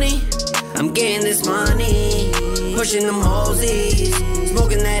money. I'm getting this money. Pushing the Moses,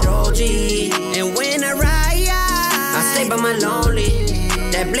 smoking that OG. And when I ride, I stay by my lonely.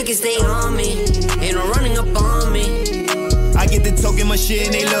 That blicky stay on me. Ain't no running up on me. I get the talking my shit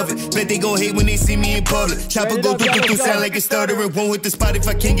and they love it. Bet they gon' hate when they see me in public. Chopper go through, sound like a stuttering. Won't hit the spot if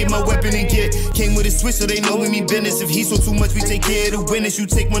I can't get my weapon and get. Came with a switch so they know we mean business. If he so too much, we take care of the witness. You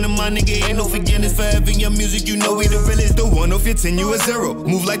take one of my nigga, ain't no forgiveness. Forever in your music, you know we the realest. The 1 off your 10, you a 0.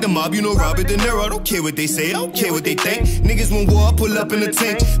 Move like the mob, you know Robert De Niro. I don't care what they say, I don't care what they think. Niggas want war, I pull up in the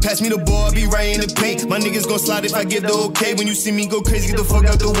tank. Pass me the ball, I be right in the paint. My niggas gon' slide if I give the okay. When you see me go crazy, get the fuck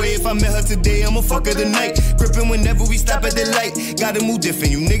out the way. If I met her today, I'ma fuck her tonight. Gripping whenever we stop at the light. Gotta move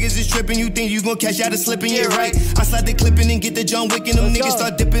different, you niggas is tripping. You think you gon' catch out of slipping, yeah right. I slide the clipping and get the John Wick and them niggas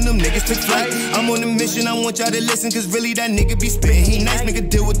start dipping, them niggas take flight. I'm on a mission, I want y'all to listen, cause really that nigga be spitting. He nice, nigga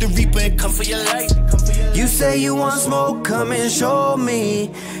deal with the reaper and come for your life. You say you want smoke, come and show me.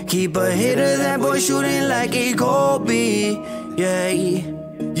 Keep a hitter, that boy shooting like he Kobe, yeah.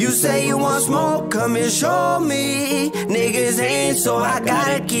 You say you want smoke, come and show me. Niggas ain't, so I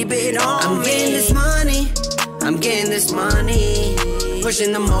gotta keep it on. I'm getting this money. I'm getting this money,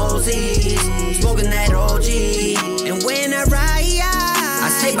 pushing the Moses, smoking that OG. And when I ride, I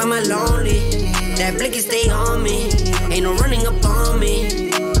stay by my lonely. That blicky stay on me, ain't no running up on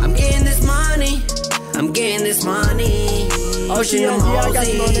me. I'm getting this money, I'm getting this money, pushing the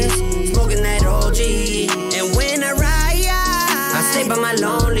Moses, smoking that OG. And when I ride, I stay by my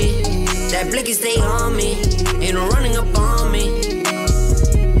lonely. That blicky stay on me, ain't no running up on me.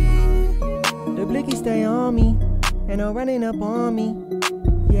 The blicky stay on me, and no running up on me.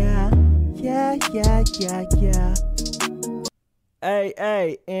 Yeah.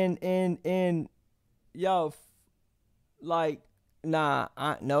 Hey, and yo, like, nah,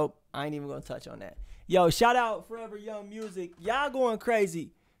 nope, I ain't even gonna touch on that. Yo, shout out Forever Young Music. Y'all going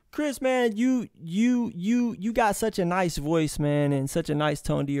crazy. Chris, man, you got such a nice voice, man, and such a nice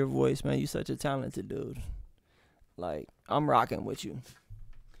tone to your voice, man. You such a talented dude. Like, I'm rocking with you.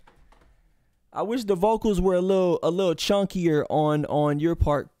 I wish the vocals were a little chunkier on your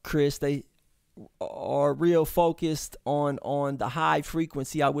part, Chris. They are real focused on the high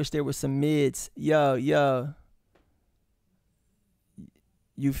frequency. I wish there was some mids. Yo.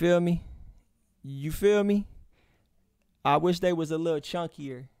 You feel me? I wish they was a little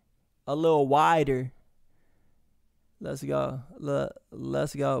chunkier, a little wider. Let's go. But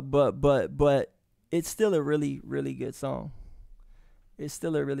it's still a really, really good song. It's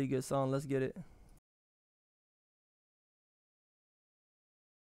still a really good song. Let's get it.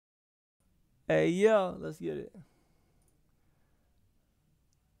 Hey, yo, let's get it.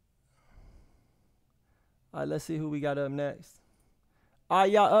 All right, let's see who we got up next. All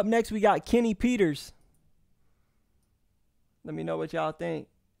right, y'all, up next we got Kenny Peters. Let me know what y'all think.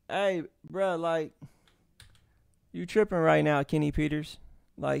 Hey, bruh, like, you tripping right now, Kenny Peters.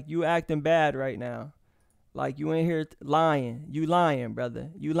 Like, you acting bad right now. Like, you in here lying. You lying, brother.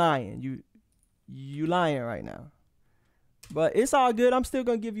 You lying. you lying right now. But it's all good. I'm still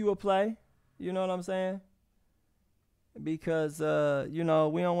gonna give you a play. You know what I'm saying? Because you know,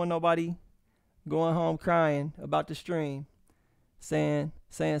 we don't want nobody going home crying about the stream, saying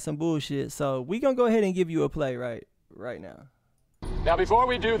some bullshit. So we gonna go ahead and give you a play right now. Now, before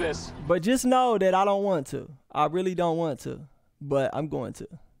we do this, but just know that I don't want to. I really don't want to, but I'm going to.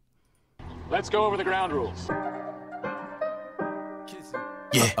 let's go over the ground rules.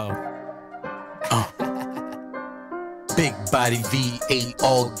 Yeah. Big body V8,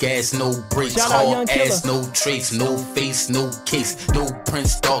 all gas, no brakes, hard ass, no trace, no face, no case, no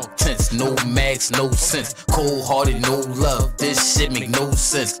Prince dog tints, no mags, no sense, cold hearted, no love, this shit make no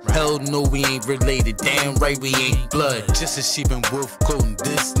sense. Hell no, we ain't related, damn right we ain't blood. Just a sheep and wolf clothing,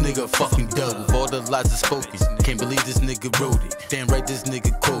 this nigga fucking dug. All the lies are spoken, can't believe this nigga wrote it. Damn right this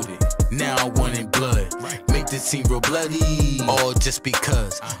nigga quoted, now I want in blood. Make this scene real bloody, all just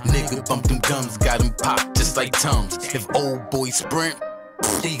because nigga bumped them gums, got him popped just like Tums. If old boy sprint,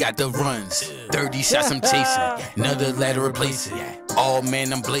 he got the runs. 30 shots I'm chasing, another ladder replacing. All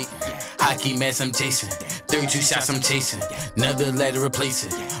man I'm blatant, hockey mask I'm chasing. 32 shots I'm chasing, another ladder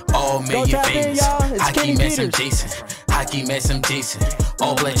replacing. All man you famous, hockey mask I'm chasing. Hockey mask I'm chasing,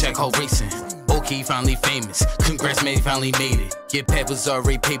 all black track hall racing. Okay, finally famous. Congrats, man, finally made it. Your pad was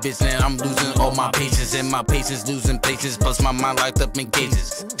already paid, bitch. Now I'm losing all my patience, and my patience losing places. Plus my mind locked up in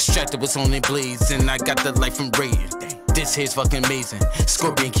cages. Strapped up with only blades, and I got the life from Raiden. This here's fucking amazing.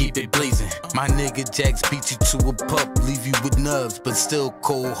 Scorpion, keep it blazing. My nigga Jax beat you to a pup, leave you with nubs, but still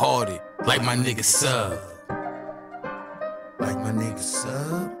cold hearted. Like my nigga Sub. Like my nigga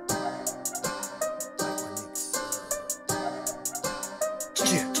Sub.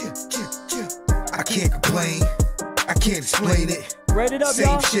 I can't complain, I can't explain it. Rate it up,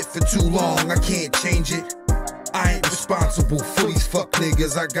 Same shit for too long, I can't change it. I ain't responsible for these fuck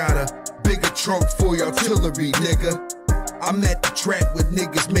niggas. I got a bigger trunk for your artillery, nigga. I'm at the track with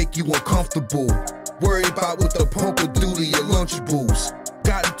niggas make you uncomfortable. Worry about what the pump will do to your Lunchables.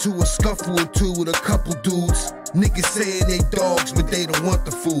 Got into a scuffle or two with a couple dudes. Niggas saying they dogs, but they don't want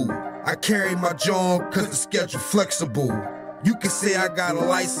the food. I carry my John cause the schedule flexible. You can say I got a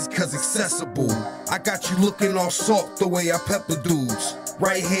license cause accessible. I got you looking all soft the way I pepper dudes.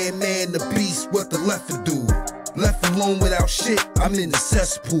 Right hand man the beast, what the left to do? Left alone without shit, I'm in the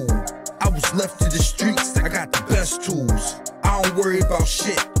cesspool. I was left to the streets, I got the best tools. I don't worry about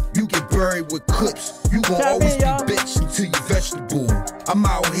shit, you get buried with clips. You gon' always be bitch until you vegetable. I'm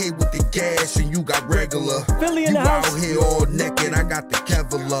out here with the gas and you got regular. You out here all naked, I got the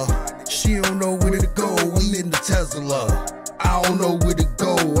Kevlar. She don't know where to go, we in the Tesla. I don't know where to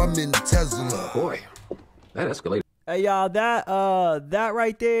go, I'm in the Tesla. Boy, that escalated. Hey y'all, that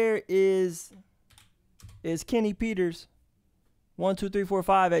right there is Kenny Peters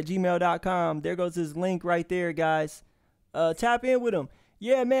 12345@gmail.com. There goes his link right there, guys. Tap in with him.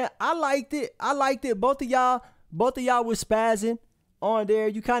 Yeah, man, I liked it. Both of y'all was spazzing on there.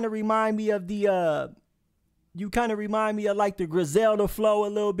 You kind of remind me of the like the Griselda flow a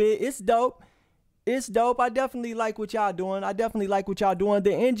little bit. It's dope. I definitely like what y'all doing.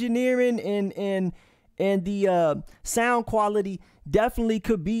 The engineering and the sound quality definitely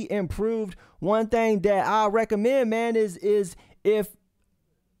could be improved. One thing that I recommend, man, is if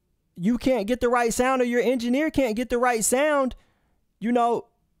you can't get the right sound or your engineer can't get the right sound, you know,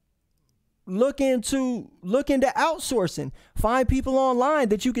 look into outsourcing. Find people online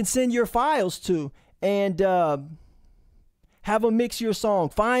that you can send your files to and have them mix your song.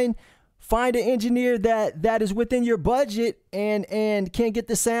 Find an engineer that is within your budget and can get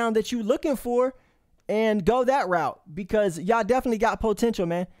the sound that you're looking for, and go that route, because y'all definitely got potential,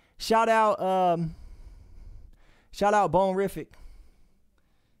 man. Shout out Bonerific,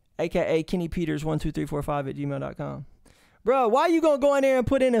 aka Kenny Peters 12345@gmail.com. Bro, why you gonna go in there and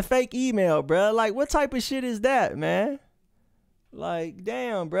put in a fake email, bro? Like, what type of shit is that, man? Like,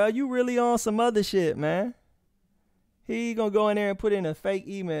 damn, bro, you really on some other shit, man. He gonna go in there and put in a fake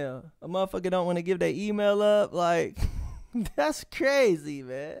email. A motherfucker don't want to give their email up. Like, that's crazy,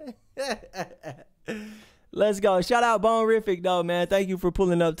 man. Let's go. Shout out Bonerific, though, man. Thank you for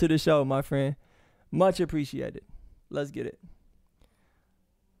pulling up to the show, my friend. Much appreciated. Let's get it.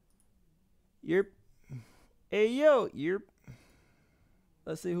 Yerp. Hey, yo. Yerp.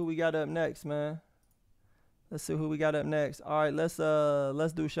 Let's see who we got up next, man. All right, let's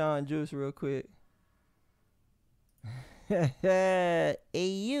do Sean Juice real quick. Hey,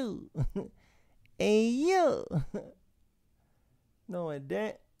 you. Hey, you.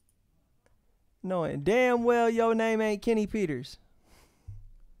 Knowing damn well your name ain't Kenny Peters.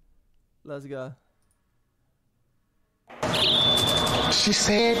 Let's go. She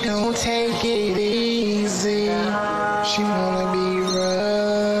said don't take it easy. She wanna be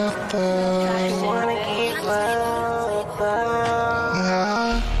rough.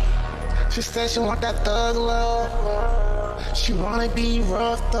 She said she want that thug love. She wanna be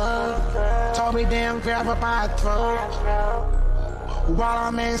roughed up. Told me damn grab her by the throat while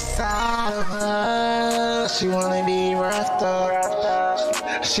I'm inside of her. She wanna be roughed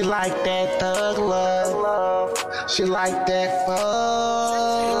up. She like that thug love. She like that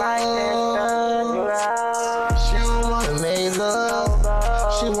fuck. She don't wanna make love.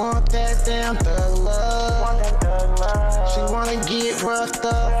 She want that damn thug love. She wanna get roughed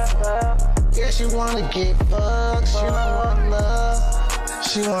up. Yeah, she wanna get fucked. She don't want love.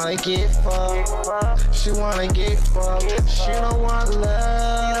 She wanna get fucked. She wanna get fucked. She don't want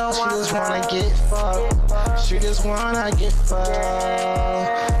love. She just wanna get fucked. She just wanna get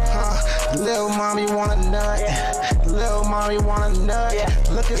fucked. Little mommy want a nut. Little mommy want a nut.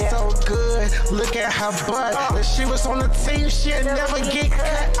 Looking so good. Look at her butt. If she was on the team, she'd never get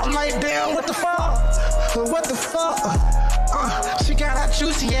cut. I'm like, damn, what the fuck? What the fuck? She got that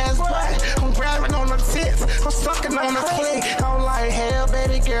juicy ass butt. I'm grabbing on her tits. I'm sucking on her clit. I'm like, hell,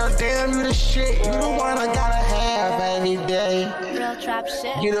 baby girl, damn, you the shit. You the one I gotta have every day.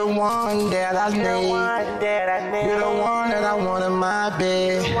 You the one that I need. You the one that I want in my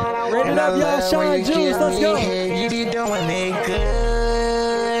bed. And I love when you give me head. You be doing it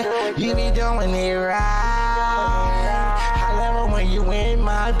good. You be doing it right. When you in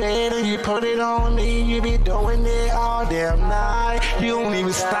my bed and you put it on me, you be doing it all damn night. You don't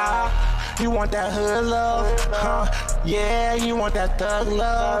even stop. You want that hood love, huh? Yeah, you want that thug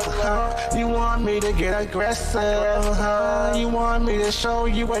love, huh? You want me to get aggressive, huh? You want me to show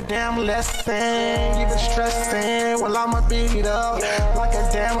you a damn lesson. You been stressing, well I'ma beat it up like a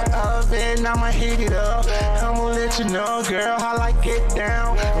damn oven. I'ma heat it up. I'ma let you know, girl, how I get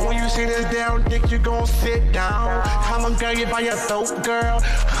down. And when you see this damn dick, you gon' sit down. I'ma grab you by your throat, girl,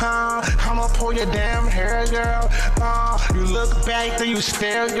 huh? I'ma pull your damn hair, girl. You look back, then you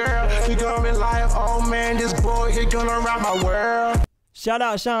stare, girl. You gonna be like, oh man, this boy, he gonna rock my world. Shout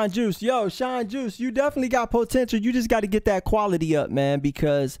out Sean Juice. Yo, Sean Juice, you definitely got potential. You just got to get that quality up, man,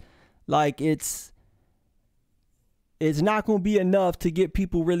 because like it's not going to be enough to get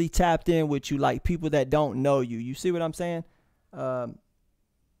people really tapped in with you, like people that don't know you. You see what I'm saying?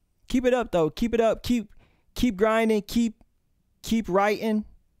 Keep it up though. Keep it up. Keep grinding, keep writing,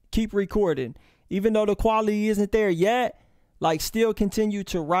 keep recording. Even though the quality isn't there yet, like still continue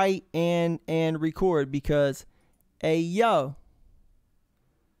to write and record because hey yo,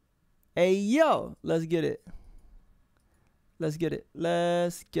 let's get it. Let's get it.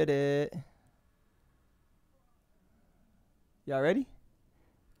 Let's get it. Y'all ready?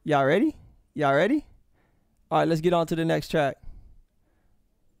 Y'all ready? Y'all ready? All right, let's get on to the next track.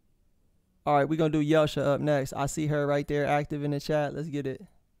 All right, we're going to do Yelsha up next. I see her right there active in the chat. Let's get it.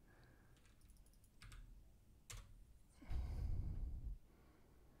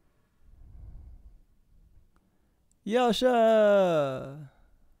 Yelsha.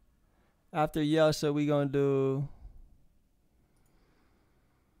 After Yelsha, we going to do...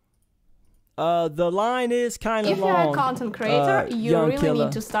 the line is kind of long. If you're a content creator, you really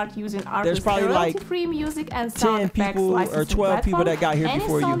need to start using royalty-free music and sound effects licensing or 12 people that got here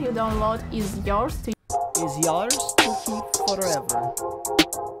before you. Any song you download is yours to keep forever.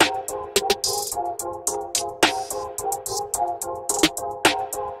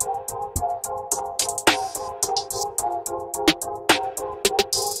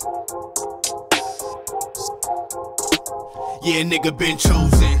 Yeah, nigga been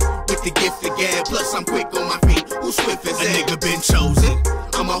chosen with the gift of gab, plus I'm quick on my feet. Who swift as a nigga been chosen?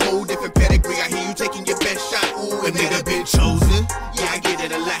 I'm a whole different pedigree. I hear you taking your best shot. Ooh, a nigga been chosen. Yeah, I get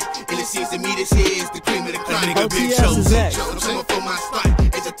it a lot. And it seems to me this here is the cream of the crop. Nigga been chosen. I'm coming for my spot.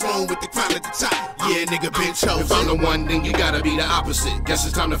 It's a throne with the crown at the top. Yeah, nigga been chosen. If I'm the one, then you gotta be the opposite. Guess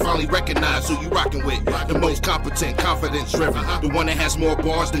it's time to finally recognize who you rocking with. The most competent, confidence driven. The one that has more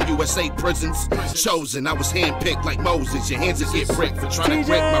bars than USA prisons. Chosen. I was handpicked like Moses. Your hands will get pricked for trying to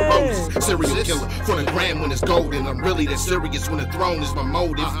break my roses. Serial killer for the gram when it's golden. I'm really that serious when the throne is my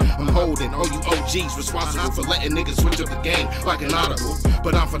motive. I'm holding all you OGs responsible for letting niggas switch up the game like an audible.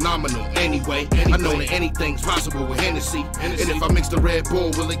 But I'm phenomenal anyway. I know that anything's possible with Hennessy. And if I mix the Red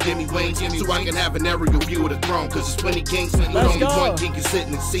Bull, will it give me wings? So I can have an aerial view of the throne. Cause it's plenty kings, but only one king can sit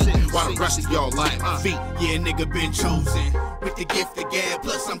in the seat. While the rest of y'all lying my feet. Yeah, nigga been chosen with the gift of gab,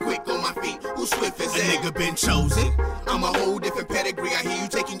 plus I'm quick on my feet. Who swift as a nigga been chosen? I'm a whole different pedigree. I hear you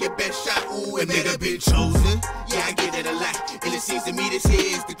taking your best shot. Ooh, a nigga been chosen. Yeah, I get it a lot. And it seems to me this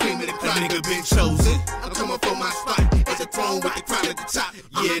here is the cream of the crop. A nigga been chosen. I'm coming for my spot. It's a throne with the crown at the top.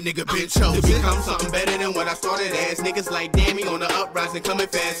 Yeah, nigga been chosen to become something better than what I started as. Niggas like damn me on the uprising coming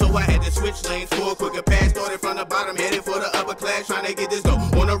fast, so I had to switch lanes for a quicker pass. Started from the bottom, headed for the upper class, trying to get this dough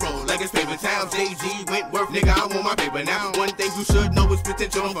on the road like it's paper towels. JG Wentworth, nigga, I want my paper now. One thing you should know is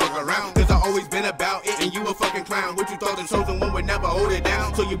potential, don't fuck around, cause I always been about it and you a fucking clown. What you thought the chosen one would never hold it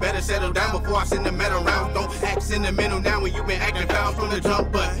down, so you better settle down before I send the metal round. Don't act sentimental now when you been acting foul from the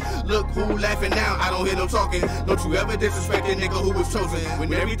jump, but look who laughing now. I don't hear no talking. Don't you ever disrespect a nigga who was chosen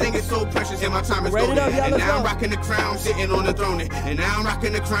when everything is so precious and my time is golden. And now I'm rocking the crown, sitting on the throne. And now I'm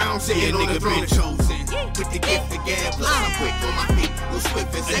rocking the crown, sitting on the throne. Chosen with the gift of gab, plus I'm quick on my feet. Who's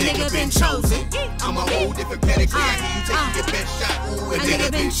swift as a nigga been chosen? I'm a whole different pedigree. I hear you taking your best shot. Ooh, a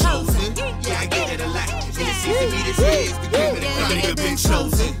nigga been chosen. Yeah, I get it a lot. And it seems to me this is the cream of the crop. Nigga been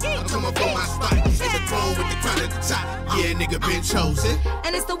chosen. I'm coming from my spot. At the throne with the crown at the top. Yeah, nigga been chosen.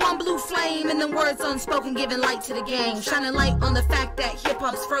 And it's the one blue flame and the words unspoken, giving light to the game, shining light on the fact that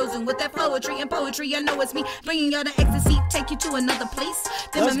hip-hop's frozen. With that poetry and poetry, I know it's me bringing y'all to ecstasy, take you to another place.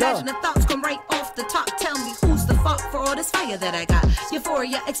 Then imagine the thoughts come right off the top. Tell me who's the fault for all this fire that I got.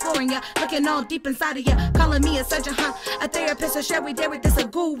 Euphoria, exploring ya, looking all deep inside of ya, calling me a surgeon, a therapist, a Sherry Derrick, this a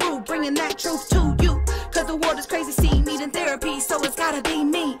guru, bringing that truth to you. Cause the world is crazy, see, needing therapy, so it's gotta be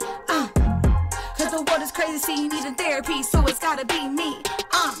me. Cause the world is crazy, see, needing therapy, so it's gotta be me.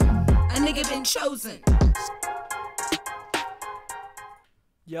 A nigga been chosen.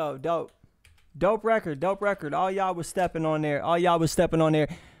 Yo, dope record. All y'all was stepping on there.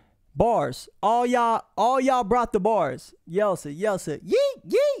 Bars. All y'all brought the bars. Yelsa,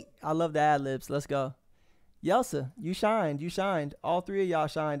 yeet. I love the ad-libs. Let's go. Yelsa, you shined. All three of y'all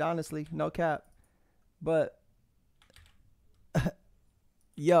shined, honestly. No cap. But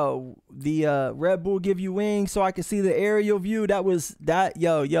yo, the Red Bull give you wings so I can see the aerial view. That was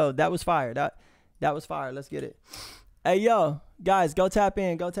fire. That was fire. Let's get it. Hey, yo, guys, go tap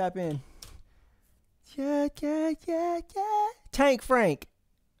in. Yeah. Tank Frank,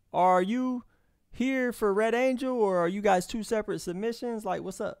 are you here for Red Angel, or are you guys two separate submissions? Like,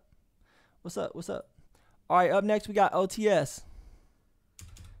 what's up? All right, up next we got OTS.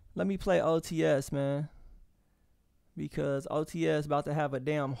 Let me play OTS, man, because OTS about to have a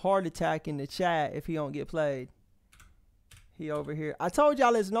damn heart attack in the chat if he don't get played. He over here. I told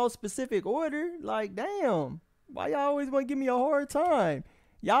y'all there's no specific order. Like, damn, why y'all always want to give me a hard time?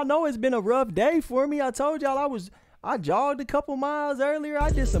 Y'all know it's been a rough day for me. I told y'all I jogged a couple miles earlier. I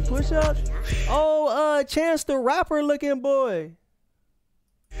did some push-ups. Oh, Chance the Rapper looking boy.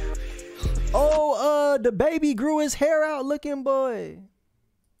 Oh, the baby grew his hair out looking boy.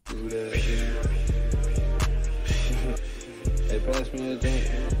 Hey, pass me a drink.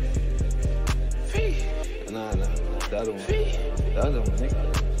 Nah, the other one, nigga.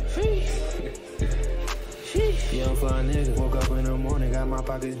 Young fly nigga, woke up in the morning, got my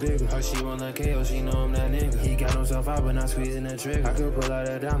pockets bigger. Her she want like KO, she know I'm that nigga. He got himself out, but not squeezing the trigger. I could pull out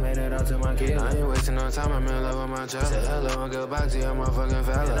a dime, made it out to my kid. I ain't wasting no time, I'm in love with my child. Say hello and goodbye to your motherfucking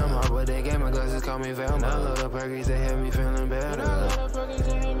fella. And I'm out with they game, my glasses call me Velma. I love the perkies, they have me feeling better.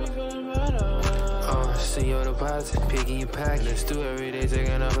 See your deposit, picking your package. Do every day,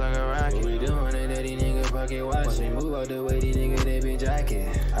 taking up like a rocket. What we doing it, that these niggas pocket watching. Once we move out the way, these niggas, they be jacking.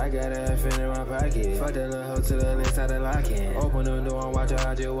 I got a half in my pocket. Fuck that little hoe to the left side of locking. Open the door and watch her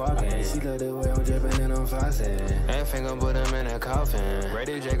how you walking. She love the way I'm dripping and I'm flossing. Ain't finna put him in a coffin.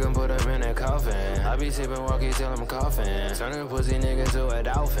 Ready J gon' put him in a coffin. I be sipping walkie till I'm coughing. Turn a pussy nigga to a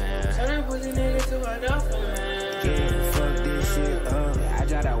dolphin. Yeah, fuck this shit up. I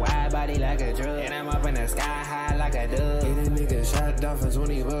try to wide body like a drug. And I'm up in the sky high like a dove. Get a nigga shot down for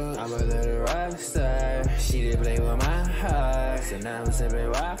 20 bucks. I'm a little rock star. She did play with my heart. So now I'm sipping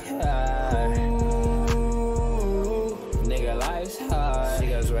rock hard. Ooh, nigga life's hard. She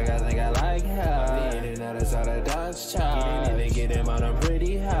goes swag, I think I like her. The internet is all the dogs charge. Didn't even get him on them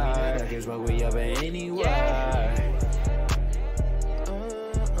pretty hard. I can smoke we up anywhere. Yeah.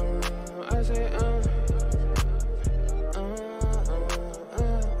 I say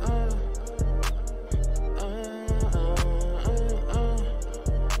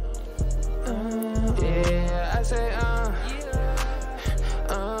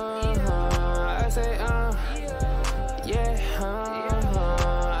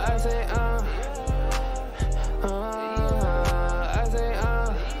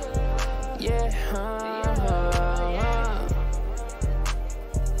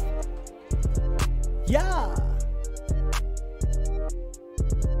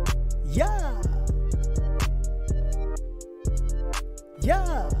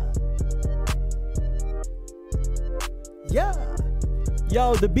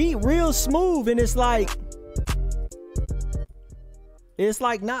Yo, the beat real smooth, and it's like It's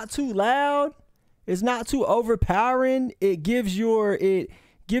like not too loud. It's not too overpowering. It gives your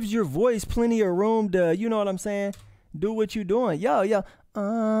voice plenty of room to, you know what I'm saying? Do what you doing. Yo. Yo,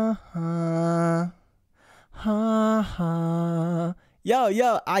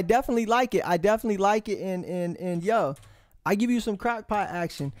 I definitely like it. And yo, I give you some crock pot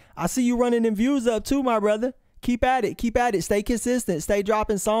action. I see you running them views up too, my brother. Keep at it. Stay consistent. Stay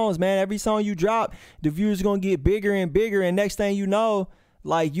dropping songs, man. Every song you drop, the views gonna get bigger and bigger. And next thing you know,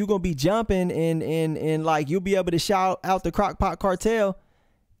 like, you gonna be jumping and like, you'll be able to shout out the Crock Pot Cartel.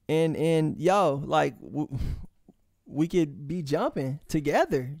 And yo, like, we could be jumping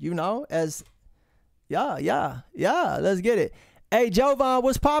together, you know, as yeah, let's get it. Hey, Jovan,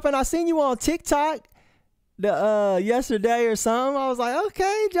 what's poppin'? I seen you on TikTok yesterday or something. I was like,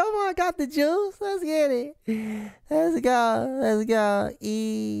 okay, Jovan got the juice. Let's get it. Let's go.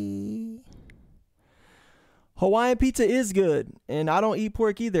 Hawaiian pizza is good, and I don't eat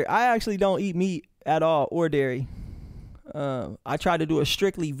pork either. I actually don't eat meat at all or dairy. I try to do a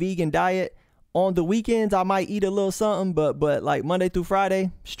strictly vegan diet. On the weekends, I might eat a little something, but like Monday through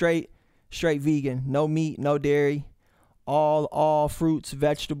Friday, straight vegan. No meat, no dairy. All fruits,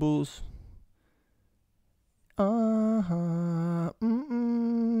 vegetables.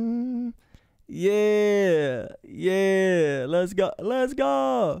 Yeah. Let's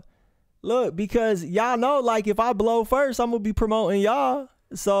go. Look, because y'all know, like, if I blow first, I'm gonna be promoting y'all.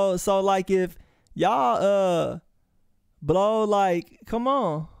 So like, if y'all blow, like, come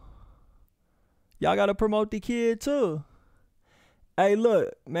on, y'all gotta promote the kid too. Hey,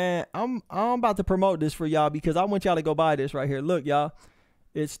 look, man, I'm about to promote this for y'all because I want y'all to go buy this right here. Look, y'all,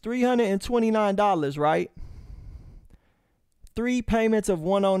 it's $329, right? 3 payments of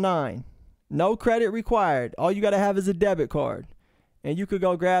 $109. No credit required. All you gotta have is a debit card, and you could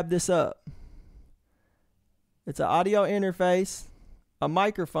go grab this up. It's an audio interface, a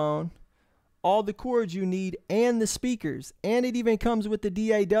microphone, all the cords you need, and the speakers. And it even comes with the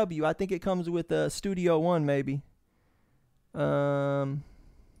DAW. I think it comes with the Studio One, maybe. Let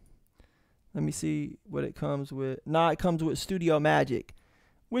me see what it comes with. Nah, it comes with Studio Magic,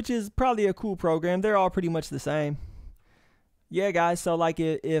 which is probably a cool program. They're all pretty much the same. Yeah, guys, so like,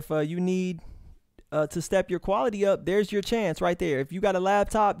 if you need to step your quality up, there's your chance right there. If you got a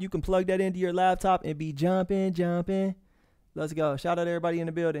laptop, you can plug that into your laptop and be jumping. Let's go. Shout out everybody in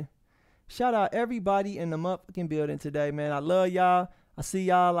the building. Shout out everybody in the motherfucking building today, man. I love y'all. I see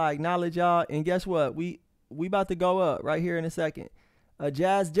y'all. I acknowledge y'all. And guess what? We about to go up right here in a second.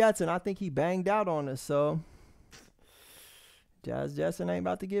 Jazz Jetson, I think he banged out on us. So Jazz Jetson ain't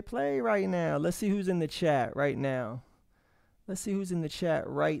about to get played right now. Let's see who's in the chat right now. Let's see who's in the chat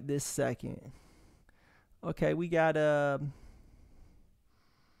right this second. Okay, we got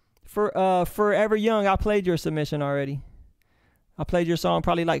Forever Young. I played your submission already. I played your song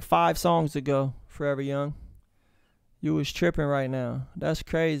probably like 5 songs ago. Forever Young. You was tripping right now. That's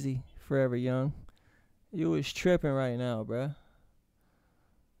crazy. Forever Young. You was tripping right now, bruh.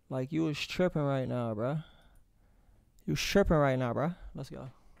 Like, you was tripping right now, bruh. You tripping right now, bruh. Let's go.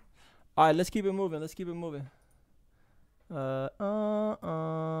 All right, let's keep it moving. All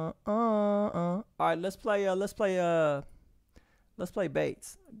right, let's play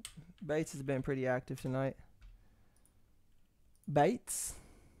Bates. Bates has been pretty active tonight. Bates.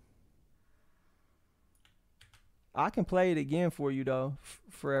 I can play it again for you though.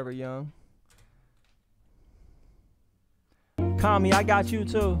 Forever Young. Call me, I got you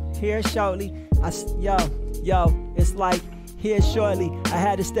too. Here shortly. Yo, it's like here shortly. I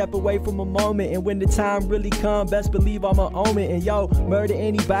had to step away from a moment, and when the time really come, best believe I'ma own it. And yo, murder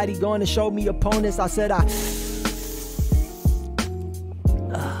anybody going to show me opponents. I said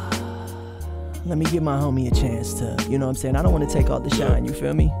let me give my homie a chance to, you know what I'm saying? I don't want to take all the shine, you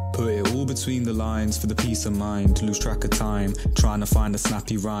feel me? Put it all between the lines for the peace of mind. Lose track of time, trying to find a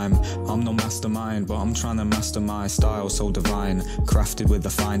snappy rhyme. I'm no mastermind, but I'm trying to master my style so divine. Crafted with a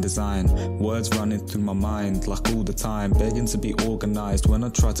fine design. Words running through my mind like all the time. Begging to be organized when I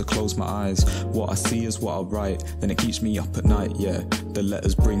try to close my eyes. What I see is what I write, then it keeps me up at night, yeah. The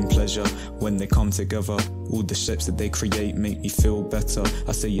letters bring pleasure when they come together. All the shapes that they create make me feel better.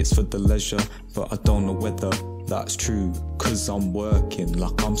 I say it's for the leisure, but I don't know whether that's true, cause I'm working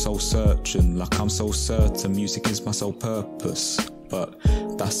like I'm so searching, like I'm so certain music is my sole purpose. But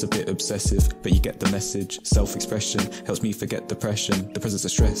that's a bit obsessive, but you get the message. Self-expression helps me forget depression. The presence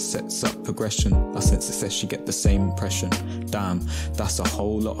of stress sets up progression. I sense success, you get the same impression. Damn, that's a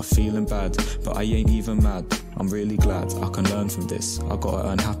whole lot of feeling bad, but I ain't even mad. I'm really glad I can learn from this. I gotta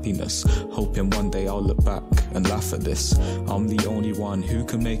earn happiness, hoping one day I'll look back and laugh at this. I'm the only one who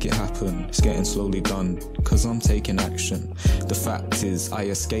can make it happen. It's getting slowly done, cause I'm taking action. The fact is, I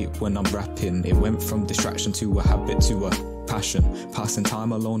escape when I'm rapping. It went from distraction to a habit to a passion. Passing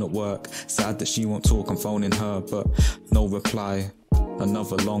time alone at work. Sad that she won't talk, I'm phoning her, but no reply.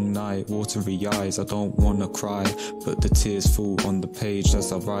 Another long night, watery eyes, I don't wanna cry, but the tears fall on the page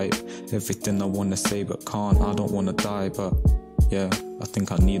as I write everything I wanna say but can't. I don't wanna die, but yeah, I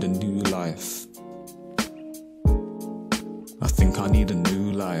think I need a new life. I think I need a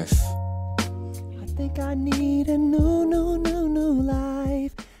new life. I think I need a new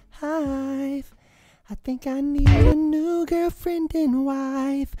life. I think I need a new girlfriend and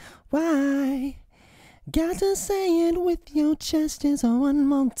wife. Why? Got to say it with your chest just one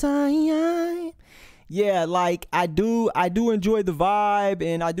more time. Yeah, like I do enjoy the vibe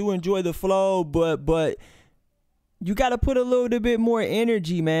and I do enjoy the flow, but you got to put a little bit more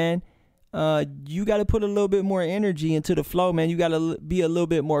energy, man. You got to put a little bit more energy into the flow, man. You got to be a little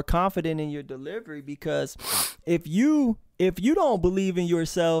bit more confident in your delivery, because if you don't believe in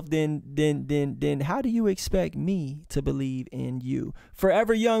yourself, then how do you expect me to believe in you?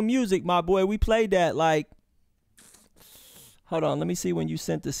 Forever Young Music, my boy, we played that like, hold on, let me see when you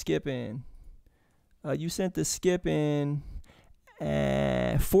sent the skip in. You sent the skip in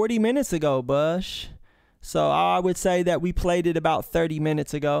 40 minutes ago, Bush. So I would say that we played it about 30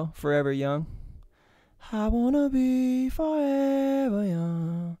 minutes ago, Forever Young. I wanna be forever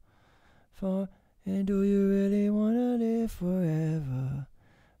young. And do you really wanna live forever,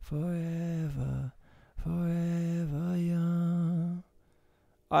 forever, forever young?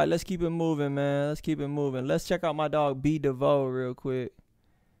 All right, let's keep it moving, man. Let's keep it moving. Let's check out my dog B DeVoe real quick.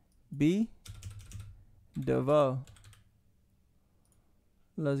 B DeVoe.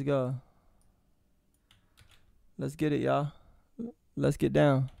 Let's go. Let's get it, y'all. Let's get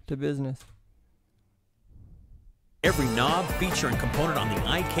down to business. Every knob, feature, and component on the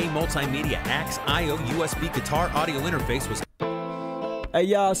IK Multimedia Axe IO USB guitar audio interface was... Hey,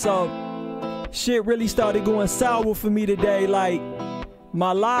 y'all, so shit really started going sour for me today. Like,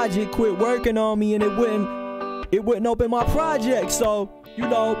 my Logic quit working on me and it wouldn't open my project. So, you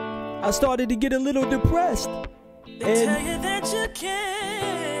know, I started to get a little depressed. They tell you that you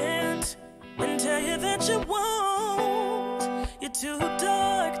can't, and tell you that you won't. You're too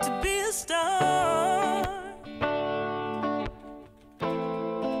dark to be a star.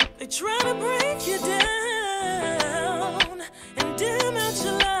 They try to break you down and dim out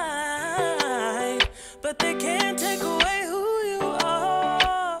your light, but they can't take away who you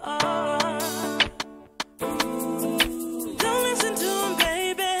are. Don't listen to them,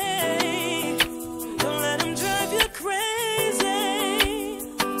 baby. Don't let them drive you crazy.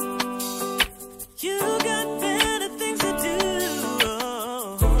 You got better things to do.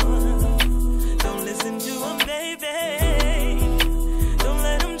 Don't listen to them, baby.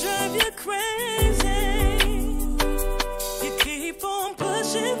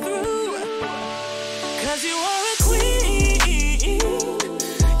 Cause you are a queen.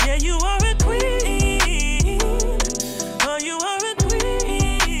 Yeah, you are a queen. Oh, you are a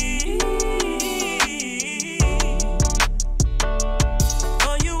queen.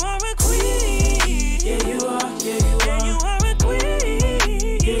 Oh, you are a queen. Yeah, you are. Yeah, you are. Yeah, you are a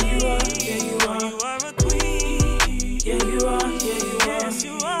queen. Yeah, you are. Yeah, you are. You are a queen. Yeah, you are. Yeah, you are. Yes,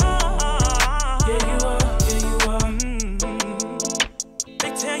 you are. Yeah, you are. Yeah, you are.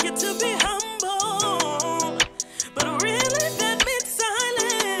 They tell you to be humble, but really that means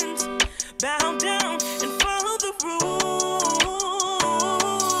silence. Bow down and follow the rules.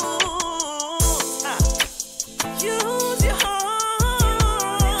 Use your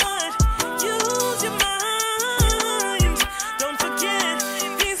heart, use your mind. Don't forget,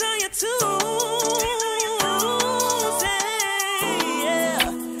 these are your tools. Yeah.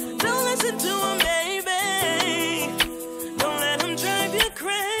 Don't listen to them, baby. Don't let them drive you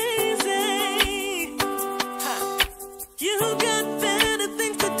crazy. You got better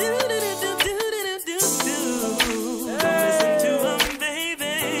things to do. Don't listen to them,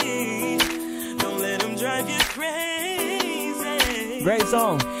 baby. Don't let them drive you crazy. Great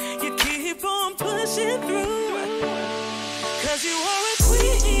song. You keep on pushing through. Cause you are a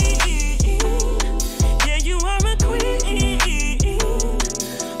queen. Yeah, you are a queen.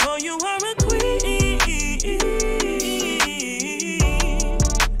 Oh, you are a queen.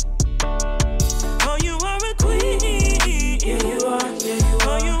 Oh, you are a queen. Yeah, you are. Yeah, you are.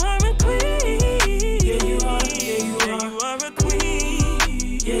 Oh, you are a queen. Yeah, you are. Yeah, you are. You are a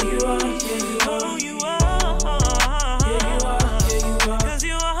queen. Yeah, you are. Yeah, you are. Oh, you are. Yeah, you are. Yeah, you are. 'Cause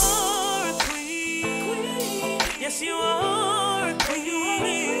you are.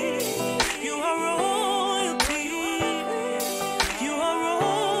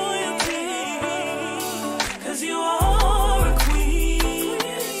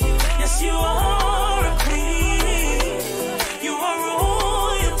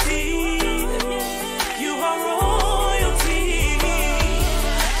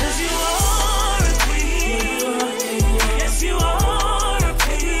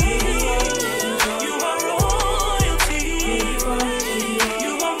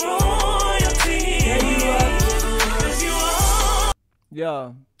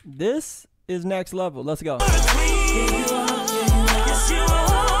 Yo, this is next level. Let's go. Submit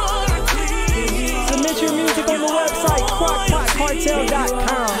your music on the website,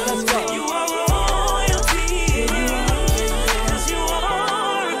 crockpotcartel.com. Let's go.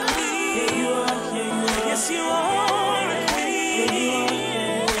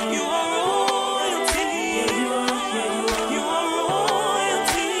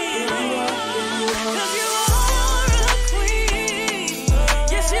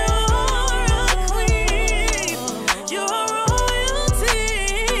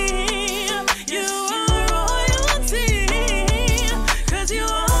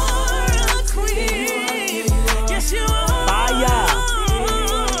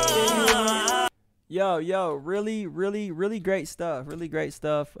 Yo, really great stuff. Really great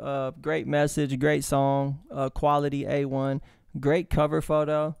stuff. Great message, great song, quality A1, great cover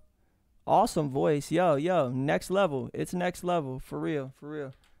photo, awesome voice. Yo, next level. It's next level, for real.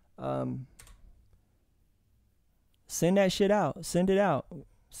 Send that shit out. Send it out.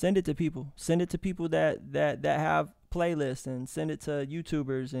 Send it to people. Send it to people that have playlists, and send it to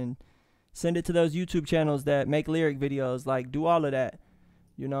YouTubers, and send it to those YouTube channels that make lyric videos. Like, do all of that,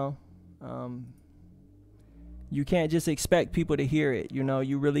 you know. You can't just expect people to hear it, you know.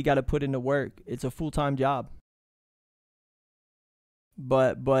 You really got to put in the work. It's a full-time job.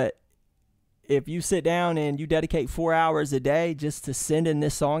 But if you sit down and you dedicate 4 hours a day just to sending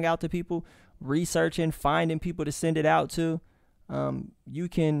this song out to people, researching, finding people to send it out to, you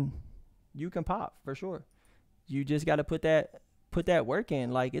can pop for sure. You just got to put that work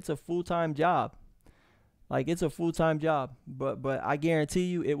in. Like, it's a full-time job. But I guarantee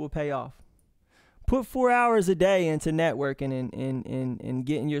you it will pay off. Put 4 hours a day into networking and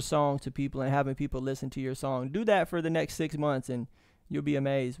getting your song to people and having people listen to your song. Do that for the next 6 months and you'll be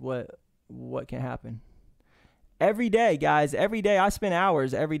amazed what can happen. Every day, guys, every day I spend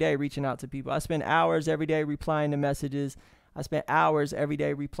hours every day reaching out to people. I spend hours every day replying to messages. I spend hours every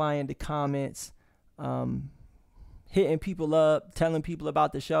day replying to comments, hitting people up, telling people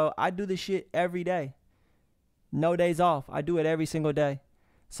about the show. I do this shit every day. No days off. I do it every single day.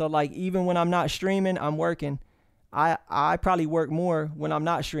 So, like, even when I'm not streaming, I'm working. I probably work more when I'm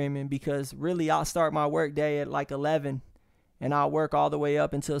not streaming, because really I'll start my work day at like 11 and I'll work all the way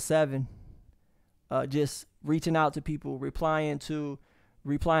up until 7. Just reaching out to people, replying to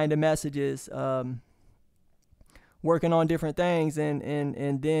messages, working on different things,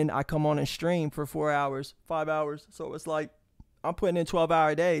 and then I come on and stream for 4 hours, 5 hours. So it's like I'm putting in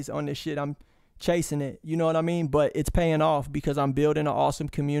 12-hour days on this shit. I'm chasing it, you know what I mean? But it's paying off because I'm building an awesome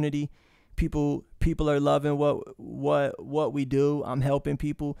community. People are loving what we do. I'm helping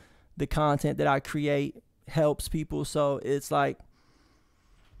people. The content that I create helps people. So it's like,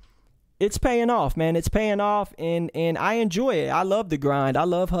 it's paying off, man. It's paying off, and I enjoy it. I love the grind. I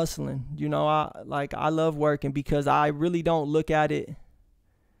love hustling. You know, I love working, because I really don't look at it.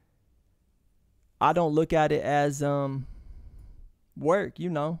 I don't look at it as work, you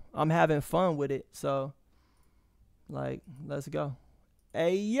know. I'm having fun with it. So, like, let's go.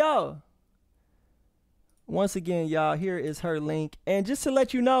 Hey, yo. Once again, y'all, here is her link. And just to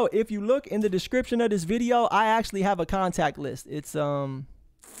let you know, if you look in the description of this video, I actually have a contact list. I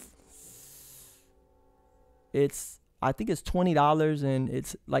think it's $20, and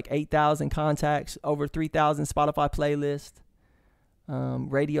it's like 8,000 contacts, over 3,000 Spotify playlists,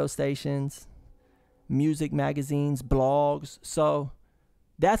 radio stations, music magazines, blogs. So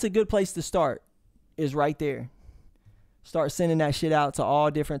that's a good place to start, is right there. Start sending that shit out to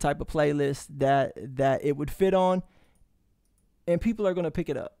all different type of playlists that it would fit on, and people are going to pick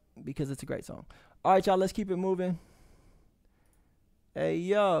it up because it's a great song. All right, y'all, let's keep it moving. Hey,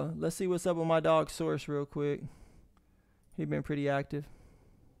 yo, let's see what's up with my dog Source real quick. He's been pretty active.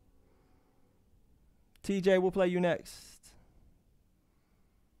 TJ, we'll play you next.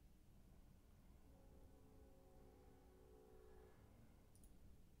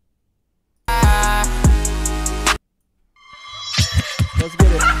 Let's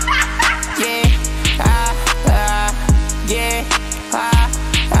get it. Yeah, yeah,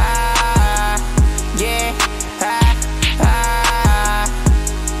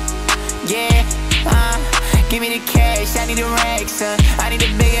 give me the cash, I need a rack, son. I need a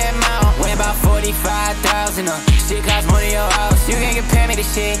big amount. Went about 45,000. Shit cost more than your house. You can't compare me to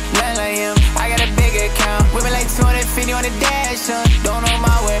shit, nothing like him. I got a big account. Women like 250 on the dash, son. Don't know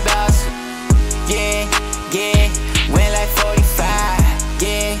my whereabouts. Yeah, went like 45.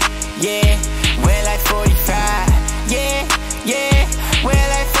 Yeah, went like 45. Yeah, went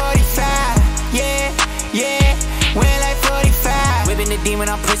like 45. Yeah, went like 45. Whipping the when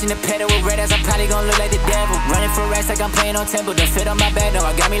I'm pushing the pedal with red ass, I'm probably gon' look like the devil. Running for rest like I'm playing on temple. The fit on my bed, no,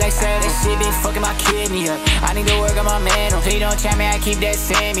 I got me like seven. That shit been fucking my kidney up. I need to work on my mental. Please don't try me, I keep that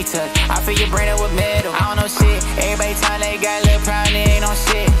semi-tuck. I fill your brain up with metal. I don't know shit. Everybody time they got a little problem, they ain't on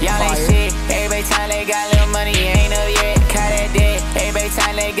shit. Y'all ain't shit. Everybody time they got a little money, ain't up yet. Caught that dead. Everybody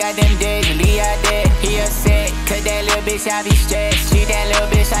time they got them dead. Lee out dead. He upset. Cause that little bitch, I be stressed. Treat that little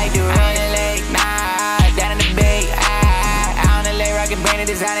bitch like the on the lake. Nah, down in the bay. On the lake, rockin' brand new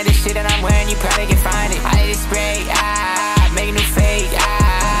designer. This shit that I'm wearing, you probably can find it. I let it spray. Make a new fade.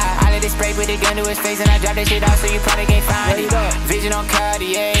 I let it spray, put a gun to his face, and I drop that shit off so you probably can't find it. Vision on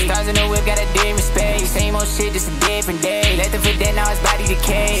Cartier. Stars in the whip, got a different space. Same old shit, just a different day. Let them forget, now his body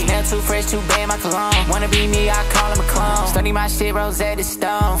decay. Smell too fresh, too bad, my cologne. Wanna be me, I call him a clone. Study my shit, Rosetta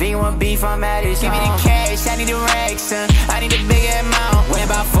Stone. V1 beef, I'm at it. Give me the cash, I need the racks, son. I need a bigger amount. Went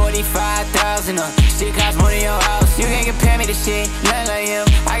about 45,000 up. Shit cost more than your house. You can't compare me to shit, nothing like him.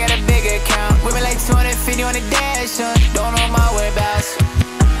 I got a bigger account. Women like 250 on the dash, son. Don't know my whereabouts.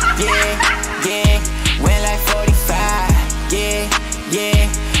 Yeah, went like 45. Yeah,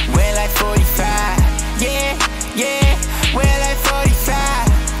 went like 45. Yeah, went like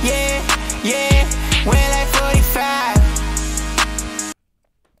 45. Yeah, went like 45.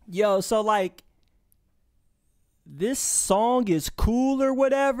 Yo, so like this song is cool or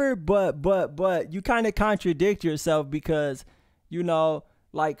whatever, but you kind of contradict yourself because, you know,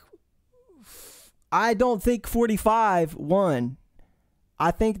 like I don't think 45 won. I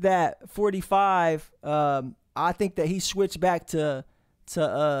think that 45, I think that he switched back to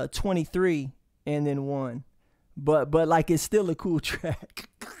 23 and then won. But like it's still a cool track.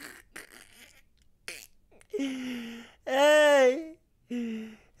 Hey.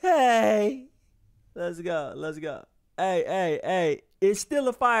 Let's go. Hey. It's still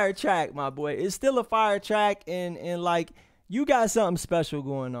a fire track, my boy. It's still a fire track, and like you got something special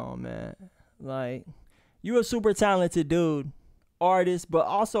going on, man. Like you a super talented dude. Artist, but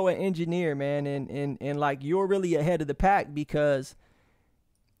also an engineer, man, and like you're really ahead of the pack because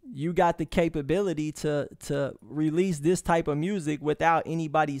you got the capability to release this type of music without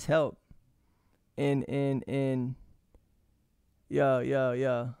anybody's help. And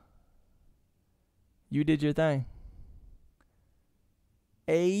yeah. You did your thing.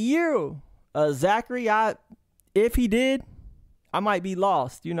 Hey, you, Zachary, if he did, I might be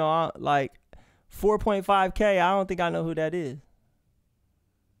lost. You know, like 4.5K, I don't think I know who that is.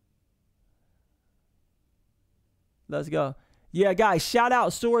 Let's go. Yeah, guys, shout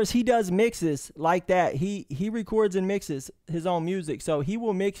out Source. He does mixes like that. He records and mixes his own music. So he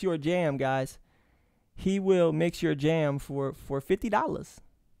will mix your jam, guys. He will mix your jam for $50.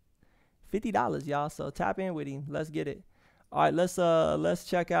 $50, y'all. So tap in with him. Let's get it. All right, let's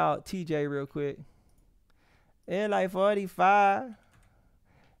check out TJ real quick. In like 45.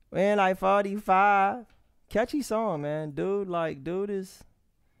 In like 45. Catchy song, man. Dude is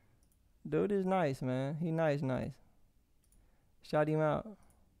nice, man. He nice. Shout him out.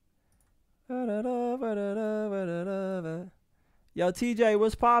 Yo, TJ,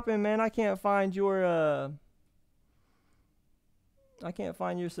 what's poppin', man? I can't find your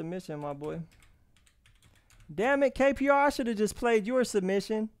submission, my boy. Damn it, KPR, I should have just played your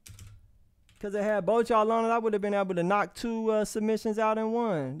submission. Cause it had both y'all on it. I would have been able to knock two submissions out in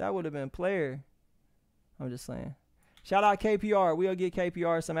one. That would have been player. I'm just saying. Shout out KPR. We'll get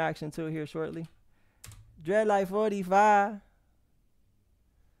KPR some action too here shortly. Dreadlight 45.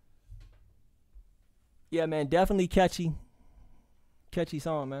 Yeah, man, definitely catchy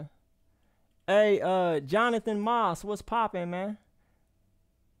song, man. Hey, Jonathan Moss, what's poppin', man?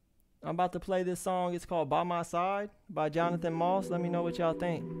 I'm about to play this song. It's called By My Side by Jonathan Moss. Let me know what y'all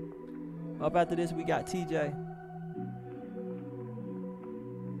think. Up after this, we got TJ.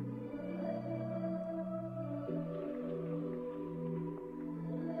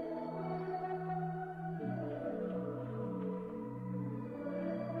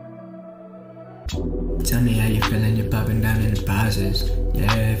 Tell me how you feeling, you're popping down in the pauses.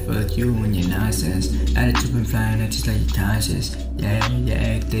 Yeah, fuck you and your nonsense. Attitude been flying out just like you're conscious. Yeah, your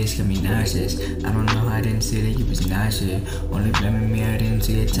act this got me nauseous. I don't know how I didn't see that you was nauseous. Only blaming me, I didn't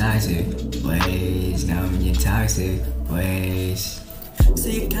see it toxic ways. Now I'm in your toxic ways. So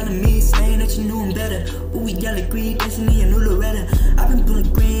you calling me, saying that you knew him better. Ooh, we got agreed, dancing in your new Loretta. I've been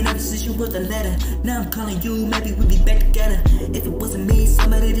pulling green ever since you wrote the letter. Now I'm calling you, maybe we'll be back together. If it wasn't me,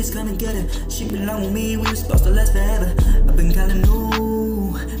 somebody just gonna get her. She belong with me, we were supposed to last forever. I've been calling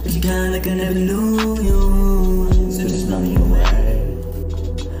you, but you kinda like I never knew you. So just love me away,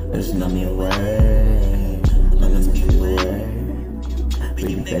 just love me away. Love must be away, but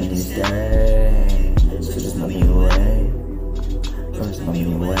you better stay. So just love me away. First sweep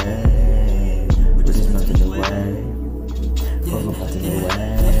me away. But there's nothing to way.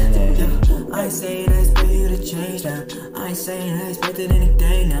 I ain't saying I expect you to change now. I ain't saying I expected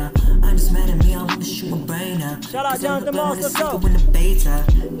anything now. I'm just mad at me, I wanna shoot my brain now. Shout out Jonathan Moss, let's go. When the bait's out.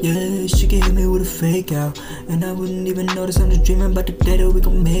 Yeah, she can hit me with a fake out. And I wouldn't even notice I'm just dreaming about the day that we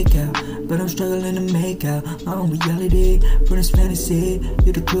gon' make out. But I'm struggling to make out my own reality from this fantasy.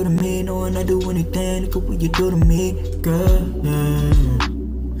 You're the clue to me, knowing I do anything. Look at what you do to me, girl.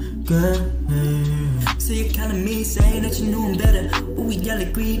 Girl. So you're calling me, saying that you knew him better. But we yell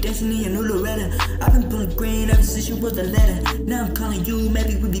at green, dancing in your new Loretta. I've been pulling green ever since you wrote the letter. Now I'm calling you,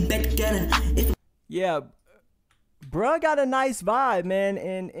 maybe we'll be back together. Yeah, bruh got a nice vibe, man,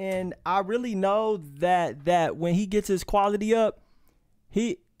 and I really know that when he gets his quality up,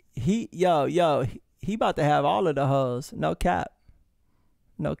 he about to have all of the hoes. No cap.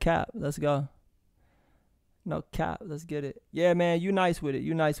 No cap. Let's go. No cap. Let's get it. Yeah, man, you nice with it.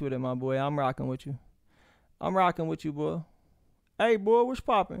 You nice with it, my boy. I'm rocking with you. I'm rocking with you, boy. Hey, boy, what's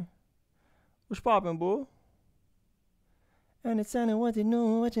popping? What's popping, boy? And it's sounding what you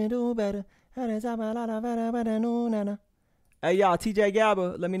know, what you do better. Hey, y'all, TJ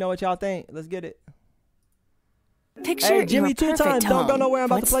Gabba, let me know what y'all think. Let's get it. Picture hey, Jimmy, your two perfect times. home. Don't go nowhere. I'm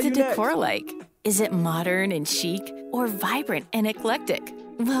about What's to play the you next. decor like? Is it modern and chic or vibrant and eclectic?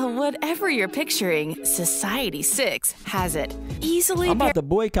 Well, whatever you're picturing, Society 6 has it. Easily. I'm about to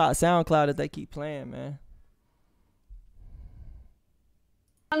boycott SoundCloud if they keep playing, man.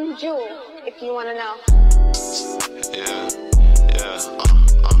 I'm Jewel, if you want to know. Yeah.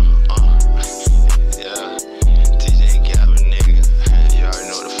 TJ Gabba, nigga. You already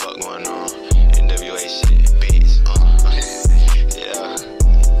know what the fuck going on. NWA shit, bitch. Yeah.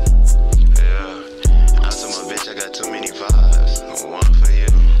 I told my bitch I got too many vibes. One for you.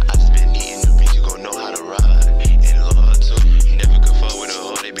 I just been eating the beat, you gon' know how to ride. And Lord too. Never could fuck with a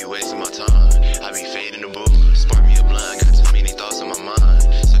hoe, they be wasting my time. I be fading the boo. Spark me a blind, got too many thoughts in my mind.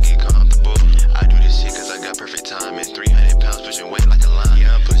 So get comfortable. I do this shit cause I got perfect timing. 300 pounds pushing weight like a line.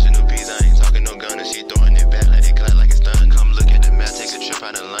 Yeah, I'm pushing new beats, I ain't talking no gun. And she throwing it back like it clap like it's done. Come look at the map, take a trip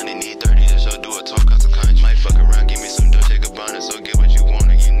out of London. Need 30 to show, do a talk across the country. Might fuck around, give me some Dolce Gabbana. So get what you want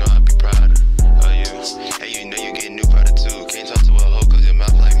and you know I be proud of you. Hey, you know you get new product too. Can't talk to a hoe cause your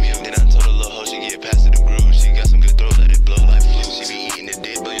mouth like mute. Then I told a little hoe she get past to the groove. She got some good throw, let it blow like flu. She be eating the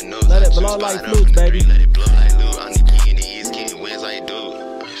dick, but your nose let it blow like flu, baby. Let it blow like Lou. I'm the key in the East, key wins like dude.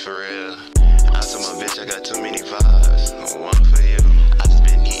 For real. I told my bitch I got too many vibes. One for you. I just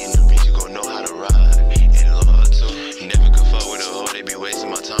been eating the bitch, you gon' know how to ride. And Lord too. Never could fuck with a hoe, they be wasting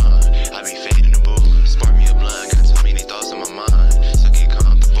my time. I be fading the boo. Spark me a blind, got too many thoughts in my mind. So get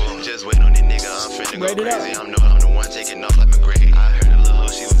comfortable. Just wait on it, nigga. I'm finna go crazy. I'm the one taking off like McGrady. I heard a little hoe,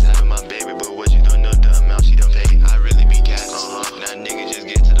 she was having my baby, but what you don't know the amount she done paid. I really be capping. Now nigga just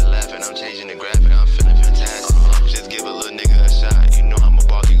get to the laughing. I'm changing the graphic. I'm feeling fantastic. Just give a little nigga a shot. You know I'm a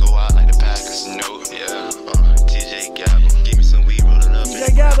ball, can go out like the Packers. No, yeah. TJ Gabba, give me some weed rolling up.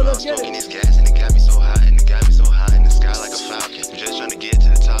 TJ Gabba, let's get it. This gas and it got me so high, and it got me so high in the sky like a falcon. I'm just trying to get to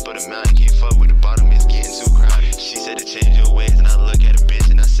the top of the mountain. Can't fuck with the bottom, it's getting too crowded. She said to change your ways, and I look at a bitch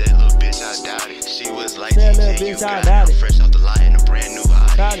and I said, little bitch, I doubt it. She was like, TJ, you got it. I'm fresh off the line in a brand new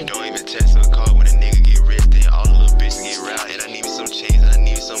high. Don't even text her call when a nigga get rich, then all the little bitches get routed. And I need me some chains, and I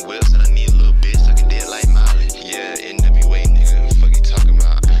need me some whips, and I need a little bitch sucking dick like Miley. Yeah, NWA nigga, what the fuck you talking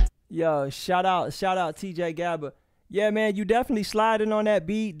about? Yo, shout out TJ Gabba. Yeah, man, you definitely sliding on that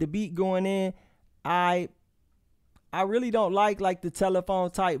beat. The beat going in. I really don't like the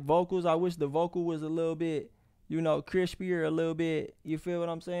telephone type vocals. I wish the vocal was a little bit, you know, crispier, a little bit. You feel what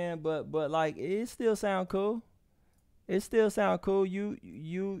I'm saying? But like it still sound cool. It still sound cool. You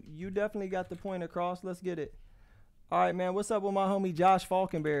definitely got the point across. Let's get it. All right, man. What's up with my homie Josh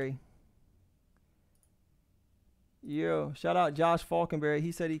Falkenberry? Yo, shout out Josh Falkenberry.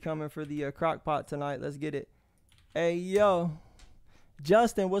 He said he coming for the Crock Pot tonight. Let's get it. Hey, yo.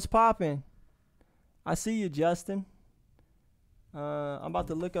 Justin, what's popping? I see you, Justin. I'm about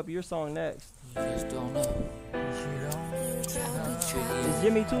to look up your song next. Is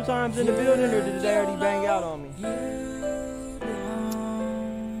Jimmy 2 times in the building, or did they already bang out on me?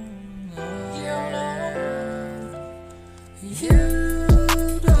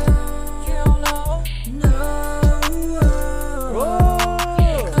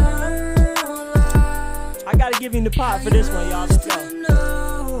 I gotta give him the pot for this one, y'all. Let's go.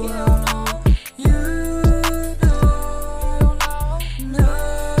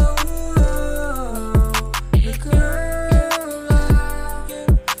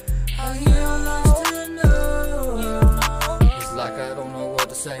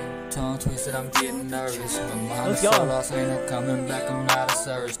 Let's go. So lost, ain't no coming back, I'm out of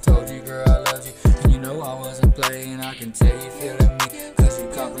service. Told you, girl, I loved you, and you know I wasn't playing. I can tell you feeling me, cause you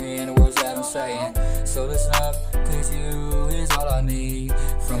comprehend the words that I'm saying. So listen up, cause you is all I need.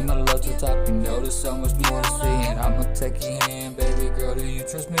 From the love to talk, you know there's so much more to see. And I'ma take your hand, baby girl, do you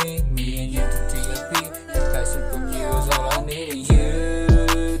trust me? Me and you to TFP, the passion from you is all I need. And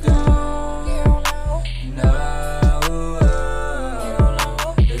you don't know.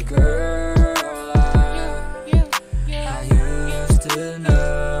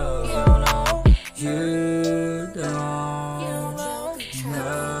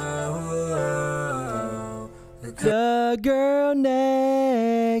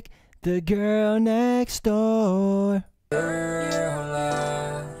 The girl next door. Girl,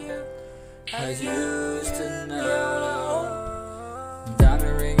 I used to know.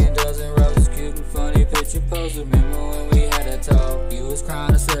 Diamond ring and dozen roses, cute and funny picture pose. Remember when we had a talk? You was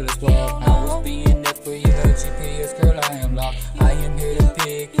crying to sell us walk. I was being there for you, no GPS, girl, I am lost. I am here to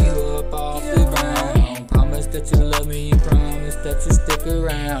pick you up off the ground. Promise that you love me, you promise that you stick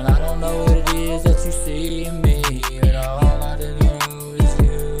around. I don't know what it is that you see in me at all. I didn't know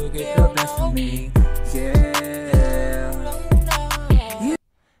get the best of me, yeah.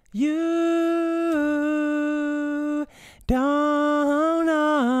 You don't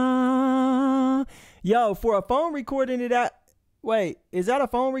know. Yo, for a phone recording of that, wait, is that a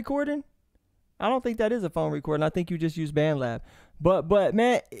phone recording? I don't think that is a phone recording. I think you just used BandLab. But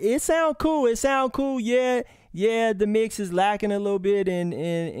man, it sound cool. It sound cool. Yeah, the mix is lacking a little bit and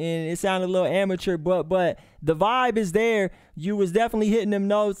it sounded a little amateur, but the vibe is there. You was definitely hitting them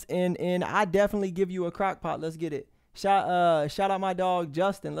notes, and I definitely give you a crock pot. Let's get it. Shout out my dog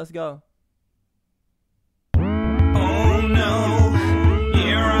Justin. Let's go. Oh no,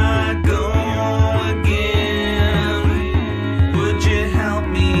 here I go again. Would you help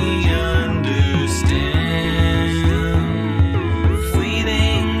me understand?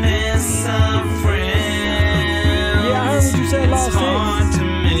 Fleetingness of friends. Yeah, I heard what you said last night.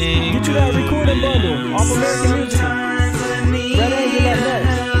 Get you that recording bundle off American Music. Red Angel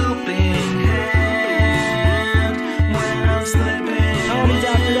up next. How many's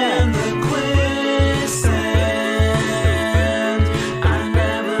after that?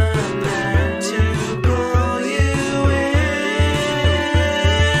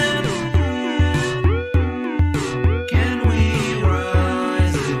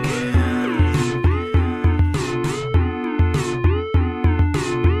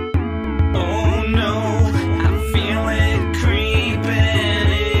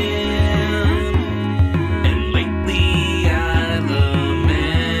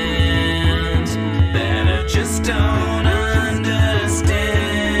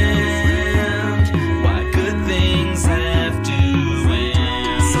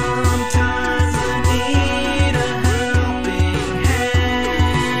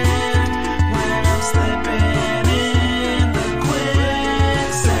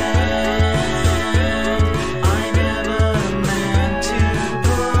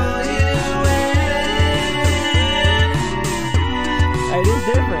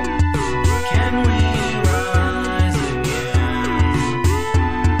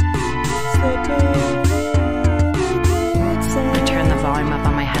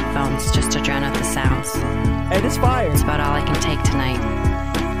 It's fire. It's about all I can take tonight.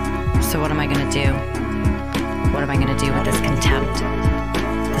 So what am I gonna do? What am I gonna do with this contempt?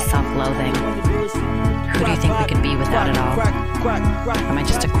 This self-loathing? Who do you think we could be without it all? Am I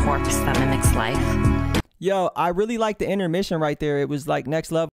just a corpse that mimics life? Yo, I really like the intermission right there. It was like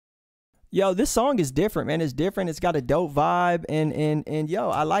next level. Yo, this song is different, man. It's different. It's got a dope vibe, and yo,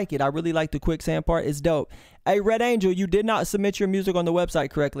 I like it. I really like the quicksand part. It's dope. Hey, Red Angel, you did not submit your music on the website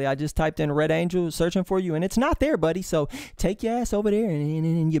correctly. I just typed in Red Angel searching for you, and it's not there, buddy. So take your ass over there,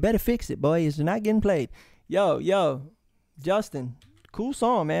 and you better fix it, boy. It's not getting played. Yo, Justin, cool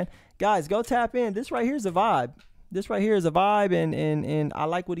song, man. Guys, go tap in. This right here is a vibe. This right here is a vibe, and I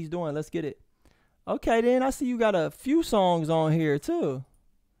like what he's doing. Let's get it. Okay, then I see you got a few songs on here too.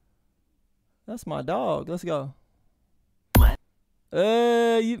 That's my dog. Let's go. What?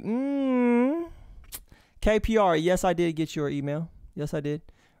 KPR. Yes, I did get your email. Yes, I did.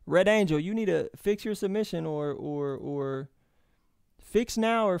 Red Angel, you need to fix your submission or fix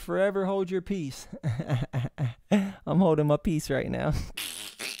now or forever hold your peace. I'm holding my peace right now.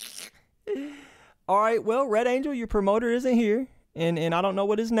 All right. Well, Red Angel, your promoter isn't here, and I don't know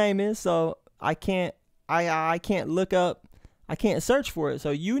what his name is, so I can't look up. I can't search for it,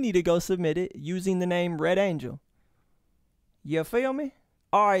 so you need to go submit it using the name Red Angel. You feel me?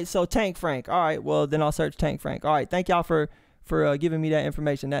 All right, so Tank Frank. All right, well, then I'll search Tank Frank. All right, thank y'all for giving me that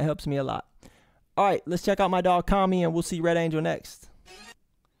information. That helps me a lot. All right, let's check out my dog Kami, and we'll see Red Angel next.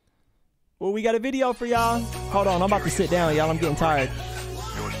 Well, we got a video for y'all. Hold on, I'm about to sit down, y'all. I'm getting tired.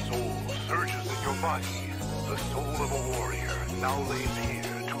 Your soul surges in your body. The soul of a warrior now lays here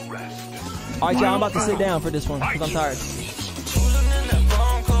to rest. All right, y'all, I'm about to sit down for this one because I'm tired.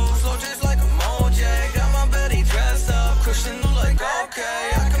 Christian like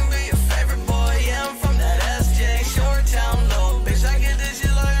okay, I can be your favorite boy. Yeah, I'm from that SJ short town, little bitch. I get this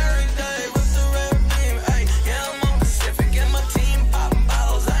shit like every day with the red beam. Ay, yeah, I'm on Pacific and my team popping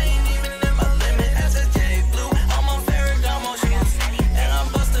bottles. I ain't even in my limit. SJ Blue, I'm on Ferragamo shoes, and I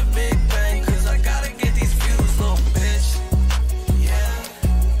bust a big bang 'cause I gotta get these views, little bitch. Yeah,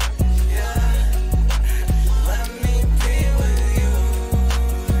 yeah. Let me be with you.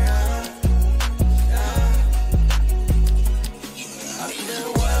 Yeah, yeah. I did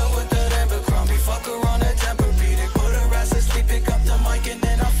well with that Abercrombie. Fuck around that temper, beat it. Put her ass to sleep, pick up the mic and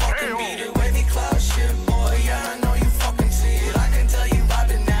then I fucking beat it. Wavy cloud shit, boy, yeah, I know you fucking see it. I can tell you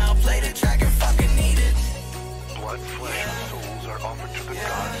vibing now, play the track and fucking need it. Blood, flesh, and souls are offered to the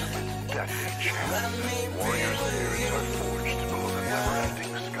gods with deathly chant. Warrior spirits are forged below the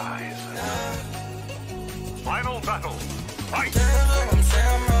never-ending skies. Final battle. Fight! I'm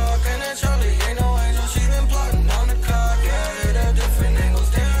Sam Rock and that Charlie ain't no angel. She been plotting on the clock, yeah, hit at different angles.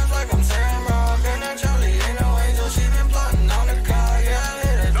 Dance like I'm Sam Rock and that Charlie ain't no angel. She been plotting on the clock, yeah,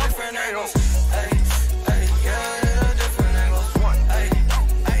 hit at different angles. Hey, hey, yeah, hit at different angles. Hey,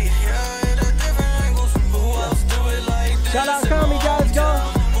 hey, yeah, hit at different angles. Who else do it like this? Shout out Kami, guys, go.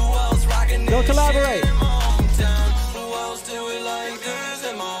 Go collaborate. Who else do it like this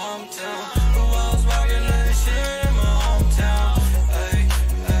in my hometown? Who else rockin' this shit in my hometown? Hey,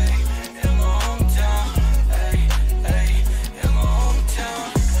 hey, in my hometown. Hey, hey, in my hometown.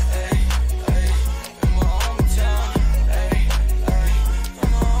 Hey, hey, in my hometown. Hey, hey, in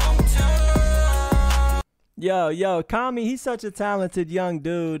my hometown. Yo, Kami, he's such a talented young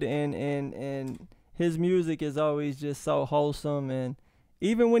dude, and his music is always just so wholesome, and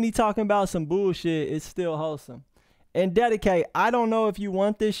even when he talking about some bullshit, it's still wholesome. And DistroKid, I don't know if you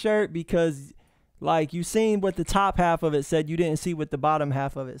want this shirt because, like, you seen what the top half of it said. You didn't see what the bottom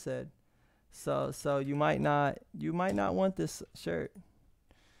half of it said. So you might not want this shirt.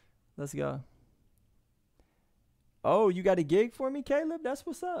 Let's go. Oh, you got a gig for me, Caleb? That's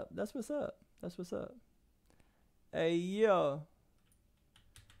what's up. That's what's up. That's what's up. Hey, yo.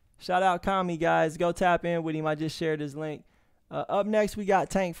 Shout out Kami, guys. Go tap in with him. I just shared his link. Up next, we got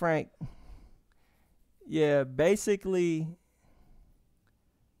Tank Frank. Yeah, basically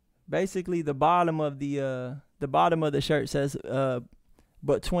the bottom of the shirt says, but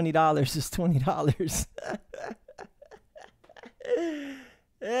 $20 is $20.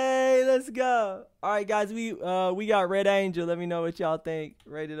 Hey, let's go. All right, guys, we got Red Angel. Let me know what y'all think.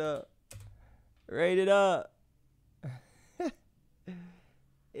 Rate it up. Rate it up.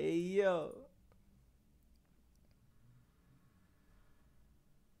 Hey, yo.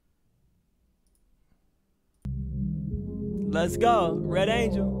 Let's go. Red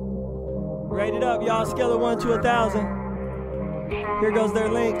Angel. Rate it up, y'all. Scale of 1 to 1,000. Here goes their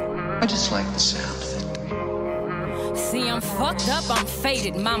link. I just like the sound of it. See, I'm fucked up, I'm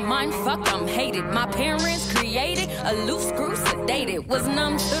faded. My mind fucked, I'm hated. My parents created a loose screw sedated. Was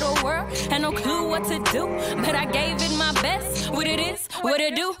numb to the world, had no clue what to do. But I gave it my best. What it is, what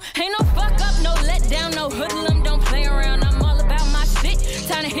it do. Ain't no fuck up, no let down, no hoodlum. Don't play around, I'm all about my shit.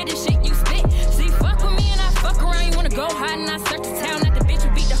 Time to hit the shit you spit. See, fuck with me and I fuck around. You wanna go hide and I search the town. Not the bitch who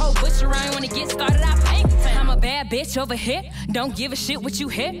beat the whole bush around. When it get started, I paint. I'm a bad bitch over here. Don't give a shit what you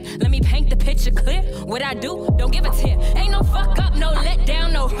hit. Let me paint the picture clear. What I do, don't give a tip. Ain't no fuck up, no let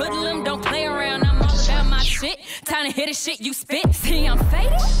down, no hoodlum. Don't play around, I'm all about my shit. Time to hit the shit you spit. See, I'm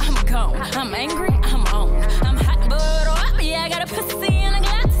faded, I'm gone. I'm angry, I'm on. I'm hot, but oh, yeah, I got a pussy and a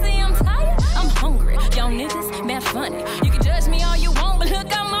glass. See, I'm tired, I'm hungry. Y'all niggas, mad funny. You can judge me all you want, but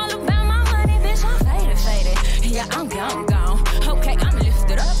look, I'm all about my money. Bitch, I'm faded, faded. Yeah, I'm gone, gone. Okay, I'm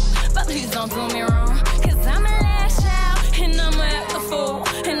lifted up, but please don't do me wrong. Cause I'm a lash out, and I'ma act a fool.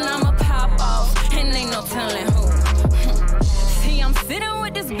 And I'ma pop off, and ain't no telling who. See, I'm sitting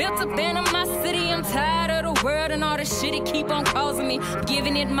with this built up in my city. I'm tired of the world and all the shit it keep on causing me.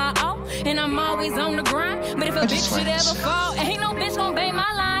 Giving it my all, and I'm always on the grind. But if a bitch should ever fall, ain't no bitch gon' bang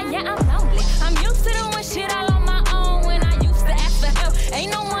my line. Yeah, I'm lonely. I'm used to doing shit all on my own. When I used to ask for help,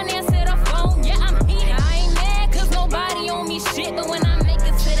 ain't no one answer the phone. Yeah, I'm heated. I ain't mad cause nobody owe me shit. But when I make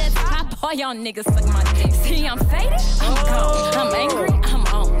it to the top, all y'all niggas suck my dick. See, I'm faded, I'm gone. I'm angry, I'm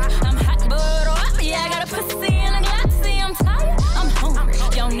on. I'm hot, but oh, yeah, I got a pussy and a glass. See, I'm tired, I'm hungry.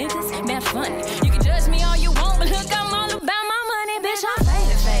 Y'all niggas, mad funny. You can judge me all you want, but look, I'm all about my money. Bitch, I'm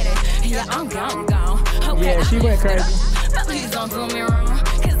faded, faded. Yeah, I'm gone.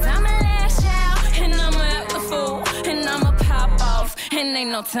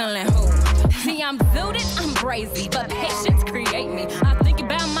 ain't no telling who. See, I'm zooted, I'm brazy, but patience create me. I think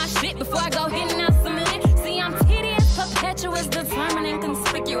about my shit before I go hitting out some lit. See, I'm tedious, perpetuous, determined, and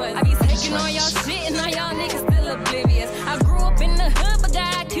conspicuous. I be taking on y'all shit and all y'all niggas still oblivious. I grew up in the hood, but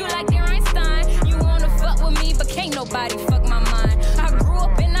got IQ like they're Einstein. You wanna fuck with me, but can't nobody fuck my mind. I grew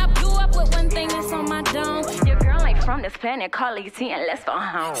up and I blew up with one thing that's on my dome. Your girl ain't from this planet, call ET and let's go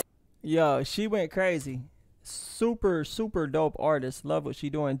home. Yo, she went crazy. Super, super dope artist. Love what she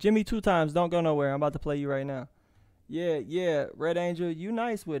doing. Jimmy 2 Times, don't go nowhere. I'm about to play you right now. Yeah, Red Angel, you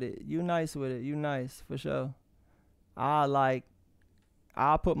nice with it. You nice with it. You nice, for sure. I'll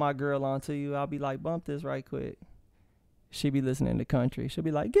put my girl on to you. I'll be like, bump this right quick. She be listening to country. She'll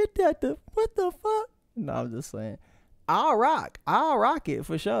be like, get that, what the fuck? No, I'm just saying. I'll rock it,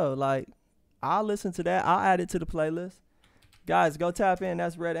 for sure. Like, I'll listen to that. I'll add it to the playlist. Guys, go tap in.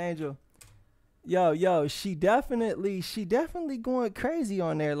 That's Red Angel. Yo, she definitely going crazy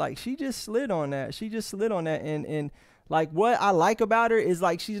on there. Like, she just slid on that. And like, what I like about her is,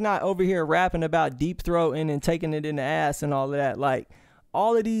 like, she's not over here rapping about deep throating and taking it in the ass and all of that. Like,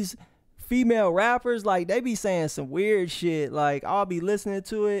 all of these female rappers, like, they be saying some weird shit. Like, I'll be listening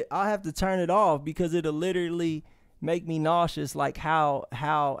to it. I'll have to turn it off because it'll literally make me nauseous. Like, how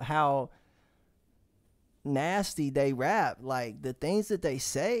nasty they rap. Like, the things that they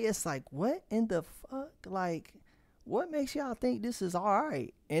say, it's like, what in the fuck? Like, what makes y'all think this is all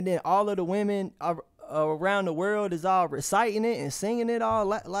right? And then all of the women around the world is all reciting it and singing it all.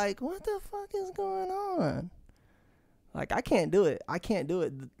 Like, what the fuck is going on? Like, I can't do it.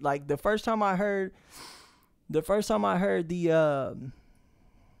 Like, the first time I heard the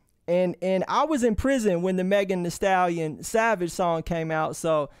and I was in prison when the Megan Thee Stallion Savage song came out,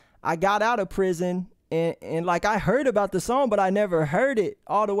 so I got out of prison. And like, I heard about the song, but I never heard it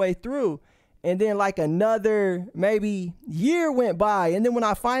all the way through. And then like another maybe year went by. And then when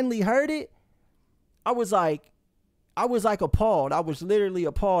I finally heard it, I was like appalled. I was literally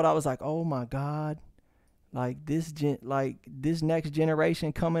appalled. I was like, oh my God. Like this next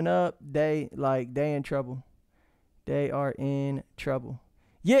generation coming up, they in trouble. They are in trouble.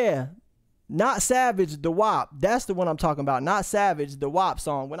 Yeah. Not Savage, the WAP. That's the one I'm talking about. Not Savage, the WAP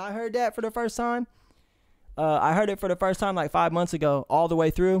song. When I heard that for the first time, I heard it for the first time like 5 months ago, all the way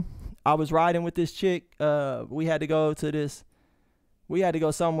through. I was riding with this chick. We had to go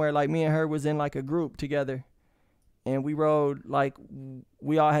somewhere. Like, me and her was in like a group together. And we rode, like,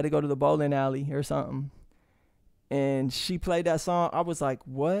 we all had to go to the bowling alley or something. And she played that song. I was like,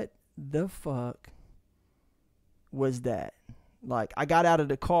 what the fuck was that? Like, I got out of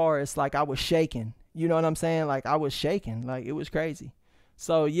the car. It's like I was shaking. You know what I'm saying? Like, I was shaking. Like, it was crazy.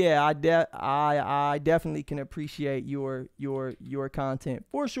 So yeah, I definitely can appreciate your content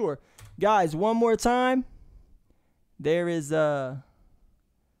for sure. Guys, one more time. There's the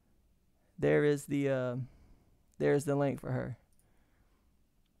link for her.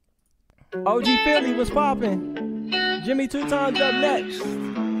 OG Philly, what's poppin'? Jimmy 2 Times up next.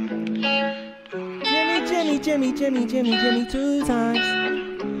 Jimmy 2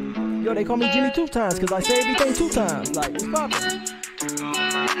 Times. Yo, they call me Jimmy 2 Times because I say everything 2 times. Like, what's poppin'?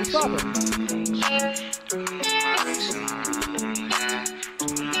 What's poppin'?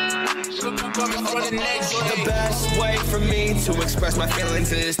 The best way for me to express my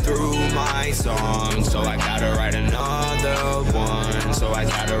feelings is through my song. So I gotta write another one.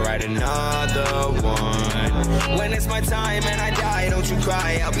 When it's my time and I die, don't you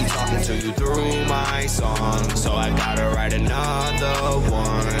cry, I'll be talking to you through my song. So I gotta write another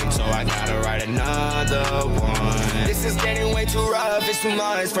one. This is getting way too rough, it's too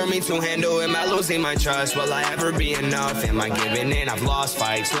much for me to handle. Am I losing my trust? Will I ever be enough? Am I giving in? I've lost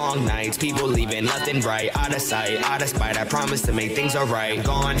fights, long nights, people leaving left and right, out of sight, out of spite. I promise to make things alright.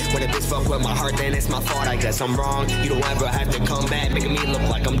 Gone, when a bitch fuck with my heart, then it's my fault, I guess I'm wrong. You don't ever have to come back, making me look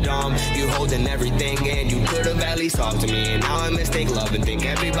like I'm dumb. You holding everything in, you could've at least talked to me. And now I mistake love and think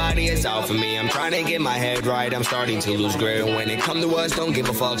everybody is out for me. I'm trying to get my head right, I'm starting to lose grip. When it come to us, don't give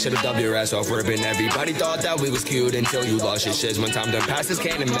a fuck, should've dubbed your ass off ripping. Everybody thought that we was cute until you lost your shit. When time done passes,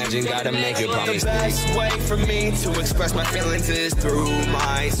 can't imagine, gotta make it promise. The best way for me to express my feelings is through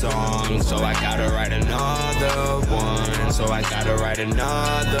my song. So I gotta write another one.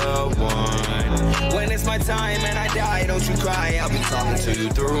 When it's my time and I die, don't you cry, I'll be talking to you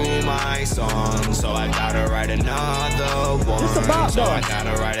through my song. So I gotta write another one. It's about go. I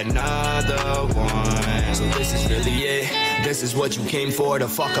gotta write another one. So this is really it. This is what you came for, to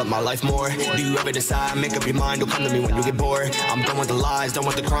fuck up my life more. Do you ever decide, make up your mind, don't come to me when you get bored? I'm done with the lies, done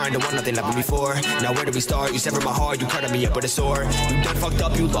with the crying, don't want nothing ever before. Now where do we start? You severed my heart, you cut me up with a sword. You done fucked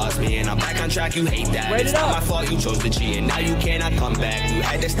up, you lost me, and I'm back on track, you hate that. It's not my fault, you chose to cheat, and now you cannot come back. You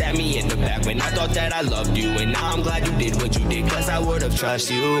had to stab me in the back when I thought that I loved you, and now I'm glad you did what you did, cause I would've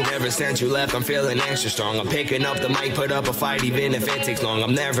trusted you. Ever since you left, I'm feeling extra strong. I'm picking up the mic, put up a fight, even if it takes long.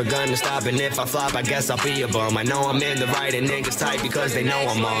 I'm never gonna stop, and if I flop, I guess I'll be a bum. I know I'm in the right, and niggas tight because they know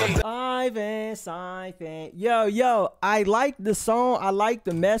I'm on. Siphon. Yo, I like the song. I like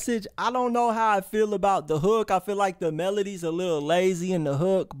the message. I don't know how I feel about the hook. I feel like the melody's a little lazy in the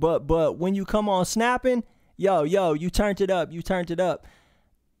hook, but when you come on snapping, yo, you turned it up. You turned it up.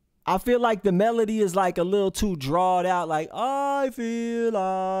 I feel like the melody is like a little too drawed out. Like, I feel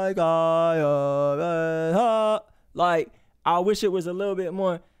like like, I wish it was a little bit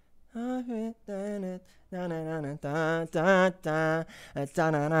more. You know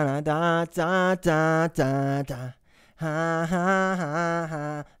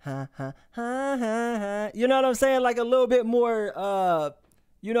what I'm saying? Like a little bit more,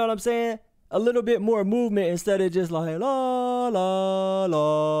 you know what I'm saying? A little bit more movement instead of just like la la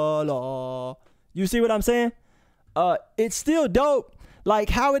la la. You see what I'm saying? It's still dope. Like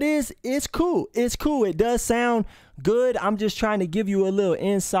how it is, it's cool. It's cool. It does sound good. I'm just trying to give you a little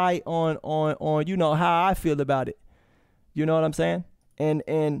insight on you know how I feel about it. You know what I'm saying?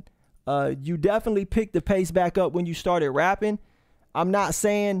 And you definitely picked the pace back up when you started rapping. I'm not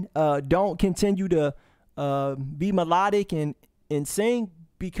saying don't continue to be melodic and sing,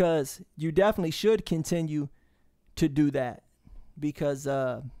 because you definitely should continue to do that, because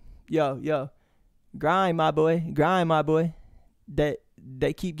yo, grind my boy.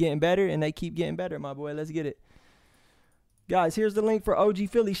 They keep getting better, and they keep getting better, my boy. Let's get it. Guys, here's the link for OG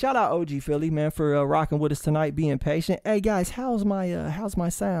Philly. Shout out OG Philly, man, for rocking with us tonight, being patient. Hey guys, how's my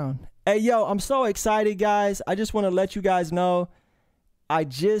sound? Hey yo, I'm so excited, guys. I just want to let you guys know I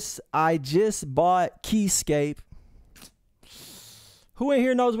just bought Keyscape. Who in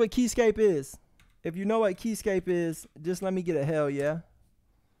here knows what Keyscape is? If you know what Keyscape is, just let me get a hell yeah.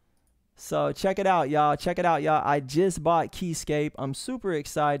 So check it out, y'all. Check it out, y'all. I just bought Keyscape. I'm super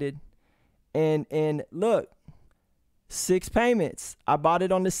excited. And look, 6 payments. I bought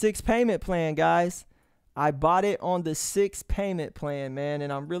it on the 6 payment plan, guys. I bought it on the 6 payment plan, man.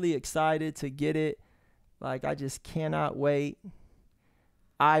 And I'm really excited to get it. Like, I just cannot wait.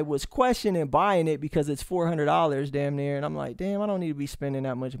 I was questioning buying it because it's $400 damn near, and I'm like, damn, I don't need to be spending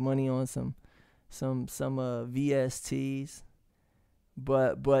that much money on some VSTs.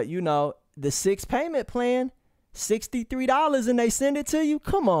 But you know, the 6 payment plan, $63, and they send it to you.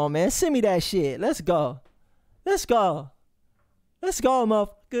 Come on, man, send me that shit. Let's go, motherfucker.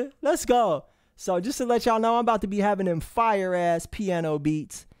 Let's go. So just to let y'all know, I'm about to be having them fire ass piano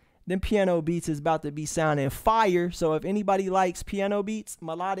beats. Them piano beats is about to be sounding fire. So if anybody likes piano beats,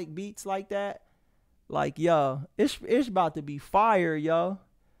 melodic beats like that, like, yo, it's about to be fire, yo.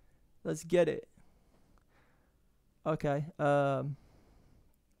 Let's get it. Okay.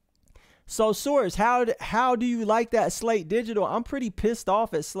 So Source, how do you like that Slate Digital? I'm pretty pissed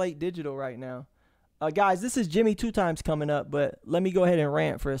off at Slate Digital right now. Guys, this is Jimmy 2 Times coming up, but let me go ahead and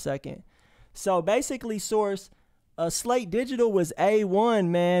rant for a second. So basically, Source, Slate Digital was A1,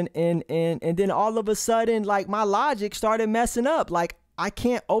 man, and then all of a sudden, like, my Logic started messing up. Like, I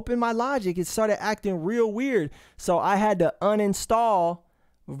can't open my Logic. It started acting real weird. So I had to uninstall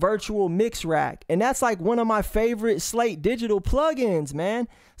Virtual Mix Rack, and that's like one of my favorite Slate Digital plugins, man.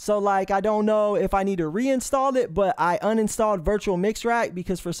 So like, I don't know if I need to reinstall it, but I uninstalled Virtual Mix Rack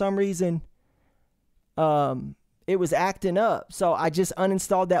because for some reason it was acting up. So I just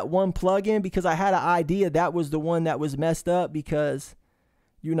uninstalled that one plugin because I had an idea that was the one that was messed up, because,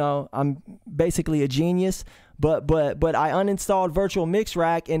 you know, I'm basically a genius. But I uninstalled Virtual Mix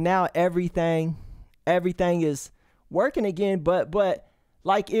Rack, and now everything is working again. But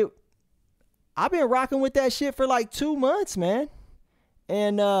like, I've been rocking with that shit for like 2 months, man.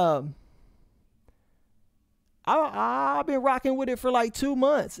 And I've been rocking with it for like 2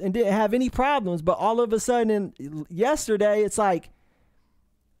 months and didn't have any problems. But all of a sudden, yesterday, it's like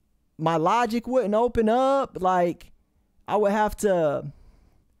my Logic wouldn't open up. Like, I would have to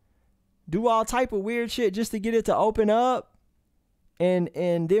do all type of weird shit just to get it to open up. And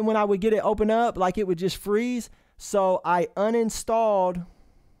then when I would get it open up, like, it would just freeze. So I uninstalled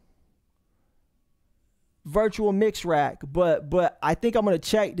Virtual Mix Rack, but I think I'm gonna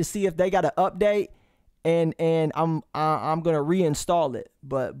check to see if they got an update, and I'm gonna reinstall it.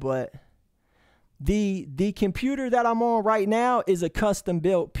 But The computer that I'm on right now is a custom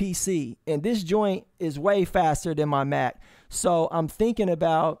built PC, and this joint is way faster than my Mac. So I'm thinking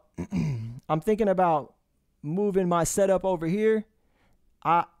about moving my setup over here.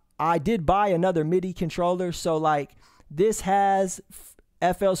 I did buy another MIDI controller, so like this has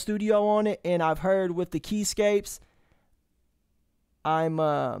FL Studio on it, and I've heard with the keyscapes, I'm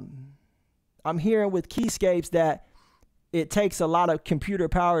hearing with keyscapes that it takes a lot of computer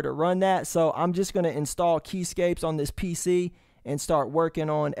power to run that. So I'm just going to install keyscapes on this PC and start working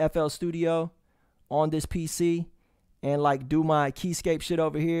on FL Studio on this PC and like do my keyscape shit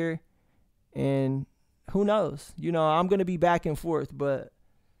over here. And who knows, you know, I'm going to be back and forth, but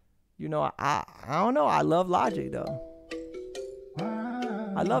you know, I don't know. I love Logic though.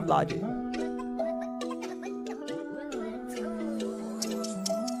 I love Logic.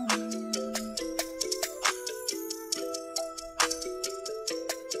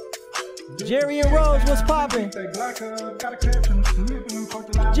 Jerry and Rose, what's poppin'?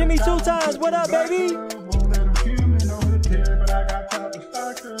 Jimmy 2 times, what up, baby?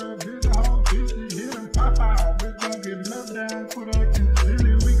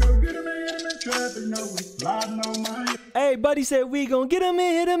 Hey, buddy said we gon' get him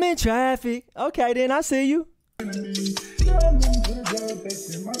and hit him in traffic. Okay, then I see you.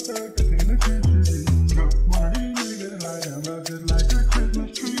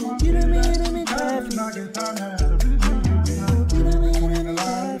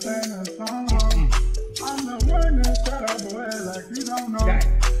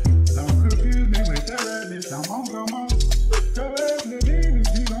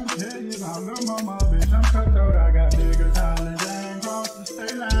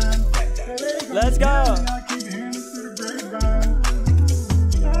 Let's go.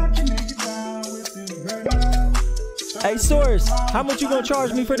 Hey, Source, how much you gonna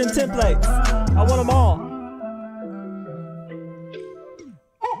charge me for them templates? I want them all.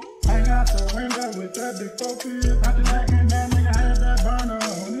 Hang out the window with that big focus. I just acting that nigga had that burner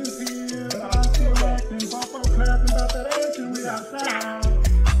on his heel. I'm still acting, Popo clapping about that action we outside.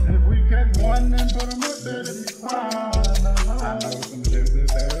 If we catch one, then put them up there to be quiet. I know some shit that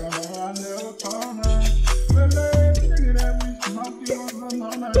they don't know, I never told her. But let's figure that we smoke you on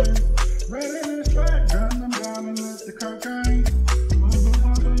some night. Ready to strike, gun them down and let the cocaine.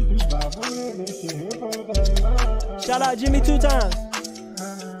 Shout out Jimmy 2 times.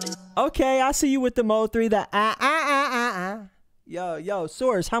 Okay, I see you with the Mode 3. The Yo,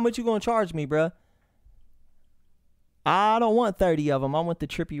 Source, how much you gonna charge me, bruh? I don't want 30 of them. I want the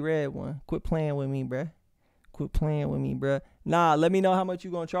trippy red one. Quit playing with me, bruh. Quit playing with me, bruh. Nah, let me know how much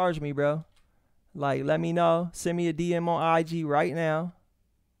you gonna charge me, bro. Like, let me know. Send me a DM on IG right now.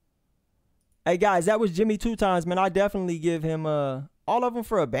 Hey, guys, that was Jimmy 2 times, man. I definitely give him all of them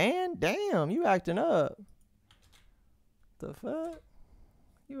for a band. Damn, you acting up. The fuck?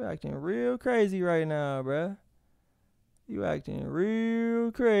 You acting real crazy right now, bruh. You acting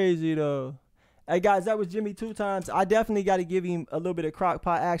real crazy, though. Hey, guys, that was Jimmy 2 times. I definitely got to give him a little bit of crock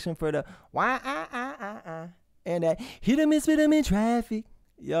pot action for the and that hit him and spit him in traffic.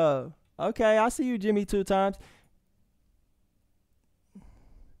 Yo, okay, I see you, Jimmy 2 times.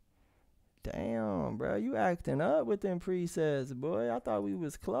 Damn, bro, you acting up with them presets, boy. I thought we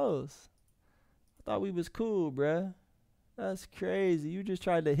was close. I thought we was cool, bro. That's crazy. You just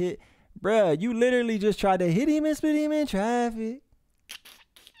tried to hit, bro. You literally just tried to hit him and spit him in traffic.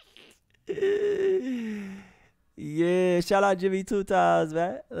 Yeah, shout out Jimmy 2 times,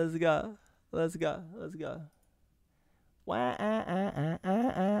 man. Let's go. Let's go. Let's go.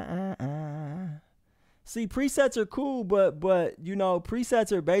 See, presets are cool, but you know,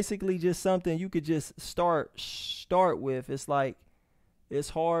 presets are basically just something you could just start with. It's like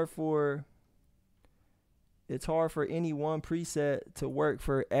it's hard for any one preset to work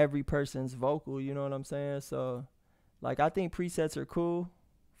for every person's vocal, you know what I'm saying? So like I think presets are cool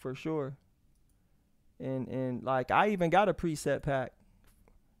for sure. And like I even got a preset pack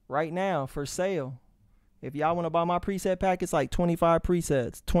right now for sale. If y'all want to buy my preset pack, it's like 25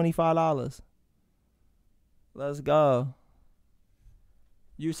 presets, $25. Let's go.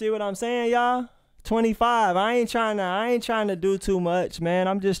 You see what I'm saying, y'all? 25. I ain't trying to do too much, man.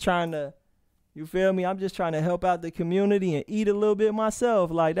 I'm just trying to, you feel me? I'm just trying to help out the community and eat a little bit myself.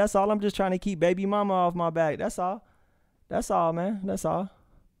 Like that's all. I'm just trying to keep baby mama off my back. That's all. That's all, man. That's all.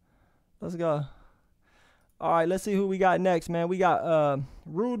 Let's go. All right, let's see who we got next, man. We got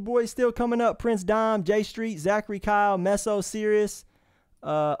Rude Boy still coming up. Prince Dom, J Street, Zachary Kyle, Meso Sirius,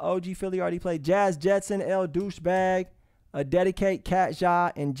 OG Philly already played, Jazz Jetson, L Douchebag, Dedicate, Cat Ja,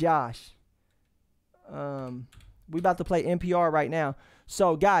 and Josh. We about to play NPR right now.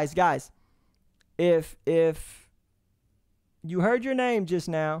 So guys, if you heard your name just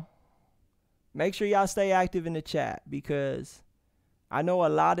now, make sure y'all stay active in the chat, because I know a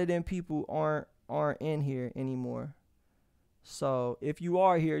lot of them people aren't in here anymore. So if you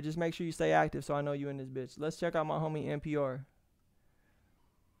are here, just make sure you stay active so I know you in this bitch. Let's check out my homie NPR.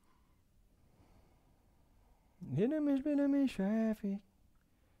 Hit him in traffic.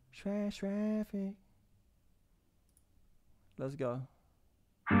 Traffic. Let's go.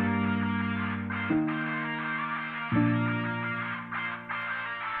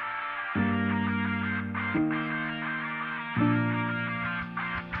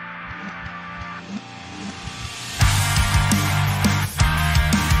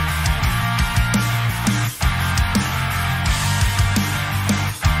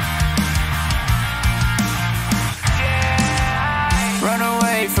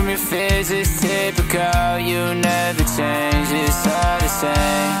 From your fears, it's typical. You never change, it's all the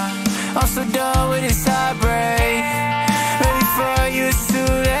same. I'm so done with this heartbreak. Ready for you, it's too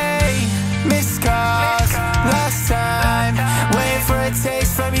late. Missed calls, last time. Waiting for a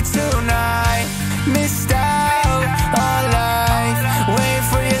taste from you tonight. Missed out on life. Waiting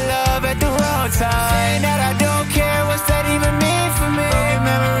for your love at the wrong time. Saying that I don't care, what's that even mean for me?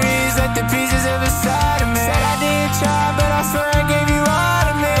 Memories like the pieces of a side of me. Said I didn't try, but I swear I gave you all.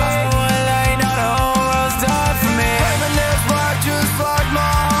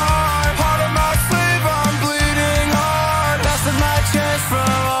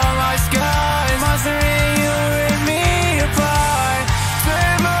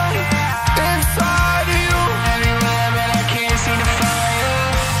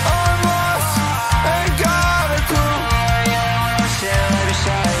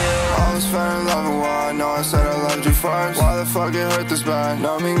 Why the fuck it hurt this bad?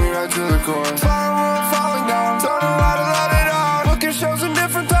 Now meet me right to the core. Falling down, don't know how to let it out. Booking shows in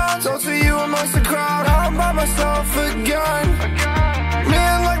different towns, don't see you amongst the crowd. Now I'm by myself again. Me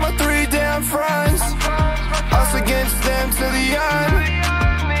and like my 3 damn friends, us against them to the end.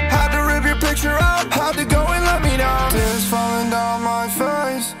 Had to rip your picture out, had to go and let me down. Tears falling down my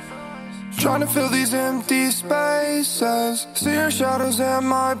face, trying to fill these empty spaces. See your shadows in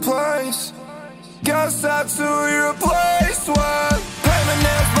my place. Guess that's who you replaced with. Paint my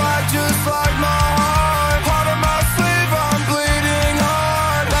nails black just like my heart. Heart on my sleeve, I'm bleeding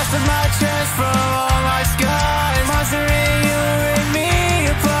hard. Lost my chance from all my skies. Monster in you and me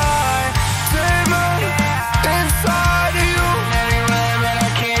apart. Demon inside of you. Everywhere but I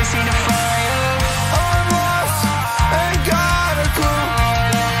can't seem to find you. I'm lost, ain't got a clue. I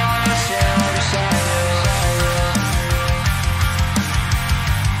wanna share what beside you.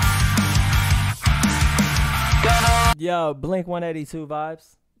 Yo, Blink 182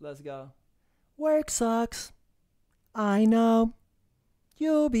 vibes. Let's go. Work sucks. I know.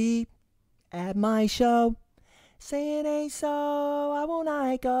 You'll be at my show. Say it ain't so, I won't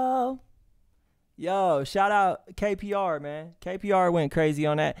I go. Yo, shout out KPR, man. KPR went crazy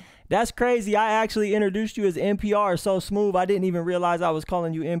on that. That's crazy. I actually introduced you as NPR so smooth. I didn't even realize I was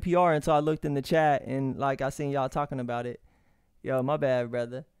calling you NPR until I looked in the chat and like I seen y'all talking about it. Yo, my bad,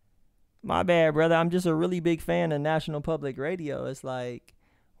 brother. My bad, brother. I'm just a really big fan of National Public Radio. It's like,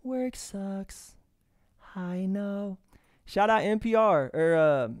 work sucks. I know. Shout out NPR.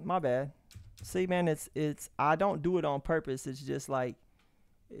 Or my bad. See, man, it's I don't do it on purpose. It's just like,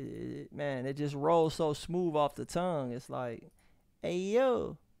 man, it just rolls so smooth off the tongue. It's like, hey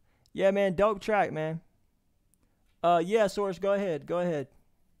yo, yeah, man, dope track, man. Yeah, Source, go ahead.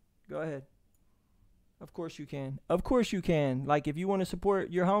 Of course you can. Like, if you want to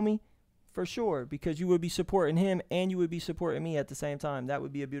support your homie, for sure, because you would be supporting him and you would be supporting me at the same time. That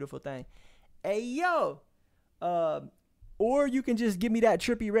would be a beautiful thing. Hey, yo. Or you can just give me that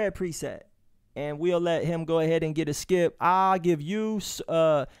Trippy Red preset, and we'll let him go ahead and get a skip. I'll give you,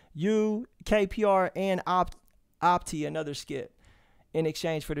 KPR, and Opti another skip in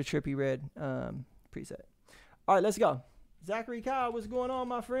exchange for the Trippy Red preset. All right, let's go. Zachary Kyle, what's going on,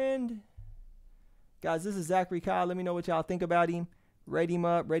 my friend? Guys, this is Zachary Kyle. Let me know what y'all think about him. Rate him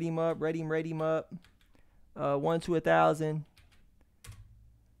up. 1 to 1,000.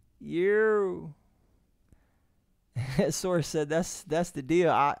 You. Source said that's the deal.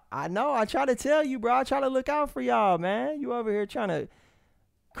 I know. I try to tell you, bro. I try to look out for y'all, man. You over here trying to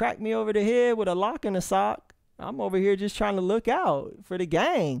crack me over the head with a lock in the sock. I'm over here just trying to look out for the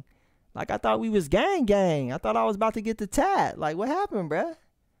gang. Like, I thought we was gang. I thought I was about to get the tat. Like, what happened, bro?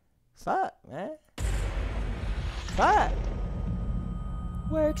 What's up, man? What?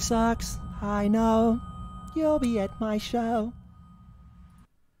 Work sucks. I know. You'll be at my show.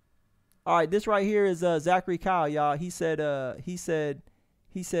 All right, this right here is Zachary Kyle, y'all. He said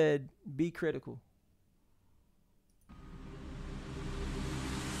be critical.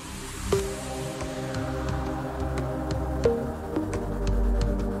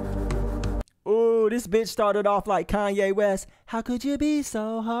 this bitch started off like Kanye West. How could you be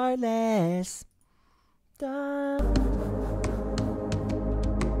so heartless?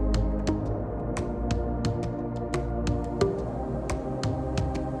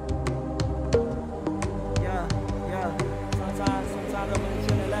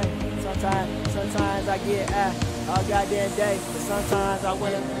 Sometimes I get all goddamn day, but sometimes I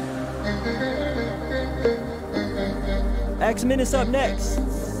wanna. X Minutes up next.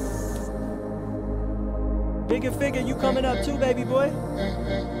 Bigger figure, you coming up too, baby boy.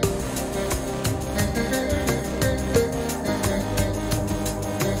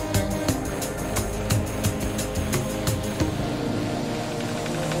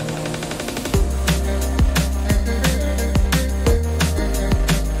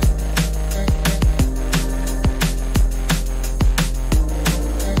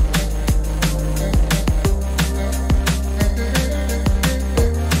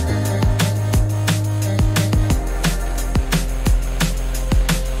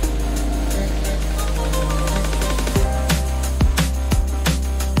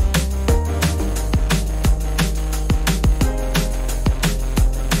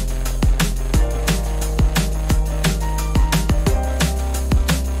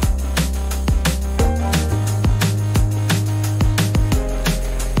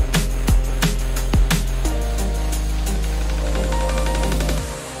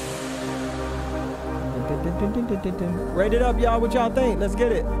 Rate it up, y'all. What y'all think? Let's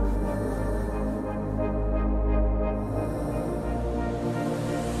get it.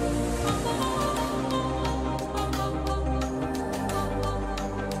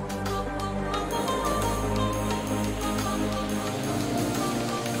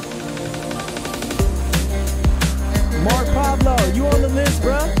 Mark Pablo, you on the list,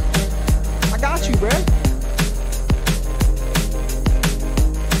 bruh? I got you, bruh.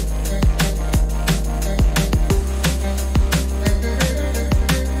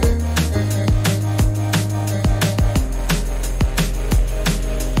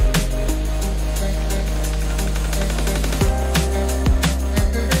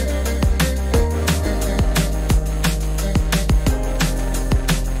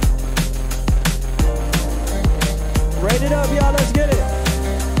 Rate it up, y'all. Let's get it.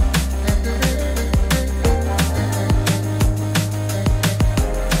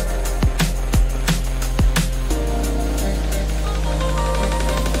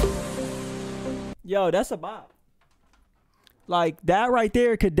 Yo, that's a bop. Like, that right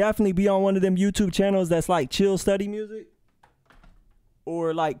there could definitely be on one of them YouTube channels that's like chill study music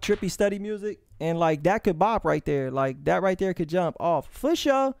or like trippy study music. And like, that could bop right there. Like, that right there could jump off. For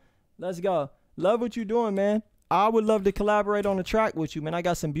sure. Let's go. Love what you doing, man. I would love to collaborate on a track with you, man. I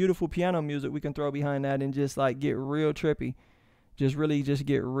got some beautiful piano music we can throw behind that and just like get real trippy. Just really just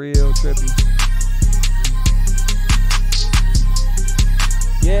get real trippy.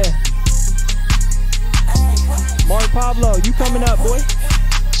 Yeah. Mark Pablo, you coming up, boy?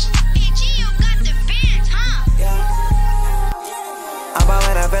 I'm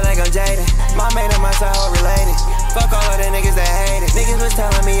ballin', I feel like I'm jaded. My mate and my soul related. Fuck all of the niggas that hate it. Niggas was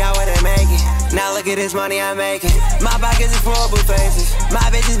telling me I wouldn't make it. Now look at this money I'm making. My pockets is full of blue faces. My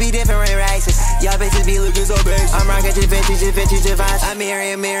bitches be different races. Y'all bitches be looking so basic. I'm rockin' your vintage, vibes. I'm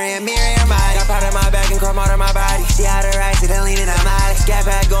Miriam, mine. Got powder in my back and chrome out of my body. See how the rice, it leaning on my Gat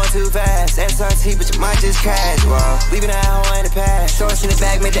back going too fast. SRT, but you might just crash, whoa. Leaving that hoe in the past. Source in the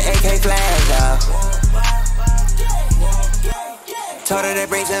back, made the AK flash, though. Told her to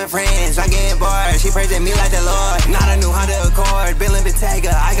bring some friends, I'm getting bored. She praising me like the Lord. Not a new Honda Accord, Billin'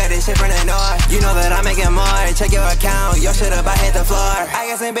 Bottega, I got this shit from the north. You know that I'm making more, check your account, your shit up, I hit the floor.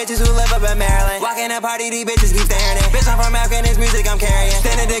 I got some bitches who live up in Maryland. Walking a party, these bitches be staring at. Bitch, I'm from Africa, this music I'm carrying.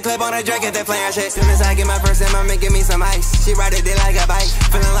 Standing the clip on a drink at the flare shit. Soon as I get my first time, I'ma give me some ice. She ride it like a bike.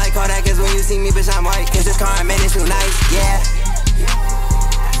 Feeling like Kodak, cause when you see me, bitch, I'm white. Cause this car, man, it's too nice, yeah.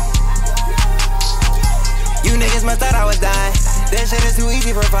 You niggas must thought I was dying. That shit is too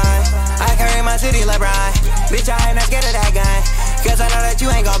easy for fun. I carry my city like Brian. Bitch, I ain't not scared of that gun. Cause I know that you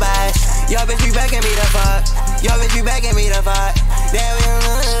ain't gon' bash. Yo, bitch, be begging me to fuck. Yo, bitch, be begging me to fuck. Then we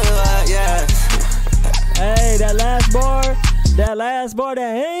yeah. Hey, that last bar,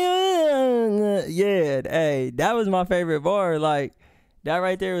 yeah, hey, that was my favorite bar. Like, that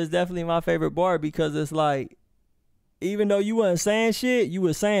right there was definitely my favorite bar because it's like, even though you wasn't saying shit, you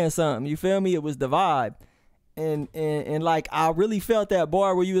was saying something. You feel me? It was the vibe. And like, I really felt that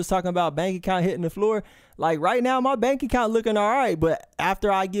bar where you was talking about bank account hitting the floor. Like, right now, my bank account looking all right. But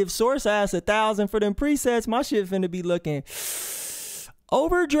after I give Source Ass 1,000 for them presets, my shit finna be looking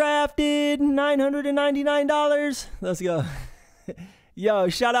overdrafted, $999. Let's go. Yo,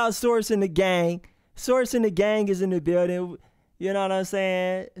 shout out Source and the gang. Source and the gang is in the building. You know what I'm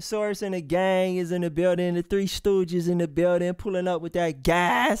saying? Source and the gang is in the building. The Three Stooges in the building, pulling up with that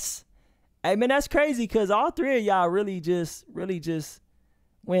gas. Hey, man, that's crazy because all three of y'all really just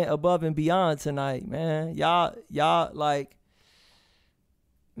went above and beyond tonight, man. Y'all like,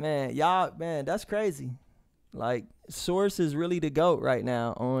 man, that's crazy. Like, Source is really the GOAT right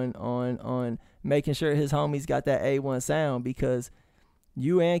now on making sure his homies got that A1 sound, because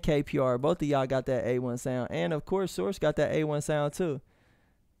you and KPR, both of y'all got that A1 sound. And, of course, Source got that A1 sound, too.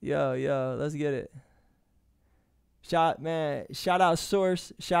 Yo, let's get it. Shout out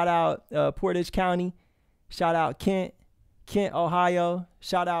Source. Shout out Portage County. Shout out Kent, Ohio.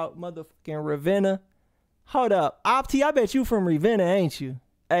 Shout out motherfucking Ravenna. Hold up. Opti, I bet you from Ravenna, ain't you?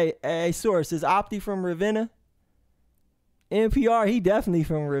 Hey, Source, is Opti from Ravenna? NPR, he definitely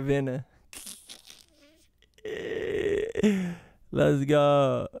from Ravenna. Let's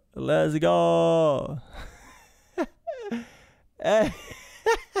go. Hey.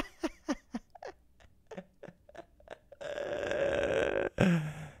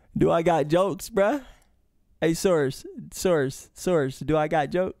 Do I got jokes, bruh? Hey, Source, do I got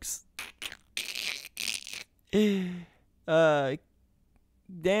jokes? Damn,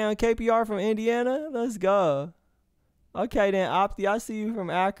 KPR from Indiana? Let's go. Okay, then, Opti, I see you from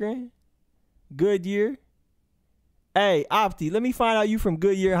Akron. Goodyear. Hey, Opti, let me find out you from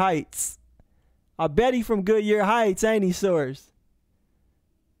Goodyear Heights. I bet he from Goodyear Heights, ain't he, Source?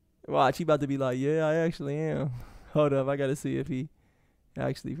 Watch, he about to be like, yeah, I actually am. Hold up, I got to see if he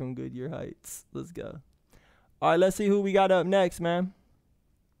actually from Goodyear Heights. Let's go. All right, let's see who we got up next, man.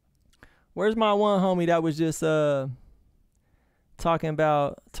 Where's my one homie that was just talking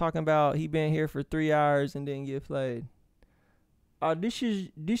about he been here for 3 hours and didn't get played? This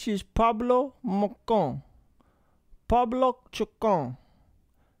is Pablo Mocon. Pablo Chocon.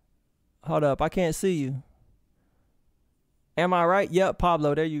 Hold up, I can't see you. Am I right? Yep,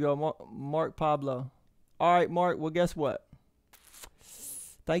 Pablo. There you go, Mark Pablo. All right, Mark. Well, guess what?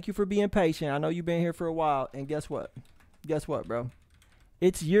 Thank you for being patient. I know you've been here for a while, and guess what? Guess what, bro?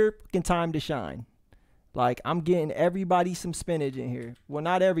 It's your fucking time to shine. Like, I'm getting everybody some spinach in here. Well,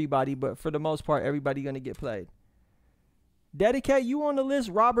 not everybody, but for the most part, everybody gonna get played. Dedicate, you on the list.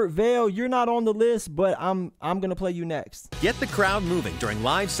 Robert Vale, you're not on the list, but I'm gonna play you next. Get the crowd moving during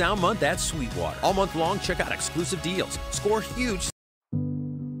Live Sound Month at Sweetwater. All month long, check out exclusive deals. Score huge.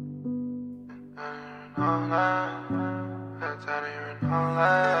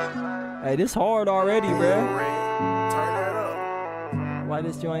 Hey, this hard already, bro. Why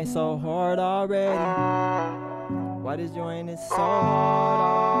this joint so hard already? Why this joint is so hard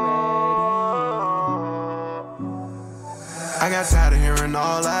already? I got tired of hearing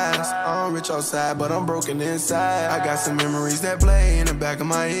all lies. I'm rich outside, but I'm broken inside. I got some memories that play in the back of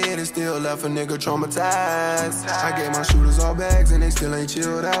my head and still left a nigga traumatized. I gave my shooters all bags and they still ain't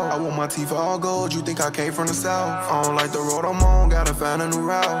chilled out. I want my teeth all gold, you think I came from the south? I don't like the road I'm on, gotta find a new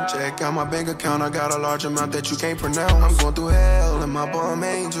route. Check out my bank account, I got a large amount that you can't pronounce. I'm going through hell and my bum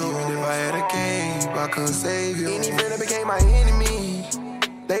angel. Even if I had a cape, I couldn't save you. Any friend that became my enemy,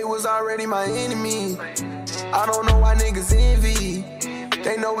 they was already my enemy. I don't know why niggas envy.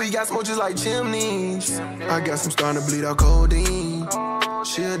 They know we got smoke just like chimneys. I guess I'm starting to bleed out codeine.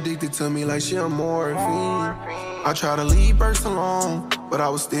 She addicted to me like she a morphine. I try to leave Burks alone, but I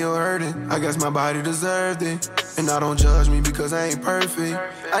was still hurting. I guess my body deserved it. And I don't judge me because I ain't perfect.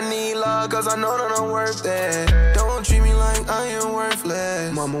 I need love cause I know that I'm worth that. Don't treat me like I am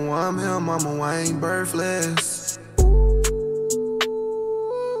worthless. Mama, why I'm here? Mama, why I ain't birthless?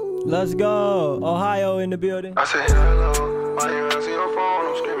 Let's go. Ohio in the building. I said hello. Why you answer your phone?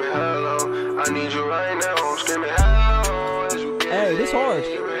 I'm screaming hello. I need you right now. I'm screaming hello. Is you hey, this hard.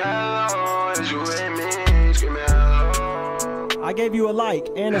 Screaming hello. Is you with me? Screaming hello. I gave you a like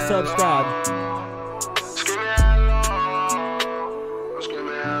and a subscribe. Screaming hello. I'm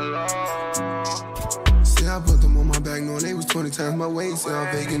screaming hello. See, I put them on my back knowing they was 20 times my weight. So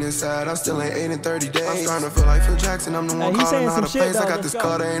I'm vacant inside. I still ain't 8 in 30 days. I'm starting to feel like Phil Jackson. I'm the one calling out of place. I got this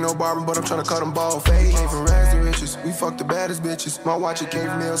car, there ain't no barber, but I'm trying to cut them ball fade. Came from rags to riches. We fucked the baddest bitches. My watch, it came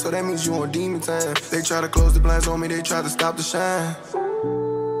from hell, so that means you on demon time. They try to close the blinds on me, they try to stop the shine.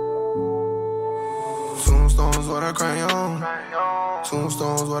 Tombstones, what I cry on.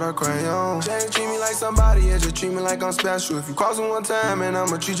 Tombstones, what I cry on. They ain't treat me like somebody, yeah, just treat me like I'm special. If you cross me one time, and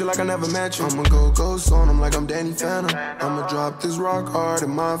I'ma treat you like I never met you. I'ma go ghost on them like I'm Danny Phantom. I'ma drop this rock hard in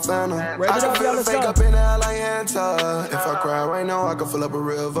my phantom. I can feel the fake up in the air like Anta. If I cry right now, I can fill up a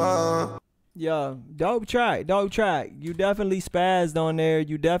river. Yo, dope track. You definitely spazzed on there.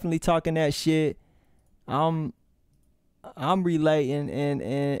 You definitely talking that shit. I'm relating,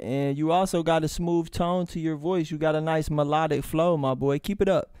 and you also got a smooth tone to your voice. You got a nice melodic flow, my boy. Keep it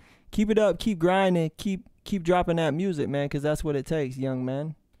up. Keep it up. Keep grinding. Keep dropping that music, man, because that's what it takes, young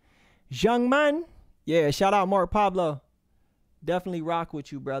man. Young man. Yeah, shout out Mark Pablo. Definitely rock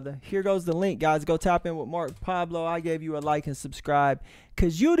with you, brother. Here goes the link, guys. Go tap in with Mark Pablo. I gave you a like and subscribe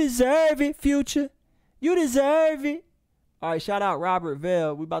because you deserve it, Future. You deserve it. All right, shout out Robert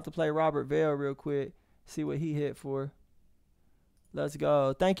Vale. We about to play Robert Vale real quick. See what he hit for. Let's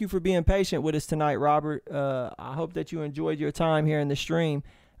go. Thank you for being patient with us tonight, Robert. I hope that you enjoyed your time here in the stream.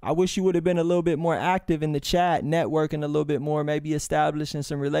 I wish you would have been a little bit more active in the chat, networking a little bit more, maybe establishing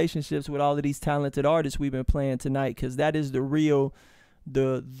some relationships with all of these talented artists we've been playing tonight, because that is the real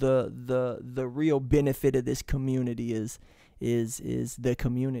the real benefit of this community is the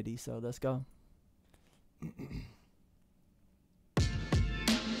community. So let's go.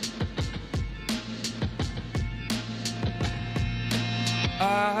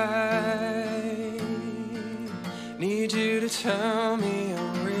 I need you to tell me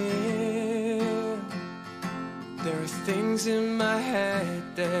I'm real. There are things in my head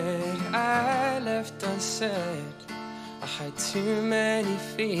that I left unsaid. I had too many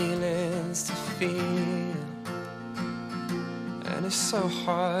feelings to feel, and it's so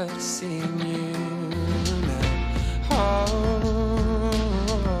hard seeing you now. Oh,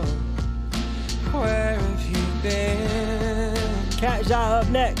 where have you been? CASHAPP up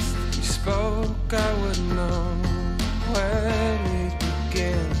next. You spoke, I would know where we'd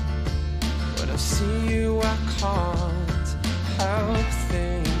begin. When I see you, I can't help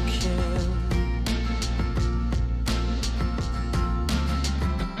thinking.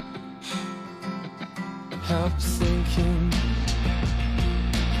 Help thinking.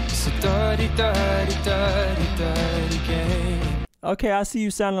 It's a dirty, dirty, dirty, dirty game. Okay, I see you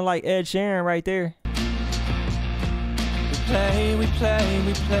sounding like Ed Sheeran right there. We play, we play,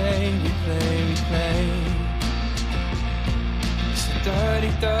 we play, we play, we play. It's a dirty,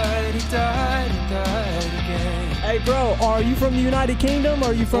 dirty, dirty, dirty game. Hey, bro, are you from the United Kingdom or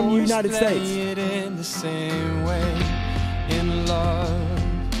are you from the United States? Play it in the same way, in love.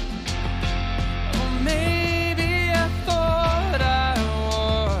 Or maybe I thought I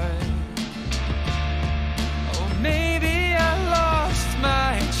would. Or maybe I lost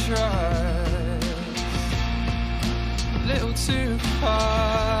my trust. A little too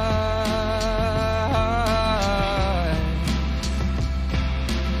far.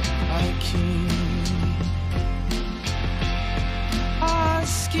 I keep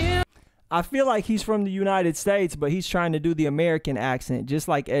asking. I feel like he's from the United States, but he's trying to do the American accent, just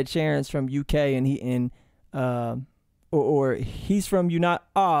like Ed Sheeran's from UK, and or he's from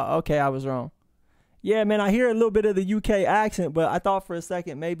okay, I was wrong. Yeah, man, I hear a little bit of the UK accent, but I thought for a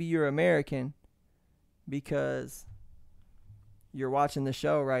second maybe you're American because you're watching the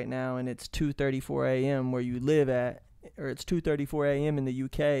show right now and it's 2:34 a.m. where you live at, or it's 2:34 a.m. in the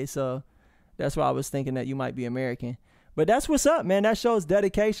UK, so that's why I was thinking that you might be American. But that's what's up, man. That shows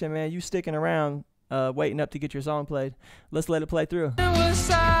dedication, man. You sticking around, waiting up to get your song played. Let's let it play through. Was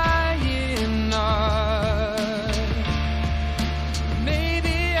I enough?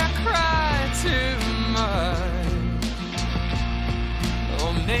 Maybe I cried too much.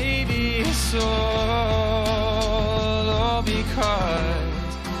 Or maybe it's all because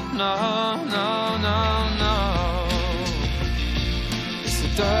no, no, no, no. It's a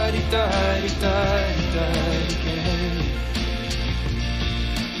dirty, dirty, dirty, dirty game.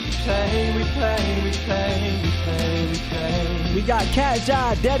 We play, we play, we play, we play. We got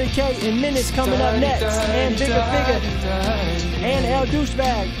CASHAPP, Dedicate, and Minutes coming up next. And Bigger Figure. And El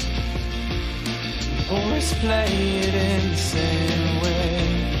Douchebag. Always play it in the same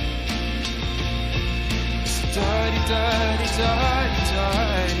way. It's a dirty, dirty, dirty,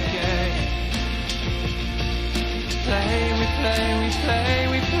 dirty game. We play, we play, we play,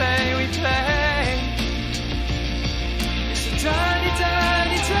 we play, we play. It's a dirty,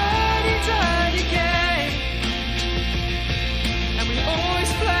 dirty, dirty, dirty game. And we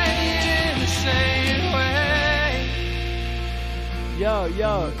always play it in the same way.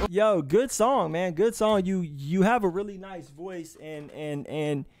 Yo, good song, man. Good song. You have a really nice voice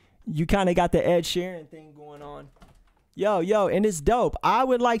and you kind of got the Ed Sheeran thing going on. Yo, and it's dope. I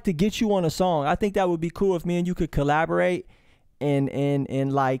would like to get you on a song. I think that would be cool if me and you could collaborate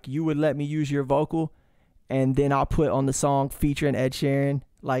and like you would let me use your vocal and then I'll put on the song featuring Ed Sheeran.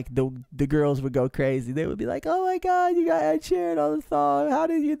 Like the girls would go crazy. They would be like, "Oh my God, you got Ed Sheeran on the song. How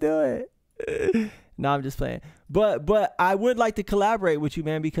did you do it?" No, I'm just playing. But I would like to collaborate with you,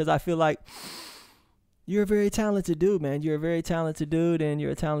 man, because I feel like You're a very talented dude, man. You're a very talented dude, and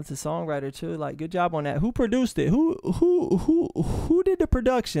you're a talented songwriter too. Like, good job on that. Who produced it? Who did the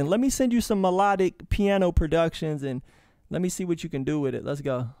production? Let me send you some melodic piano productions, and let me see what you can do with it. Let's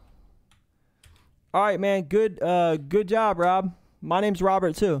go. All right, man. Good job, Rob. My name's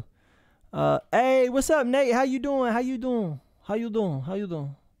Robert too. Hey, what's up, Nate? How you doing? How you doing?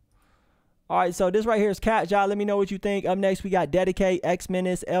 All right, so this right here is CASHAPP. Let me know what you think. Up next, we got Dedicate, X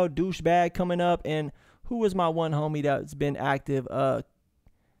Menace, L Douchebag coming up, and who was my one homie that's been active?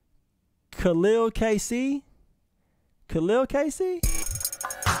 Khalil KC.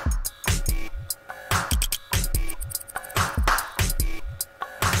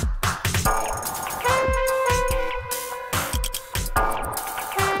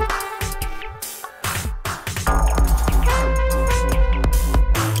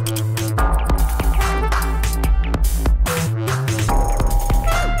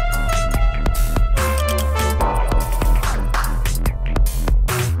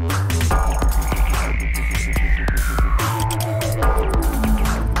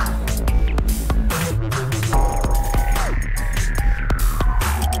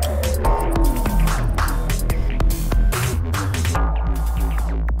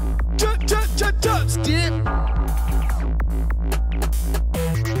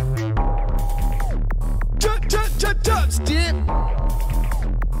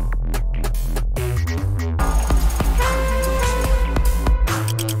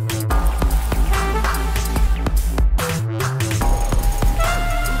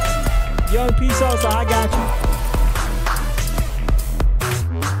 Young P. Sosa, I got you.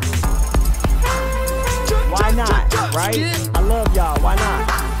 Why not, right? I love y'all. Why not?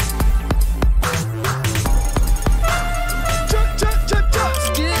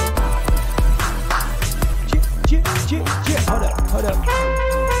 Hold up.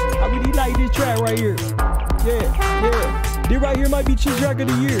 I really like this track right here. Yeah. This right here might be Cheese Track of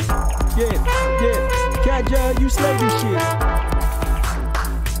the Year. Yeah. Cat, you slay this shit.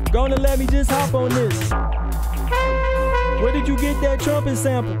 Gonna let me just hop on this. Where did you get that trumpet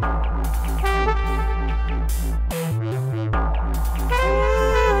sample?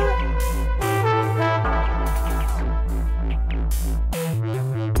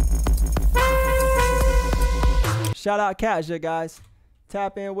 Shout out CASHAPP, guys.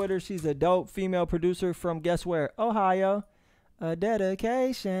 Tap in with her. She's a dope female producer from, guess where? Ohio. A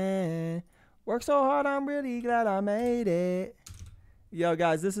dedication. Work so hard, I'm really glad I made it. Yo,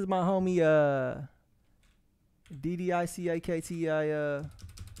 guys, this is my homie, DDICAKTI.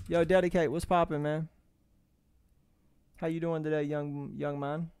 Yo, Dedicate, what's poppin', man? How you doing today, young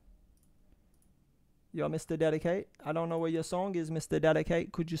man? Yo, Mr. Dedicate. I don't know where your song is, Mr.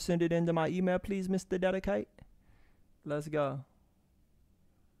 Dedicate. Could you send it into my email, please, Mr. Dedicate? Let's go.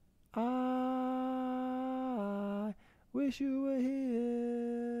 I wish you were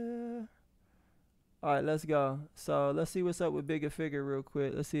here. All right, let's go. So let's see what's up with Bigger Figure real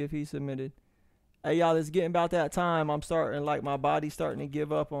quick. Let's see if he submitted. Hey, y'all, it's getting about that time. I'm starting, like, my body's starting to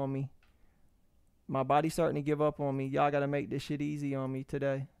give up on me. Y'all got to make this shit easy on me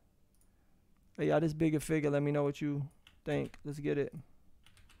today. Hey, y'all, this Bigger Figure. Let me know what you think. Let's get it.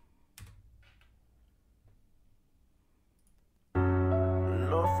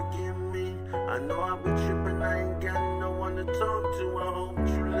 Lord, forgive me. I know I've been tripping. I ain't got no one to talk to. I hope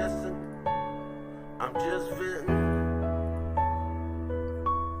you listen. I'm just venting.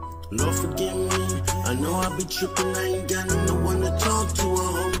 Lord, forgive me. I know I be tripping. I ain't got no one to talk to.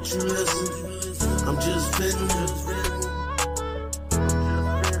 I hope you listen. I'm just venting.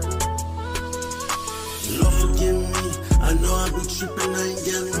 Lord, forgive me. I know I be tripping. I ain't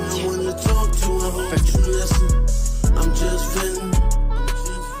got no one to talk to. I hope you listen. I'm just venting.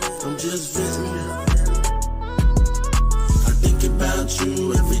 I think about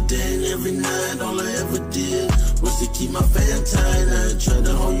you every day and every night. All I ever did was to keep my fan tight. I tried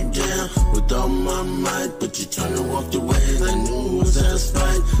to hold you down with all my might, but you turned and walked away, and I knew it was out of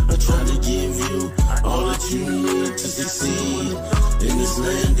spite. I tried to give you all that you need to succeed in this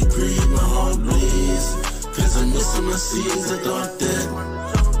land of greed. My heart bleeds, cause I'm missing my seeds. I thought that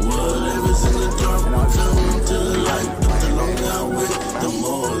whatever's in the dark will come to the light, but the longer I wait, the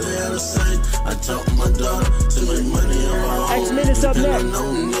more they out of sight. I taught my daughter to make money on my own. X Menace up next.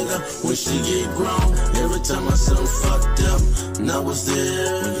 When she get grown, every time my son fucked up, and I was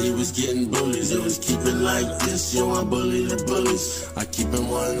there when he was getting bullies. It was keep it like this, yo, I bully the bullies. I keep it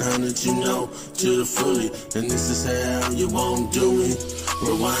 100, you know, to the fully. And this is how you won't do me.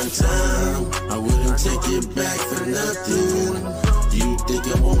 Rewind time, I wouldn't take it back for nothing. You think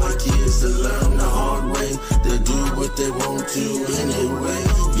I want my kids to learn the hard way? They do what they want to anyway.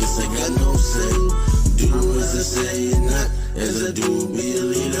 Guess I got no say. do as I say and not as I do. Be a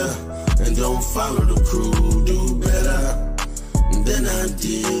leader and don't follow the crew. Do better than I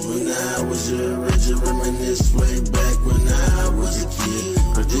did when I was your original. Reminisce way back when I was a kid.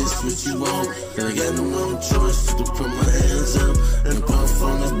 But this what you want, and I got no choice to put my hands up and puff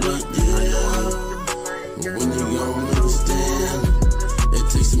on the blunt, yeah. When you gon' understand, it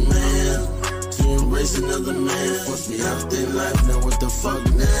takes a man to embrace another man. Force me out their life, now what the fuck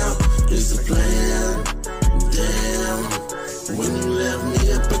now is the plan? Damn, when you left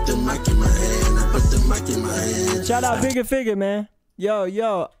me, I put the mic in my hand, I put the mic in my hand. Shout out Bigger Figure, man.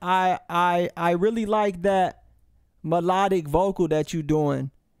 Yo, I really like that melodic vocal that you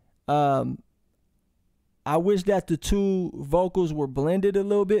doing. I wish that the two vocals were blended a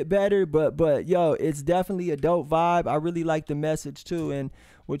little bit better, but yo, it's definitely a dope vibe. I really like the message too and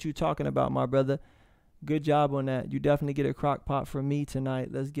what you talking about, my brother. Good job on that. You definitely get a crock pot from me tonight.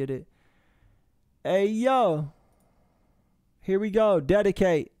 Let's get it. Hey, yo. Here we go.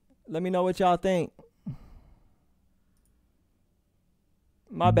 Dedicate. Let me know what y'all think.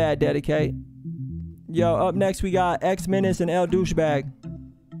 My bad, Dedicate. Yo, up next we got X Menace and L Douchebag.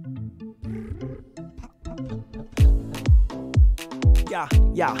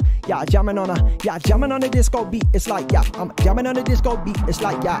 Yeah, jamming on a disco beat. It's like, yeah, I'm jamming on a disco beat. It's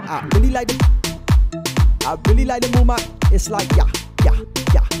like, yeah, I really like the move my. It's like, yeah.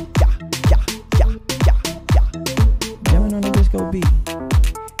 Jamming on a disco beat.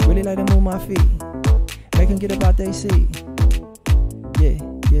 Really like to move my feet. Make them get up out they seat. Yeah.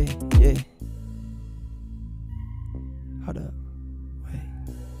 Hold up. Wait.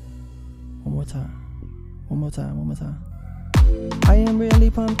 One more time. I am really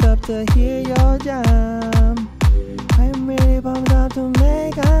pumped up to hear your jam. I am really pumped up to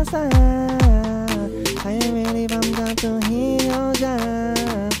make a sound. I am really pumped up to hear your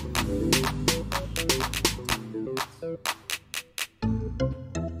jam.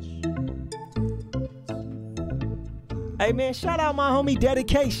 Hey man, shout out my homie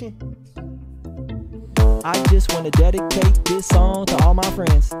Dedication. I just want to dedicate this song to all my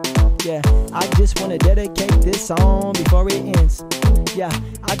friends. Yeah, I just want to dedicate this song before it ends. Yeah,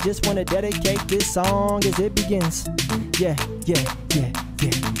 I just want to dedicate this song as it begins. Yeah.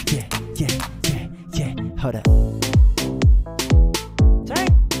 Hold up.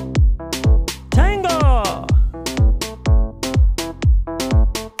 Tango.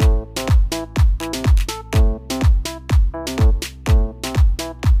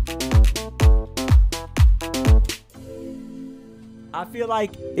 I feel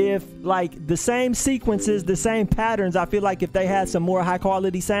like if like the same sequences, the same patterns, I feel like if they had some more high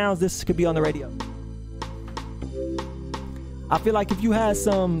quality sounds, this could be on the radio. I feel like if you had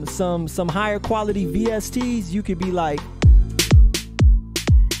some higher quality VSTs, you could be like,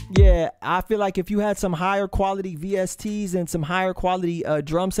 yeah, I feel like if you had some higher quality VSTs and some higher quality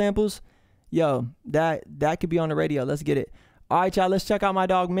drum samples, yo, that could be on the radio. Let's get it. All right, y'all, let's check out my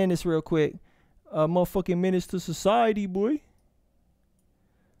dog Menace real quick. Motherfucking menace to society, boy.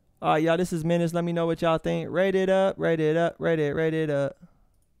 All right, y'all, this is Menace. Let me know what y'all think. Rate it up. Rate it up.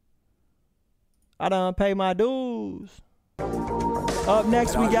 I done pay my dues. Up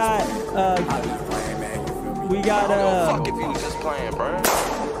next, we got fuck if you was just playing, bro.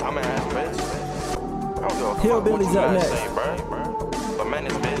 I'm an ass bitch. I don't give a fuck Hillbilly's what you up guys next. say, bro. But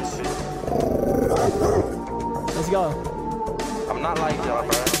Menace, bitch. Let's go. I'm not like y'all,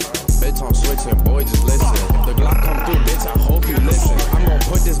 bro. Bitch, I'm switching, boy, just listen. The Glock come through, bitch, I hope you listen. I'm gonna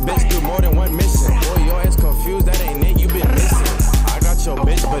put this bitch through more than one mission. Boy, your ass confused, that ain't it, you been missing. I got your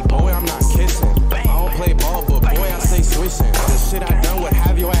bitch, but boy, I'm not kissing. I don't play ball, but boy, I stay switching. The shit I done would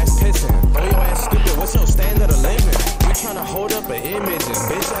have your ass pissing. Boy, your ass stupid, what's your standard of living? You tryna hold up an image, and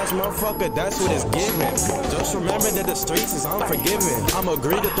bitch ass motherfucker, that's what it's giving. Just remember that the streets is unforgiving. I'm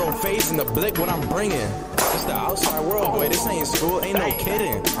agree to throw phase in the blick what I'm bringing. It's the outside world, boy, this ain't school, ain't no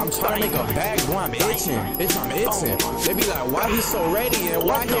kidding. I'm trying to make a bag, boy, I'm itching. Bitch, I'm itching. They be like, why he so ready, and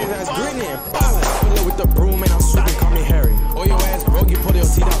why his ass grinning? Fill it with the broom, and I'm sweeping, call me Harry. Or your ass broke, you pull your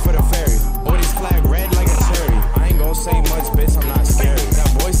teeth out for the ferry. Boy, this flag red like a cherry. I ain't gon' say much, bitch, I'm not scary.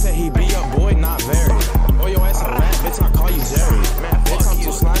 That boy said he be a boy, not very. Or your ass a rat, bitch, I call you Jerry. Bitch, I'm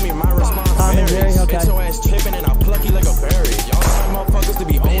too slimy, my response varies. Bitch, your ass tripping, and I pluck you like a berry. Y'all some motherfuckers to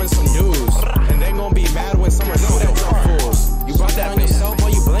be owing some dues. And they gon' be mad when someone know that y'all fools. You brought that on yourself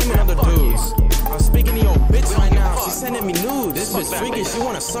while you blaming other dudes. I'm speaking to your bitch right now, she sending me nudes. This bitch freaking, she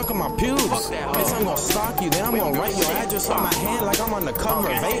wanna suck on my pubes. Bitch, I'm gon' stalk you, then I'm gon' write your address on my hand like I'm on the cover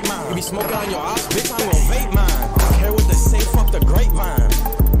of Vape Mine. You be smoking on your ops, bitch, I'm gon' vape mine. I don't care what they say, fuck the grapevine.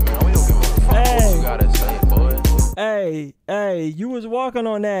 Man, we don't give a fuck what you gotta say, boy. Hey, you was walking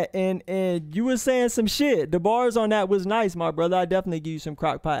on that and you was saying some shit. The bars on that was nice, my brother. I definitely give you some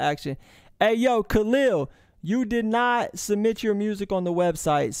crock pot action. Hey, yo, Khalil, you did not submit your music on the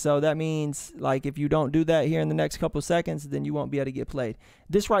website, so that means, like, if you don't do that here in the next couple seconds, then you won't be able to get played.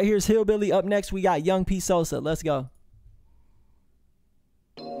 This right here is Hillbilly. Up next, we got Young P. Sosa. Let's go.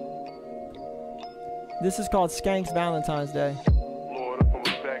 This is called Skank's Valentine's Day.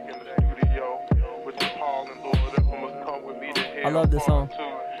 I love this song.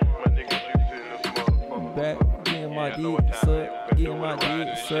 Back, getting my dick sucked, getting my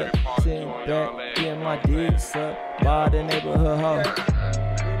dick sucked, sitting back, getting my dick sucked by the neighborhood hoe.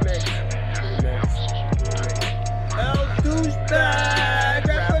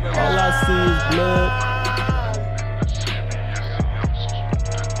 All I see is blood.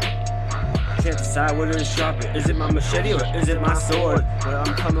 Can't decide whether to sharpen. Is it my machete or is it my sword? Well,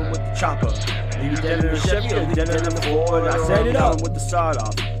 I'm coming with the chopper. You dead in the Chevy or dead in the Ford? I said it up with the sawed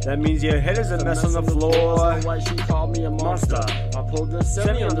off. That means your head is a mess on the floor. Why she called me a monster? I pulled the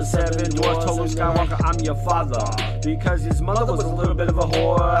 70 on the 7 doors. Told Luke Skywalker I'm your father. Because his mother was a little bit of a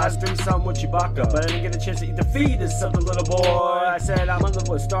whore. I string some with Chewbacca, but I didn't get a chance to eat the fetus of the little boy. I said I'm on the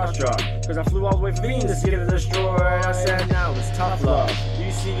wood starstruck, cause I flew all the way from Venus to get it destroyed. I said now it's tough love.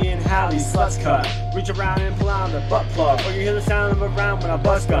 You see in Hallie, sluts cut. Reach around and pull out the butt plug. Or you hear the sound of a round when I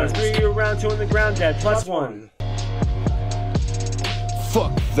bust guns. 3 around, 2 on the ground dead, +1.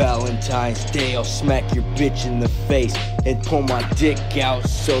 Fuck Valentine's Day, I'll smack your bitch in the face and pull my dick out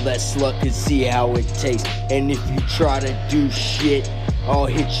so that slut can see how it tastes. And if you try to do shit, I'll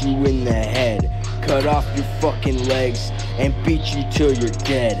hit you in the head, cut off your fucking legs, and beat you till you're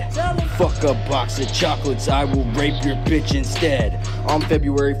dead. Fuck a box of chocolates, I will rape your bitch instead. On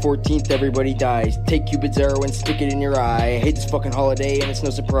February 14th, everybody dies. Take Cupid's arrow and stick it in your eye. I hate this fucking holiday, and it's no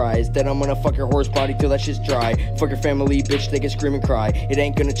surprise that I'm gonna fuck your horse body till that shit's dry. Fuck your family, bitch, they can scream and cry. It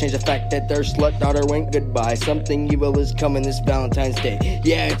ain't gonna change the fact that their slut daughter went goodbye. Something evil is coming this Valentine's Day.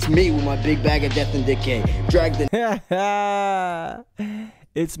 Yeah, it's me with my big bag of death and decay. Drag the...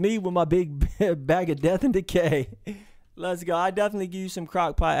 It's me with my big bag of death and decay. Let's go. I definitely give you some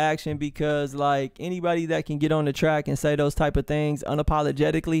crock pot action because, like, anybody that can get on the track and say those type of things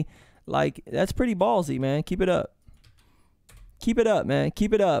unapologetically, like, that's pretty ballsy, man. Keep it up. Keep it up, man.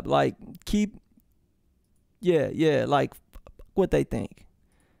 Keep it up. Like, yeah, like, what they think.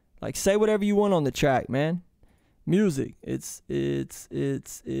 Like, say whatever you want on the track, man. Music, it's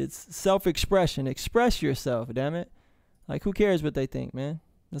self-expression. Express yourself, damn it. Like, who cares what they think, man?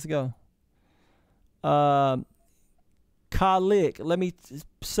 Let's go. Kalik, let me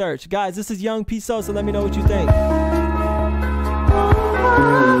search. Guys, this is Young P. Sosa. Let me know what you think.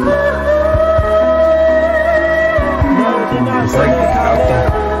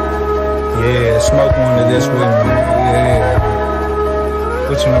 Yeah, smoke one of this with me. Yeah.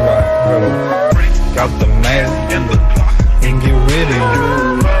 What you know about, bro? Got the mask and get rid of you.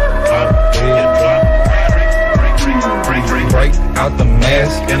 Break out the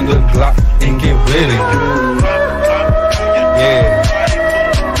mask and the Glock and get rid of you. Yeah.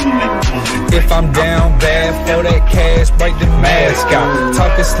 If I'm down bad for that cash, break the mask out.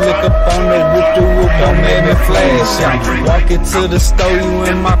 Talking slick up on the whip, the whoop don't make me flash out. Walk into the store, you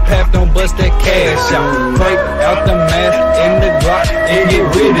in my path, don't bust that cash out. Break out the mask and the Glock and get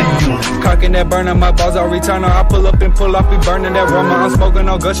rid of you. Cocking that burner, my balls are returner. I pull up and pull off, we burning that rummer. I'm smoking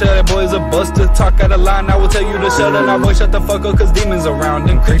on gunshots, that boy is a buster. Talk out of line, I will tell you to shut up. Now boy, shut the fuck up, cause demons around.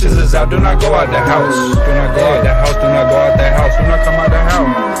 Them creatures is out, do not go out the house. Do not go out the house, do not go out that house. Do not come out the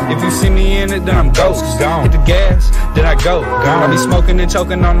house. If you see me in it, then I'm ghost. Gone. Hit the gas, then I go. Gone. I be smoking and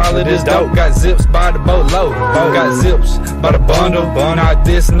choking on all of this dope. Got zips by the boatload. Got zips by the bundle. Not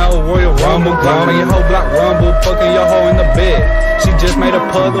this, no Royal Rumble. Make your whole block rumble. Fucking your hoe in the bed. She just made a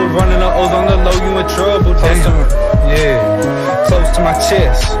puddle. Running the O's on the low, you in trouble. Yeah, close to my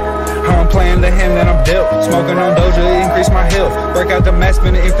chest. How I'm playing the hand that I'm dealt. Smoking on Doja, it increase my health. Break out the mask,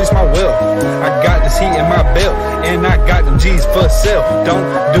 spin it, increase my wealth. I got this heat in my belt, and I got them G's for sale.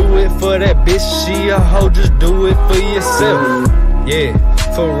 Don't do it for that bitch, she a hoe, just do it for yourself. Yeah,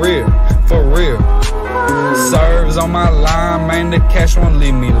 for real, for real. Serves on my line, man, the cash won't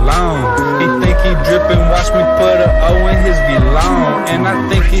leave me alone. He think he drippin', watch me put a O in his V-long. And I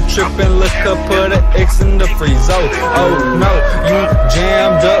think he trippin', look up, put a X in the free zone. Oh no, you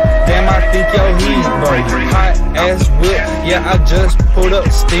jammed up, damn I think your heat broke. Hot ass whip, yeah I just pulled up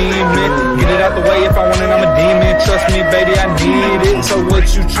steamin'. Get it out the way if I want it, I'm a demon. Trust me baby, I need it. So what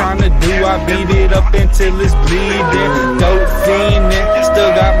you tryna do, I beat it up until it's bleeding. Dope fiendin',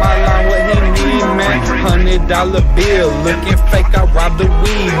 still got my line, what he need man. $100 bill. Looking fake, I robbed the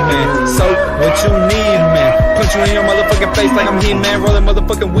weed, man. So, what you need, man? Punch you in your motherfucking face like I'm He-Man. Rolling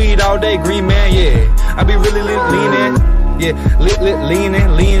motherfucking weed all day, green man, yeah. I be really leaning, yeah.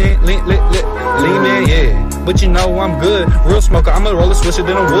 Leaning, yeah. But you know I'm good. Real smoker, I'ma roll a swisher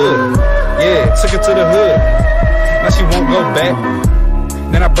than a wood. Yeah, took it to the hood. Now she won't go back.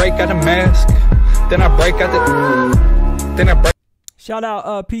 Then I break out the mask. Then I break out the... Then I break... Shout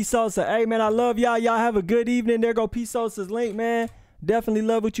out P Sosa. Hey man, I love y'all. Y'all have a good evening. There go P Sosa's link, man. Definitely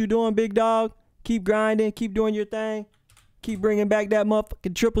love what you doing, big dog. Keep grinding. Keep doing your thing. Keep bringing back that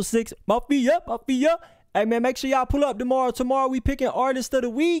motherfucking 666. Mafia. Hey man, make sure y'all pull up tomorrow. Tomorrow we picking artist of the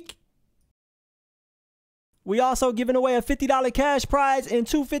week. We also giving away a $50 cash prize and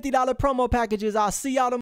two $50 promo packages. I'll see y'all tomorrow.